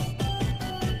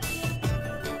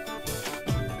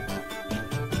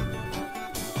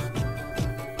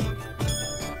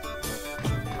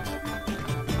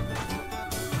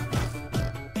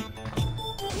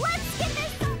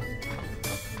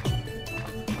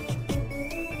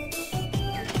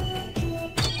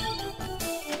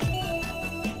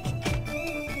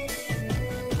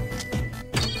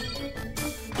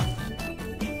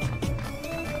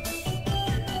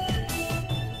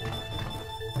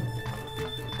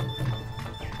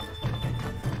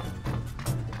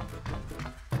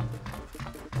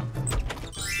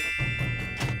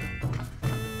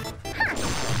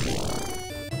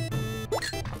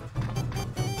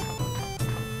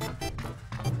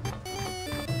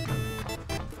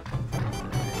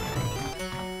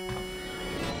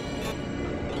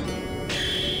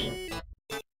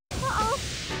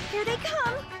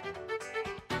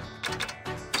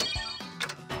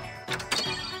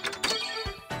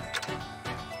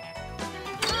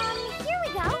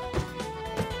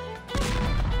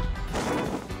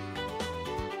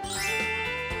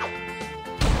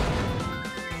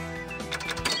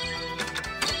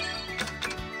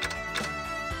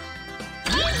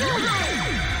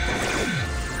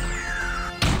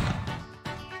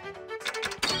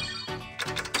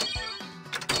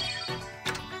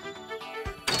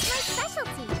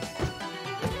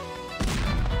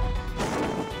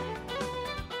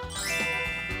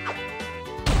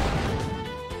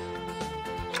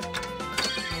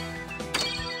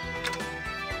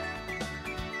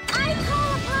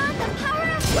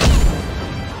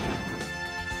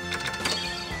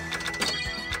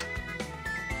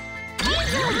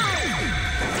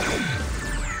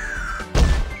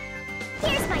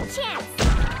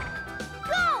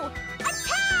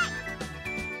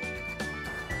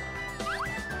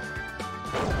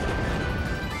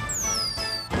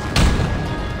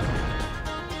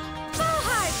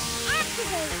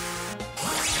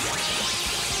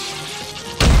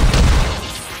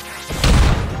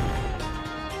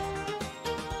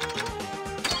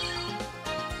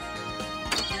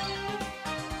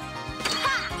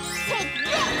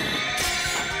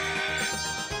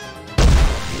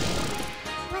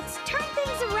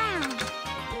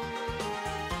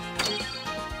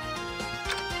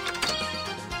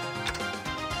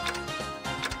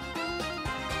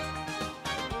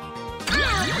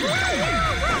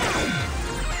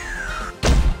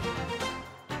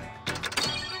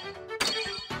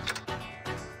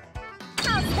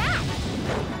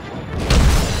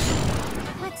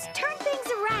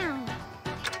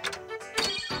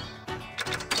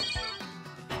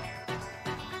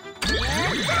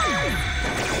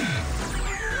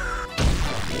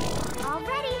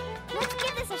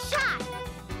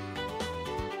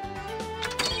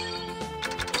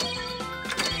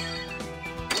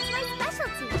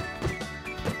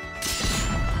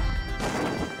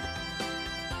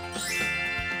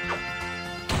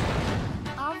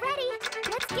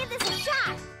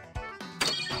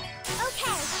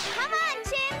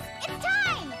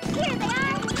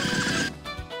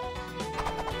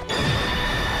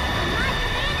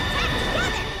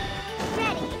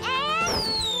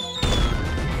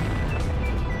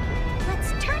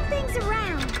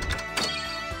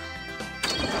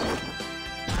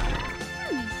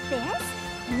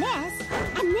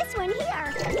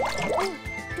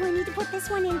 to put this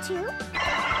one in too?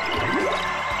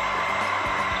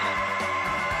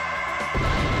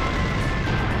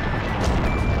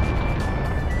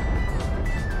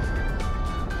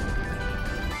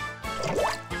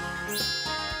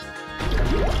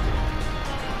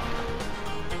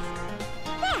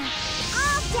 There,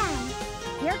 all done.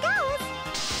 Here goes.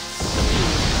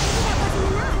 Maybe that wasn't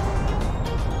enough.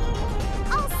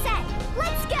 All set.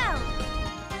 Let's go.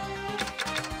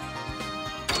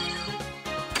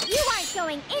 You aren't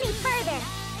going any further.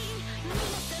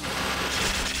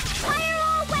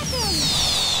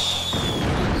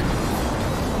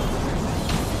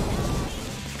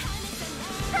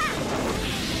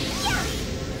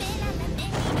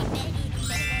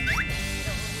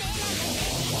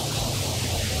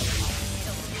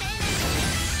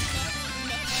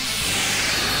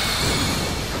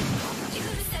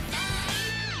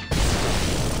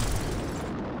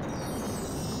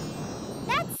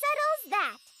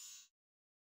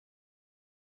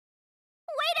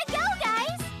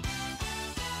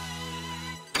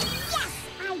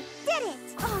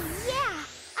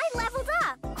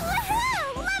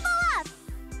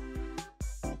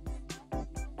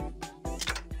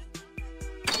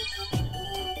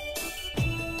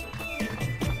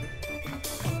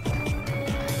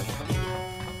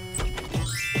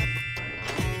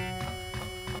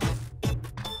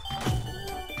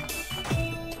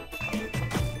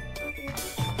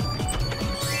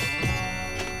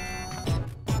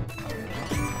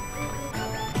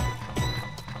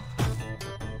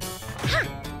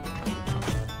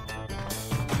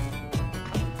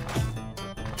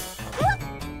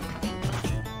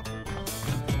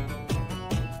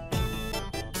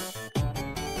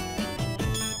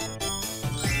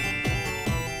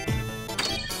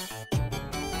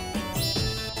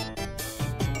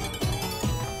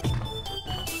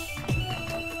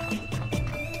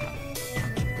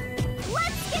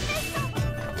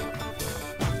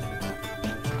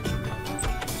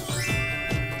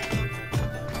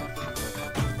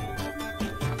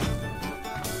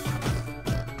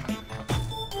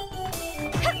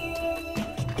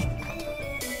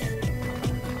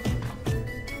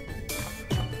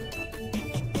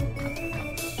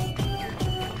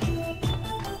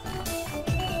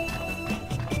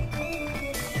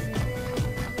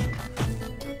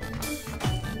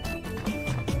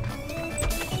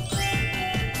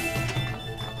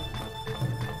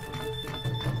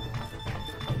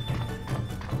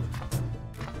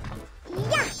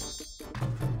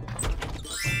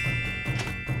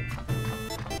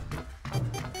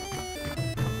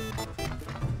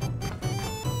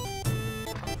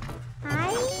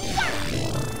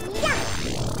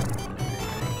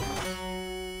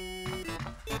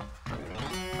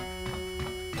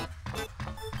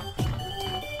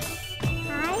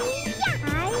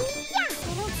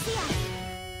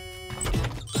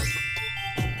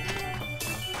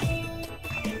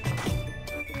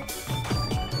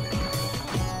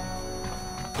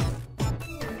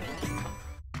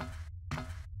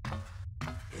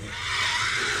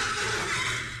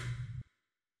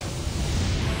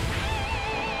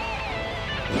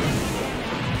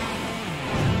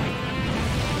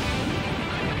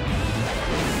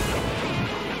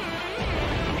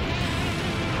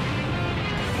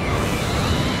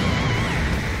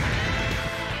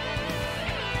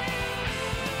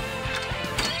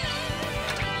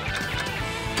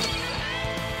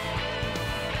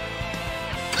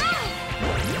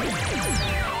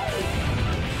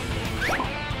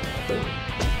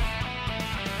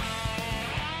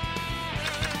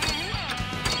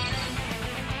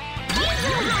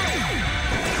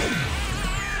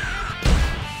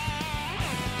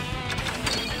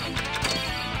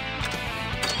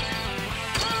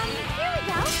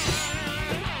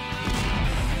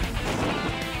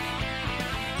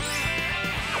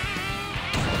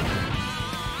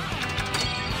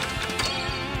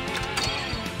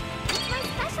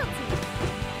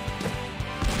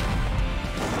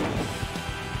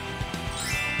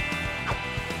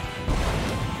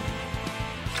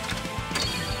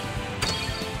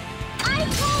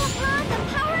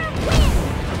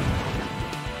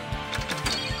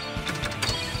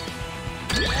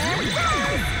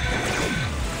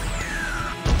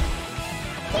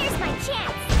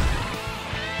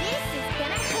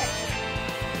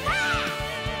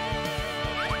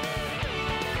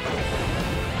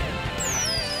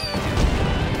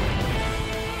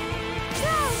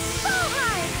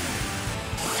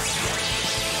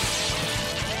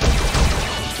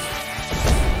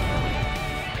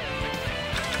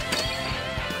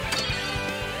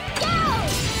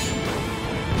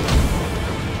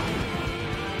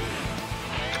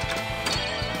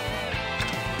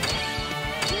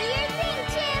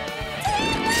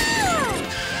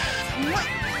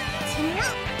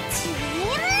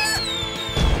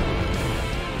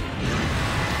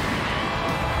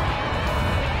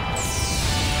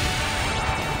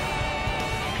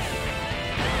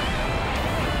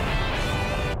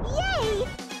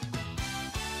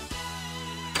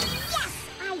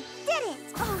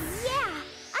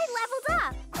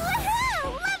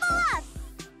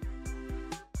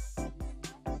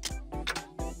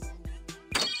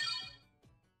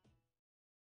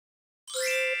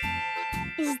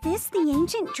 Is this the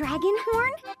ancient dragon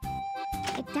horn?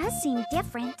 It does seem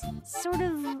different, sort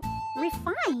of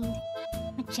refined.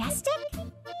 Majestic?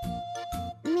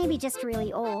 Maybe just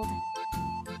really old.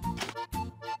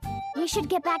 We should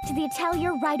get back to the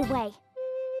Atelier right away.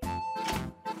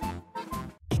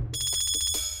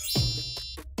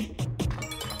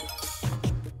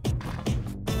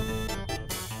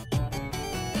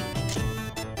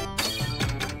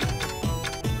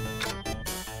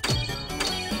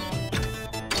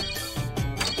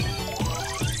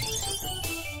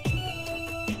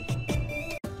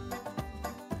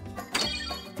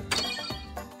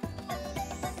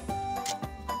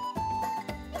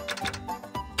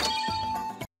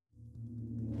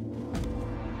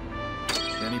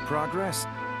 Any progress?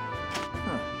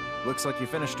 Huh. Looks like you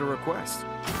finished a request.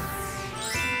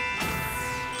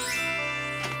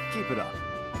 Keep it up.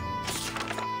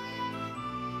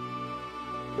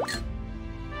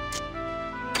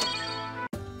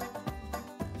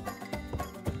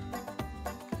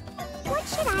 What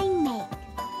should I make?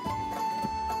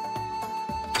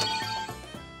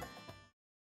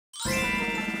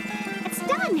 It's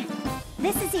done!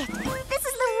 This is it. This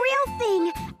is the real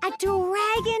thing. A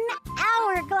dragon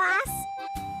hourglass.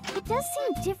 It does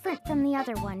seem different from the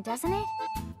other one, doesn't it?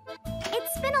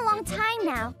 It's been a long time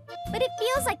now, but it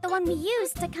feels like the one we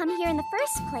used to come here in the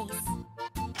first place.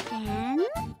 And?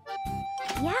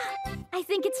 Yeah, I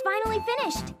think it's finally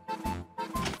finished.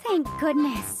 Thank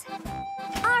goodness.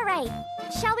 All right,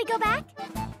 shall we go back?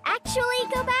 Actually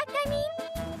go back, I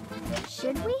mean?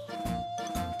 Should we?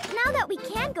 Now that we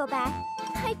can go back,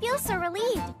 I feel so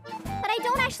relieved. But I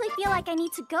don't actually feel like I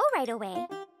need to go right away.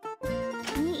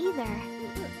 Me either.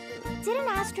 Didn't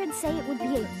Astrid say it would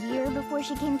be a year before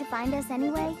she came to find us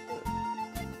anyway?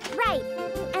 Right,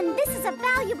 and this is a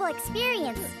valuable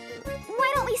experience.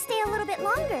 Why don't we stay a little bit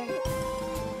longer?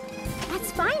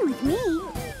 That's fine with me.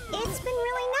 It's been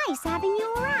really nice having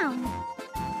you around.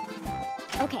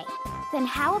 Okay, then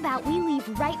how about we leave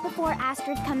right before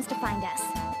Astrid comes to find us?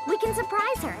 We can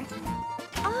surprise her.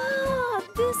 Ah,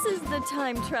 this is the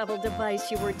time travel device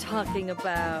you were talking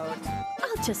about.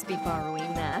 I'll just be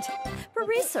borrowing that for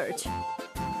research.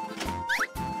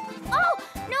 Oh,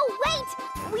 no,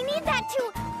 wait! We need that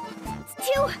to...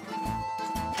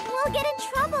 We'll get in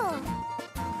trouble.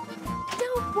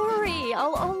 Don't worry,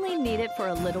 I'll only need it for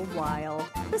a little while.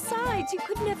 Besides, you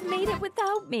couldn't have made it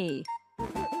without me.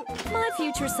 My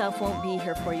future self won't be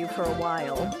here for you for a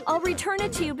while. I'll return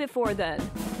it to you before then.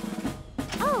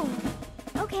 Oh,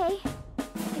 okay.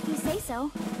 If you say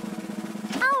so.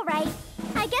 All right.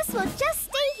 I guess we'll just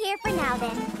stay here for now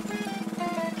then.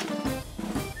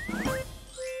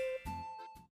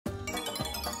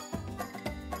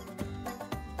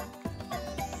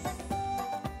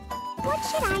 What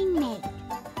should I make?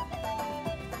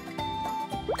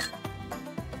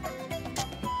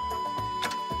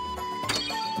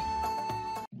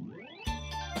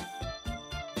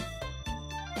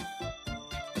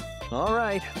 All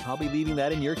right, I'll be leaving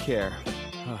that in your care.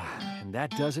 And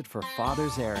that does it for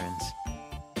Father's errands.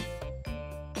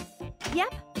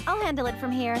 Yep, I'll handle it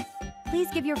from here. Please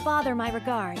give your father my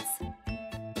regards.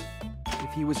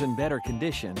 If he was in better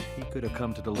condition, he could have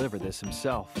come to deliver this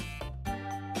himself.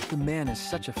 The man is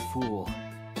such a fool.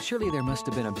 Surely there must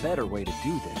have been a better way to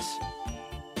do this.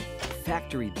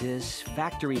 Factory this,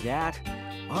 factory that.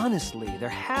 Honestly, there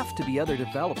have to be other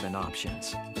development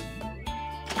options.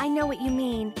 I know what you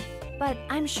mean, but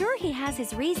I'm sure he has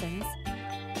his reasons.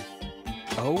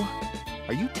 Oh?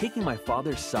 Are you taking my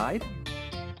father's side?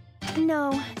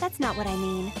 No, that's not what I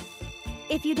mean.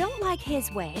 If you don't like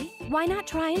his way, why not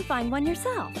try and find one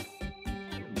yourself?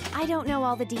 I don't know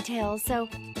all the details, so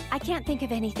I can't think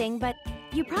of anything, but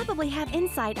you probably have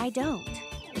insight I don't.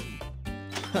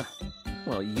 Huh.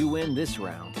 Well, you win this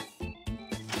round.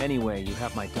 Anyway, you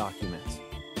have my documents.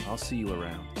 I'll see you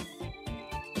around.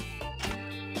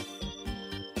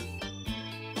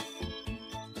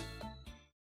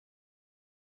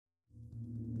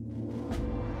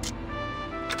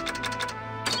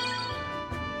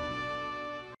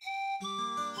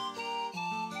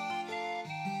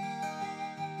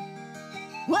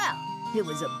 Well, it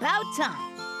was about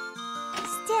time.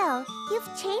 Still, you've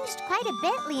changed quite a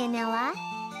bit, Leonilla.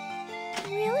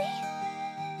 Really?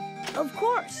 Of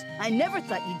course. I never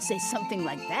thought you'd say something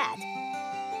like that.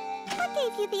 What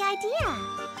gave you the idea?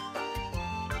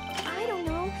 I don't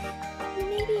know.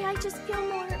 Maybe I just feel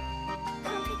more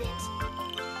confident.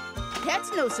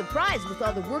 That's no surprise with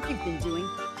all the work you've been doing.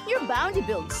 You're bound to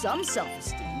build some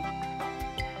self-esteem.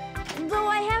 Though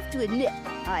I have to admit,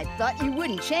 I thought you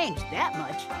wouldn't change that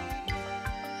much.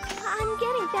 I'm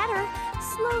getting better,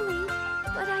 slowly,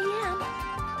 but I am.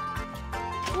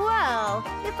 Well,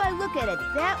 if I look at it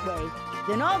that way,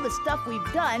 then all the stuff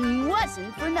we've done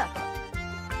wasn't for nothing.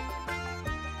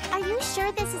 Are you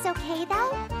sure this is okay,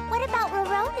 though? What about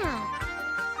Rorona?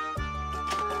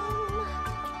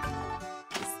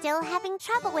 Still having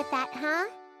trouble with that, huh?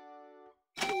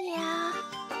 Yeah.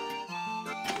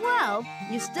 Well,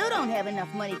 you still don't have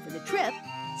enough money for the trip,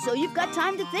 so you've got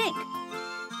time to think.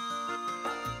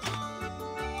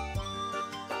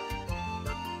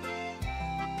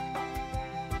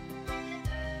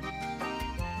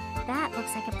 That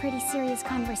looks like a pretty serious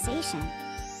conversation.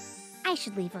 I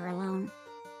should leave her alone.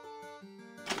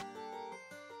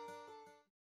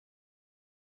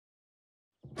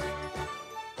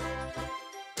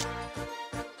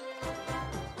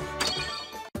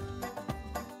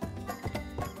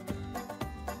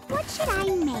 What should I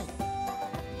make?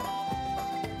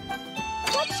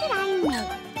 What should I make?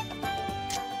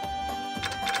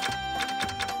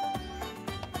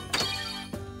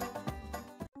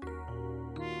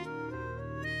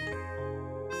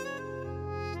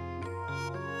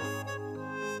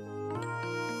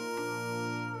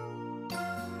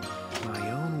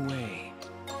 My own way.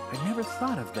 I never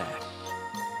thought of that.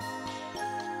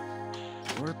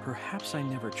 Or perhaps I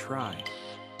never tried.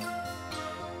 I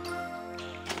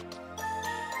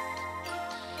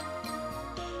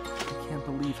can't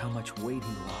believe how much weight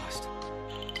he lost.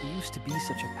 He used to be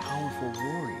such a powerful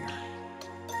warrior.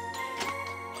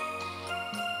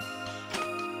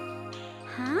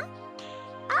 Huh?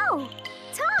 Oh,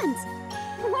 Tons!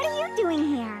 What are you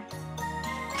doing here?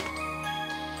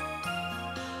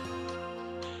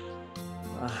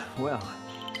 Well,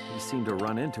 we seem to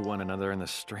run into one another in the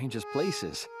strangest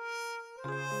places.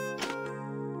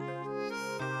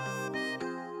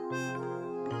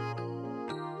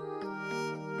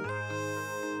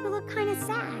 You look kind of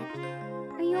sad.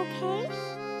 Are you okay?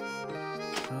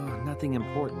 Oh, nothing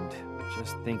important.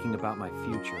 Just thinking about my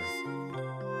future.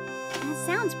 That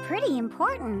sounds pretty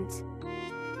important.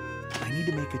 I need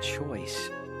to make a choice,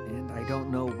 and I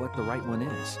don't know what the right one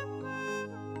is.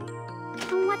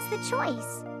 And what's the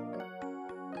choice?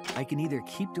 I can either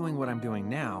keep doing what I'm doing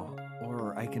now,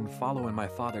 or I can follow in my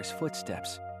father's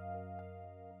footsteps.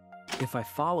 If I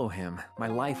follow him, my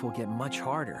life will get much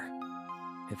harder.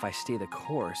 If I stay the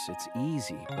course, it's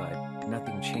easy, but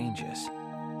nothing changes.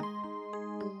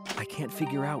 I can't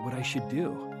figure out what I should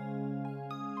do.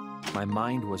 My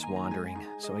mind was wandering,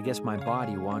 so I guess my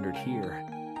body wandered here.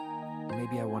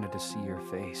 Maybe I wanted to see your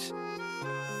face.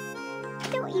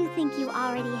 Don't you think you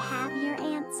already have your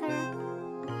answer?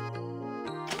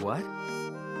 What?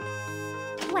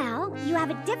 Well, you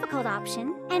have a difficult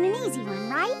option and an easy one,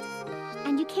 right?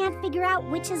 And you can't figure out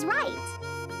which is right.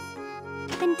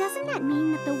 Then doesn't that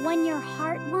mean that the one your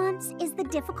heart wants is the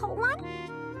difficult one?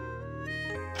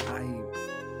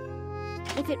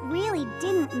 If it really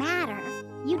didn't matter,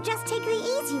 you'd just take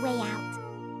the easy way out.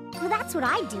 Well, that's what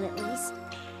I'd do at least.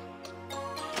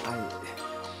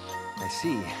 I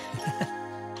see.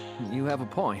 You have a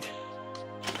point.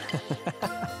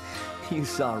 You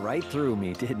saw right through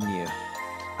me, didn't you?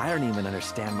 I don't even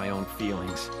understand my own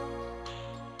feelings.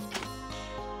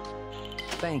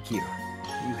 Thank you.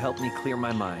 You helped me clear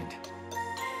my mind.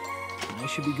 I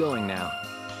should be going now.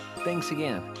 Thanks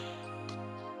again.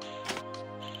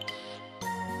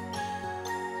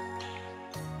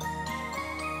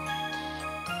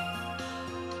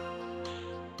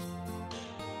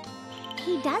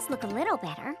 He does look a little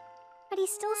better, but he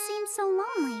still seems so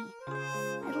lonely.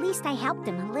 At least I helped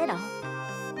him a little.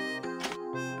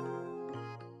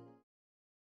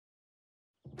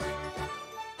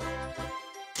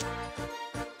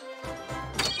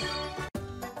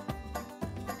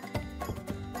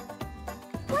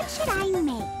 What should I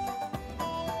make?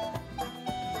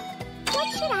 What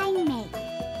should I make?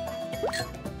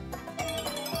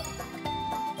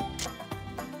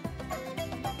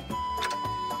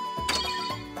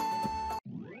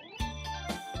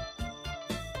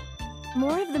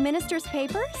 More of the minister's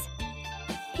papers?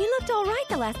 He looked all right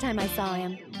the last time I saw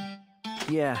him.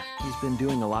 Yeah, he's been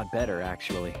doing a lot better,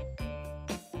 actually.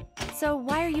 So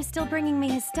why are you still bringing me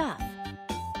his stuff?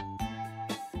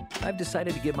 I've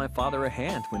decided to give my father a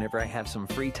hand whenever I have some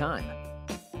free time.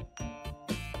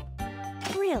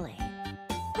 Really?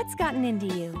 What's gotten into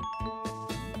you?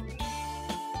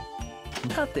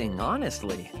 Nothing,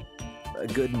 honestly. A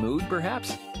good mood,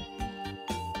 perhaps?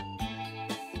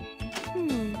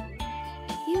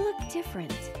 You look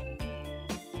different.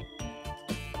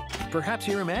 Perhaps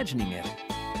you're imagining it.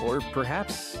 Or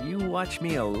perhaps you watch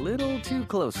me a little too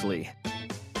closely.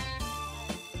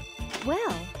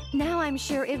 Well, now I'm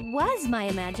sure it was my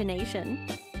imagination.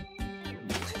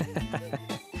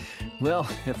 Well,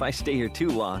 if I stay here too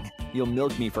long, you'll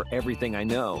milk me for everything I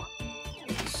know.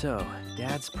 So,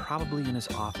 Dad's probably in his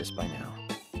office by now.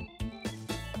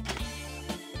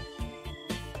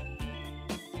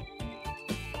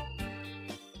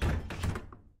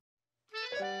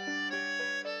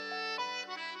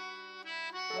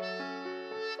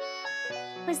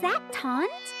 Was that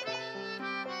Taunt?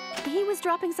 He was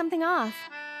dropping something off.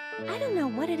 I don't know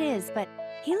what it is, but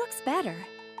he looks better.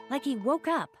 Like he woke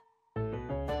up.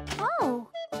 Oh,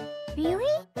 really?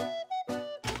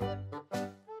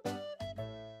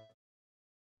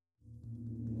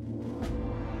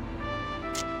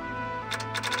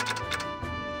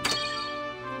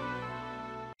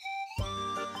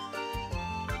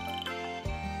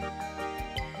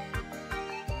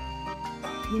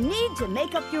 You need to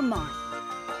make up your mind.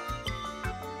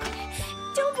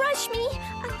 Don't rush me.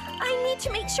 I need to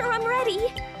make sure I'm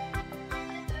ready.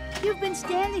 You've been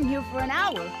standing here for an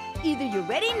hour. Either you're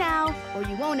ready now, or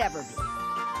you won't ever be.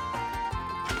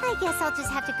 I guess I'll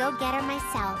just have to go get her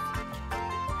myself.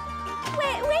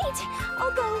 Wait.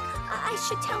 I'll go. I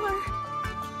should tell her.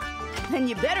 Then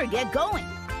you better get going.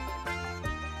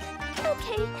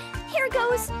 Okay, here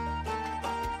goes.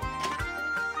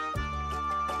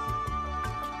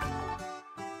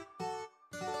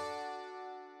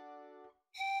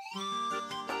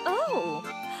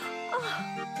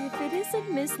 If it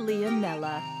isn't Miss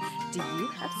Leonella, do you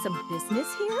have some business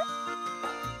here?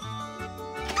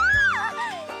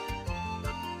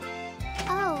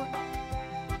 Oh.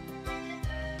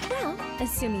 Well,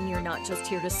 assuming you're not just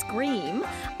here to scream,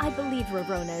 I believe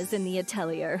Rorona is in the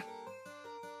Atelier.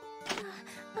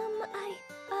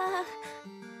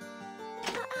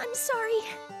 I'm sorry.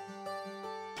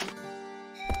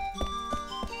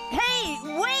 Hey,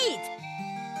 wait!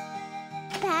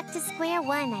 Back to square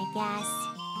one, I guess.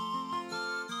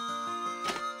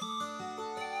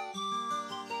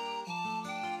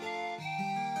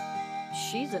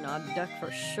 She's an odd duck for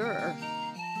sure.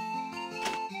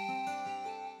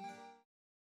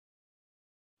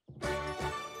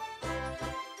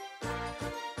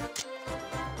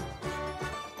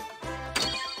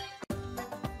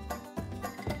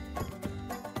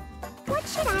 What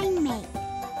should I make?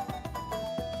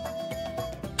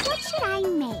 What should I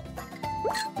make?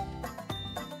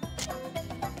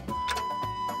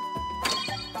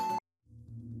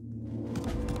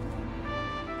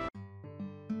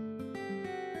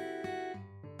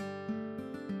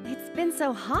 It's been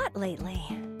so hot lately.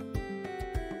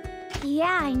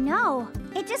 Yeah, I know.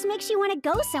 It just makes you want to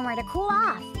go somewhere to cool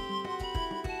off.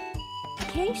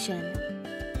 Vacation.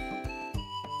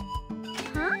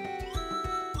 Huh?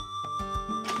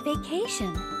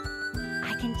 Vacation.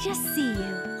 I can just see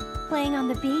you, playing on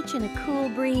the beach in a cool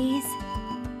breeze.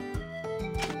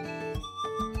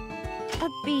 A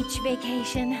beach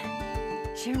vacation.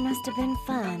 Sure must have been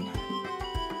fun.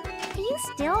 Are you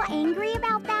still angry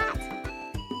about that?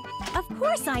 Of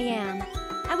course I am.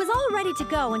 I was all ready to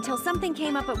go until something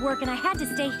came up at work and I had to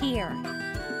stay here.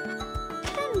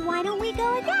 Then why don't we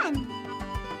go again?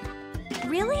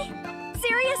 Really?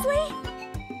 Seriously?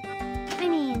 I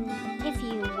mean, if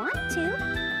you want to.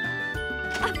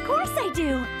 Of course I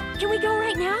do! Can we go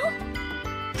right now?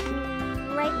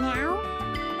 Right now?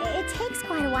 It takes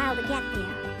quite a while to get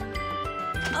there.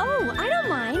 Oh, I don't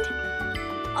mind.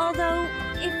 Although,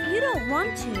 if you don't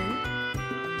want to...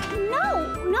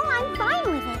 No, I'm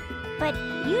fine with it. But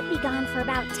you'd be gone for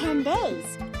about 10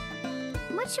 days.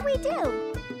 What should we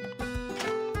do?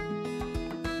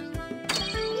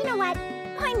 You know what?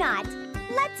 Why not?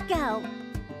 Let's go.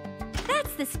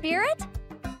 That's the spirit!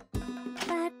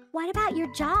 But what about your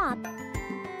job?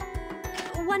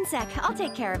 One sec, I'll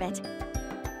take care of it.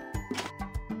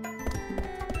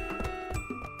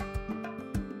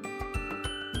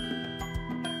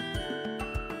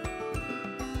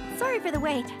 Sorry for the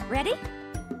wait. Ready?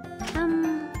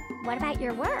 What about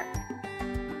your work?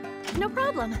 No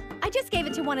problem. I just gave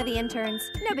it to one of the interns.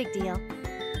 No big deal.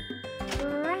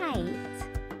 Right.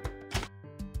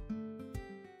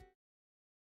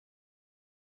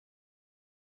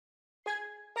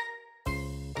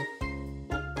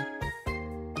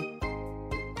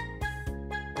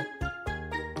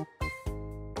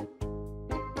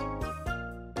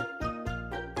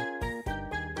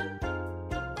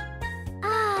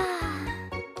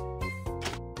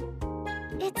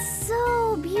 It's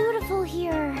so beautiful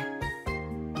here.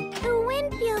 The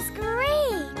wind feels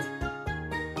great.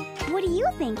 What do you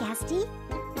think, Esti?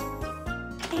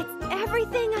 It's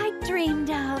everything I dreamed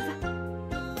of.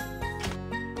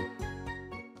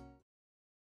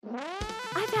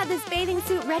 I've had this bathing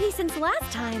suit ready since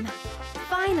last time.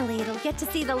 Finally, it'll get to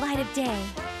see the light of day.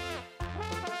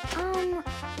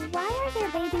 Why are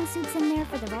there bathing suits in there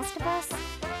for the rest of us?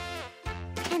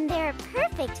 And they're a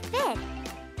perfect fit.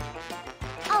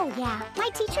 Oh yeah, my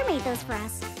teacher made those for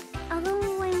us.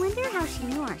 Although I wonder how she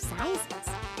knew our sizes.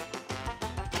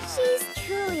 She's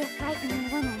truly a frightening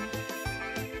woman.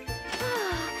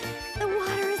 The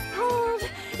water is cold.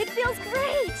 It feels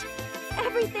great.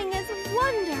 Everything is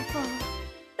wonderful.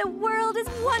 The world is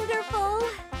wonderful.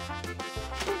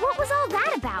 What was all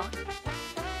that about?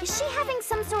 Is she having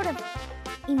some sort of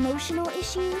emotional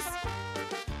issues?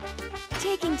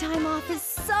 Taking time off is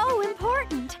so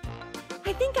important.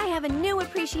 I think I have a new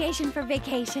appreciation for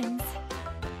vacations.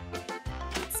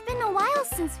 It's been a while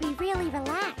since we really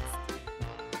relaxed.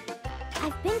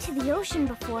 I've been to the ocean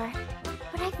before,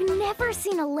 but I've never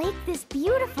seen a lake this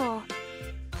beautiful.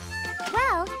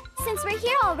 Well, since we're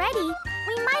here already,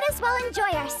 we might as well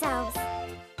enjoy ourselves.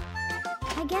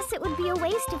 I guess it would be a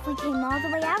waste if we came all the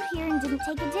way out here and didn't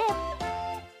take a dip.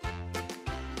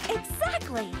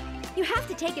 Exactly! You have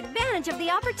to take advantage of the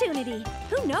opportunity.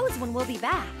 Who knows when we'll be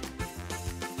back?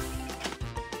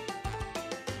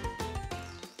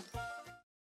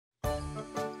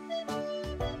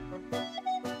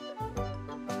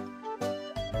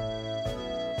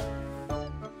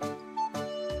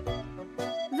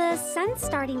 The sun's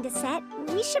starting to set.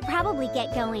 We should probably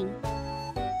get going.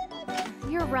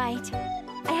 You're right.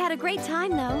 I had a great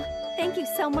time, though. Thank you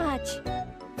so much.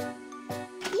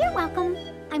 You're welcome.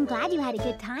 I'm glad you had a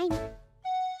good time.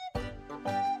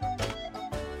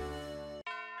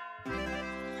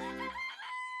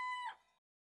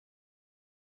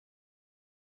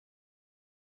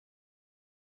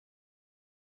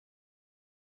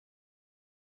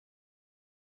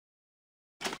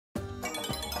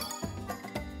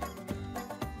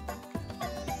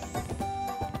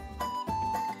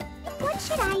 What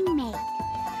should I make?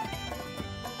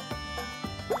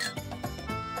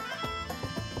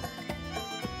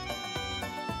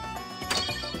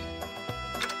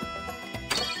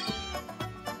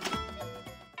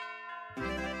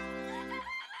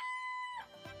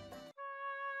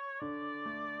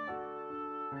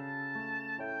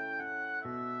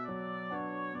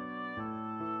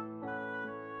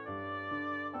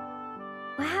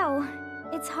 Wow,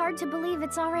 it's hard to believe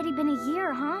it's already been a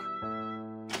year, huh?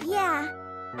 Yeah,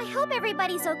 I hope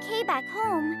everybody's okay back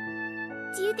home.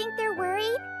 Do you think they're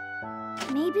worried?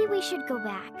 Maybe we should go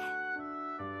back.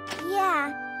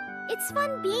 Yeah, it's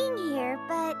fun being here,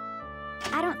 but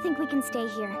I don't think we can stay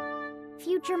here.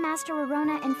 Future Master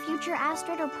Rorona and future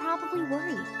Astrid are probably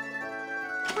worried.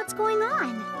 What's going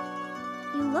on?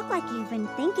 You look like you've been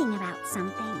thinking about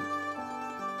something.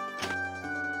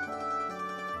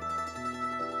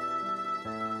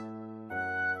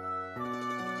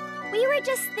 We were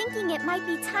just thinking it might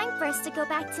be time for us to go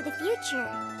back to the future.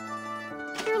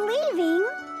 You're leaving?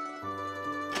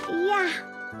 Yeah,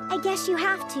 I guess you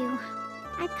have to.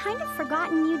 I've kind of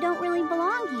forgotten you don't really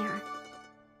belong here.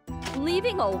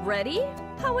 Leaving already?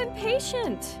 How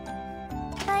impatient!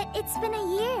 But it's been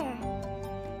a year.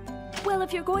 Well,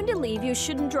 if you're going to leave, you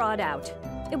shouldn't draw it out.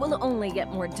 It will only get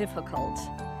more difficult.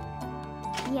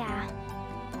 Yeah.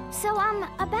 So,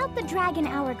 about the Dragon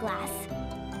Hourglass.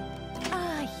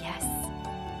 Yes.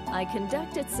 I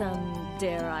conducted some,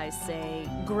 dare I say,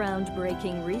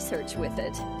 groundbreaking research with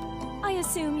it. I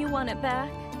assume you want it back?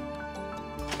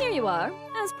 Here you are,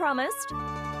 as promised.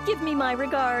 Give me my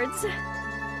regards.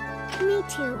 Me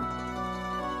too.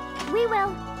 We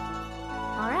will.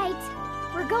 All right,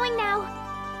 we're going now.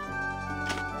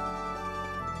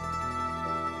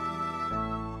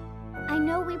 I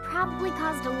know we probably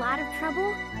caused a lot of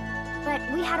trouble, but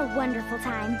we had a wonderful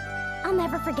time. I'll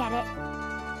never forget it.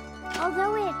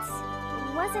 Although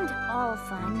it wasn't all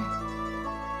fun.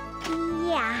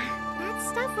 Yeah, that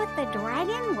stuff with the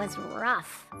dragon was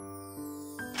rough.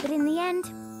 But in the end,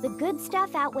 the good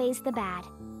stuff outweighs the bad.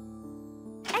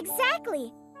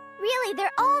 Exactly! Really,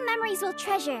 they're all memories we'll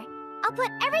treasure. I'll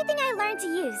put everything I learned to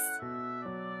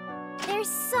use. There's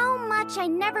so much I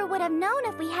never would have known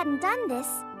if we hadn't done this.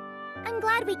 I'm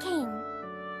glad we came.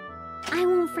 I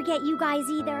won't forget you guys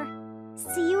either.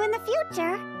 See you in the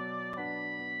future.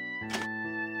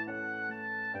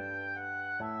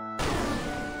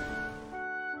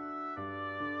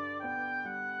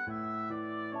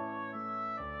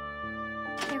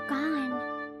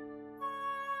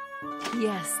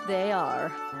 Yes, they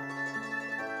are.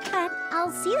 But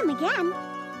I'll see them again.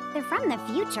 They're from the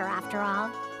future, after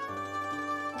all.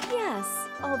 Yes,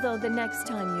 although the next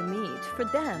time you meet, for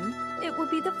them, it will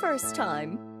be the first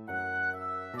time.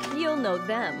 You'll know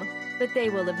them, but they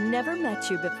will have never met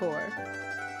you before.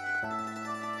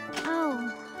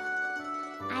 Oh,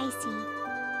 I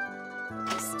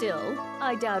see. Still,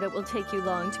 I doubt it will take you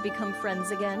long to become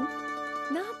friends again.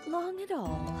 Not long at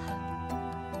all.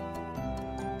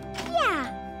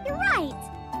 Yeah, you're right.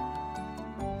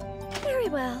 Very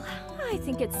well. I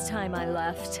think it's time I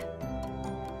left.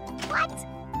 What?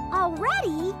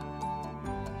 Already?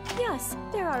 Yes,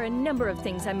 there are a number of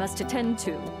things I must attend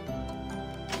to.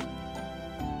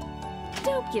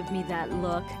 Don't give me that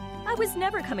look. I was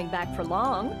never coming back for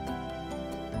long.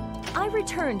 I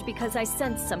returned because I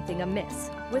sensed something amiss.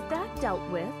 With that dealt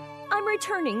with, I'm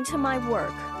returning to my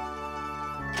work.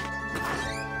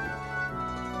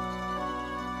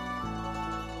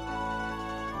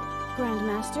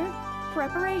 Grandmaster,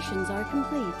 preparations are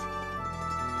complete.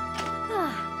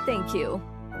 Ah, thank you.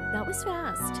 That was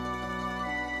fast.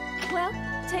 Well,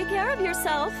 take care of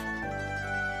yourself.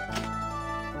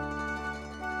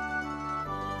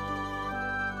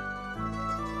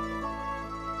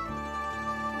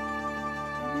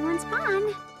 Everyone's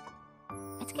gone.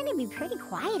 It's gonna be pretty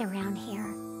quiet around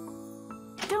here.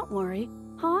 Don't worry,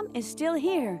 Hom is still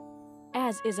here,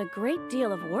 as is a great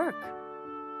deal of work.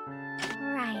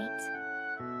 Right.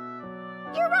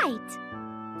 You're right.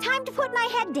 Time to put my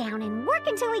head down and work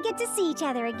until we get to see each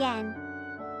other again.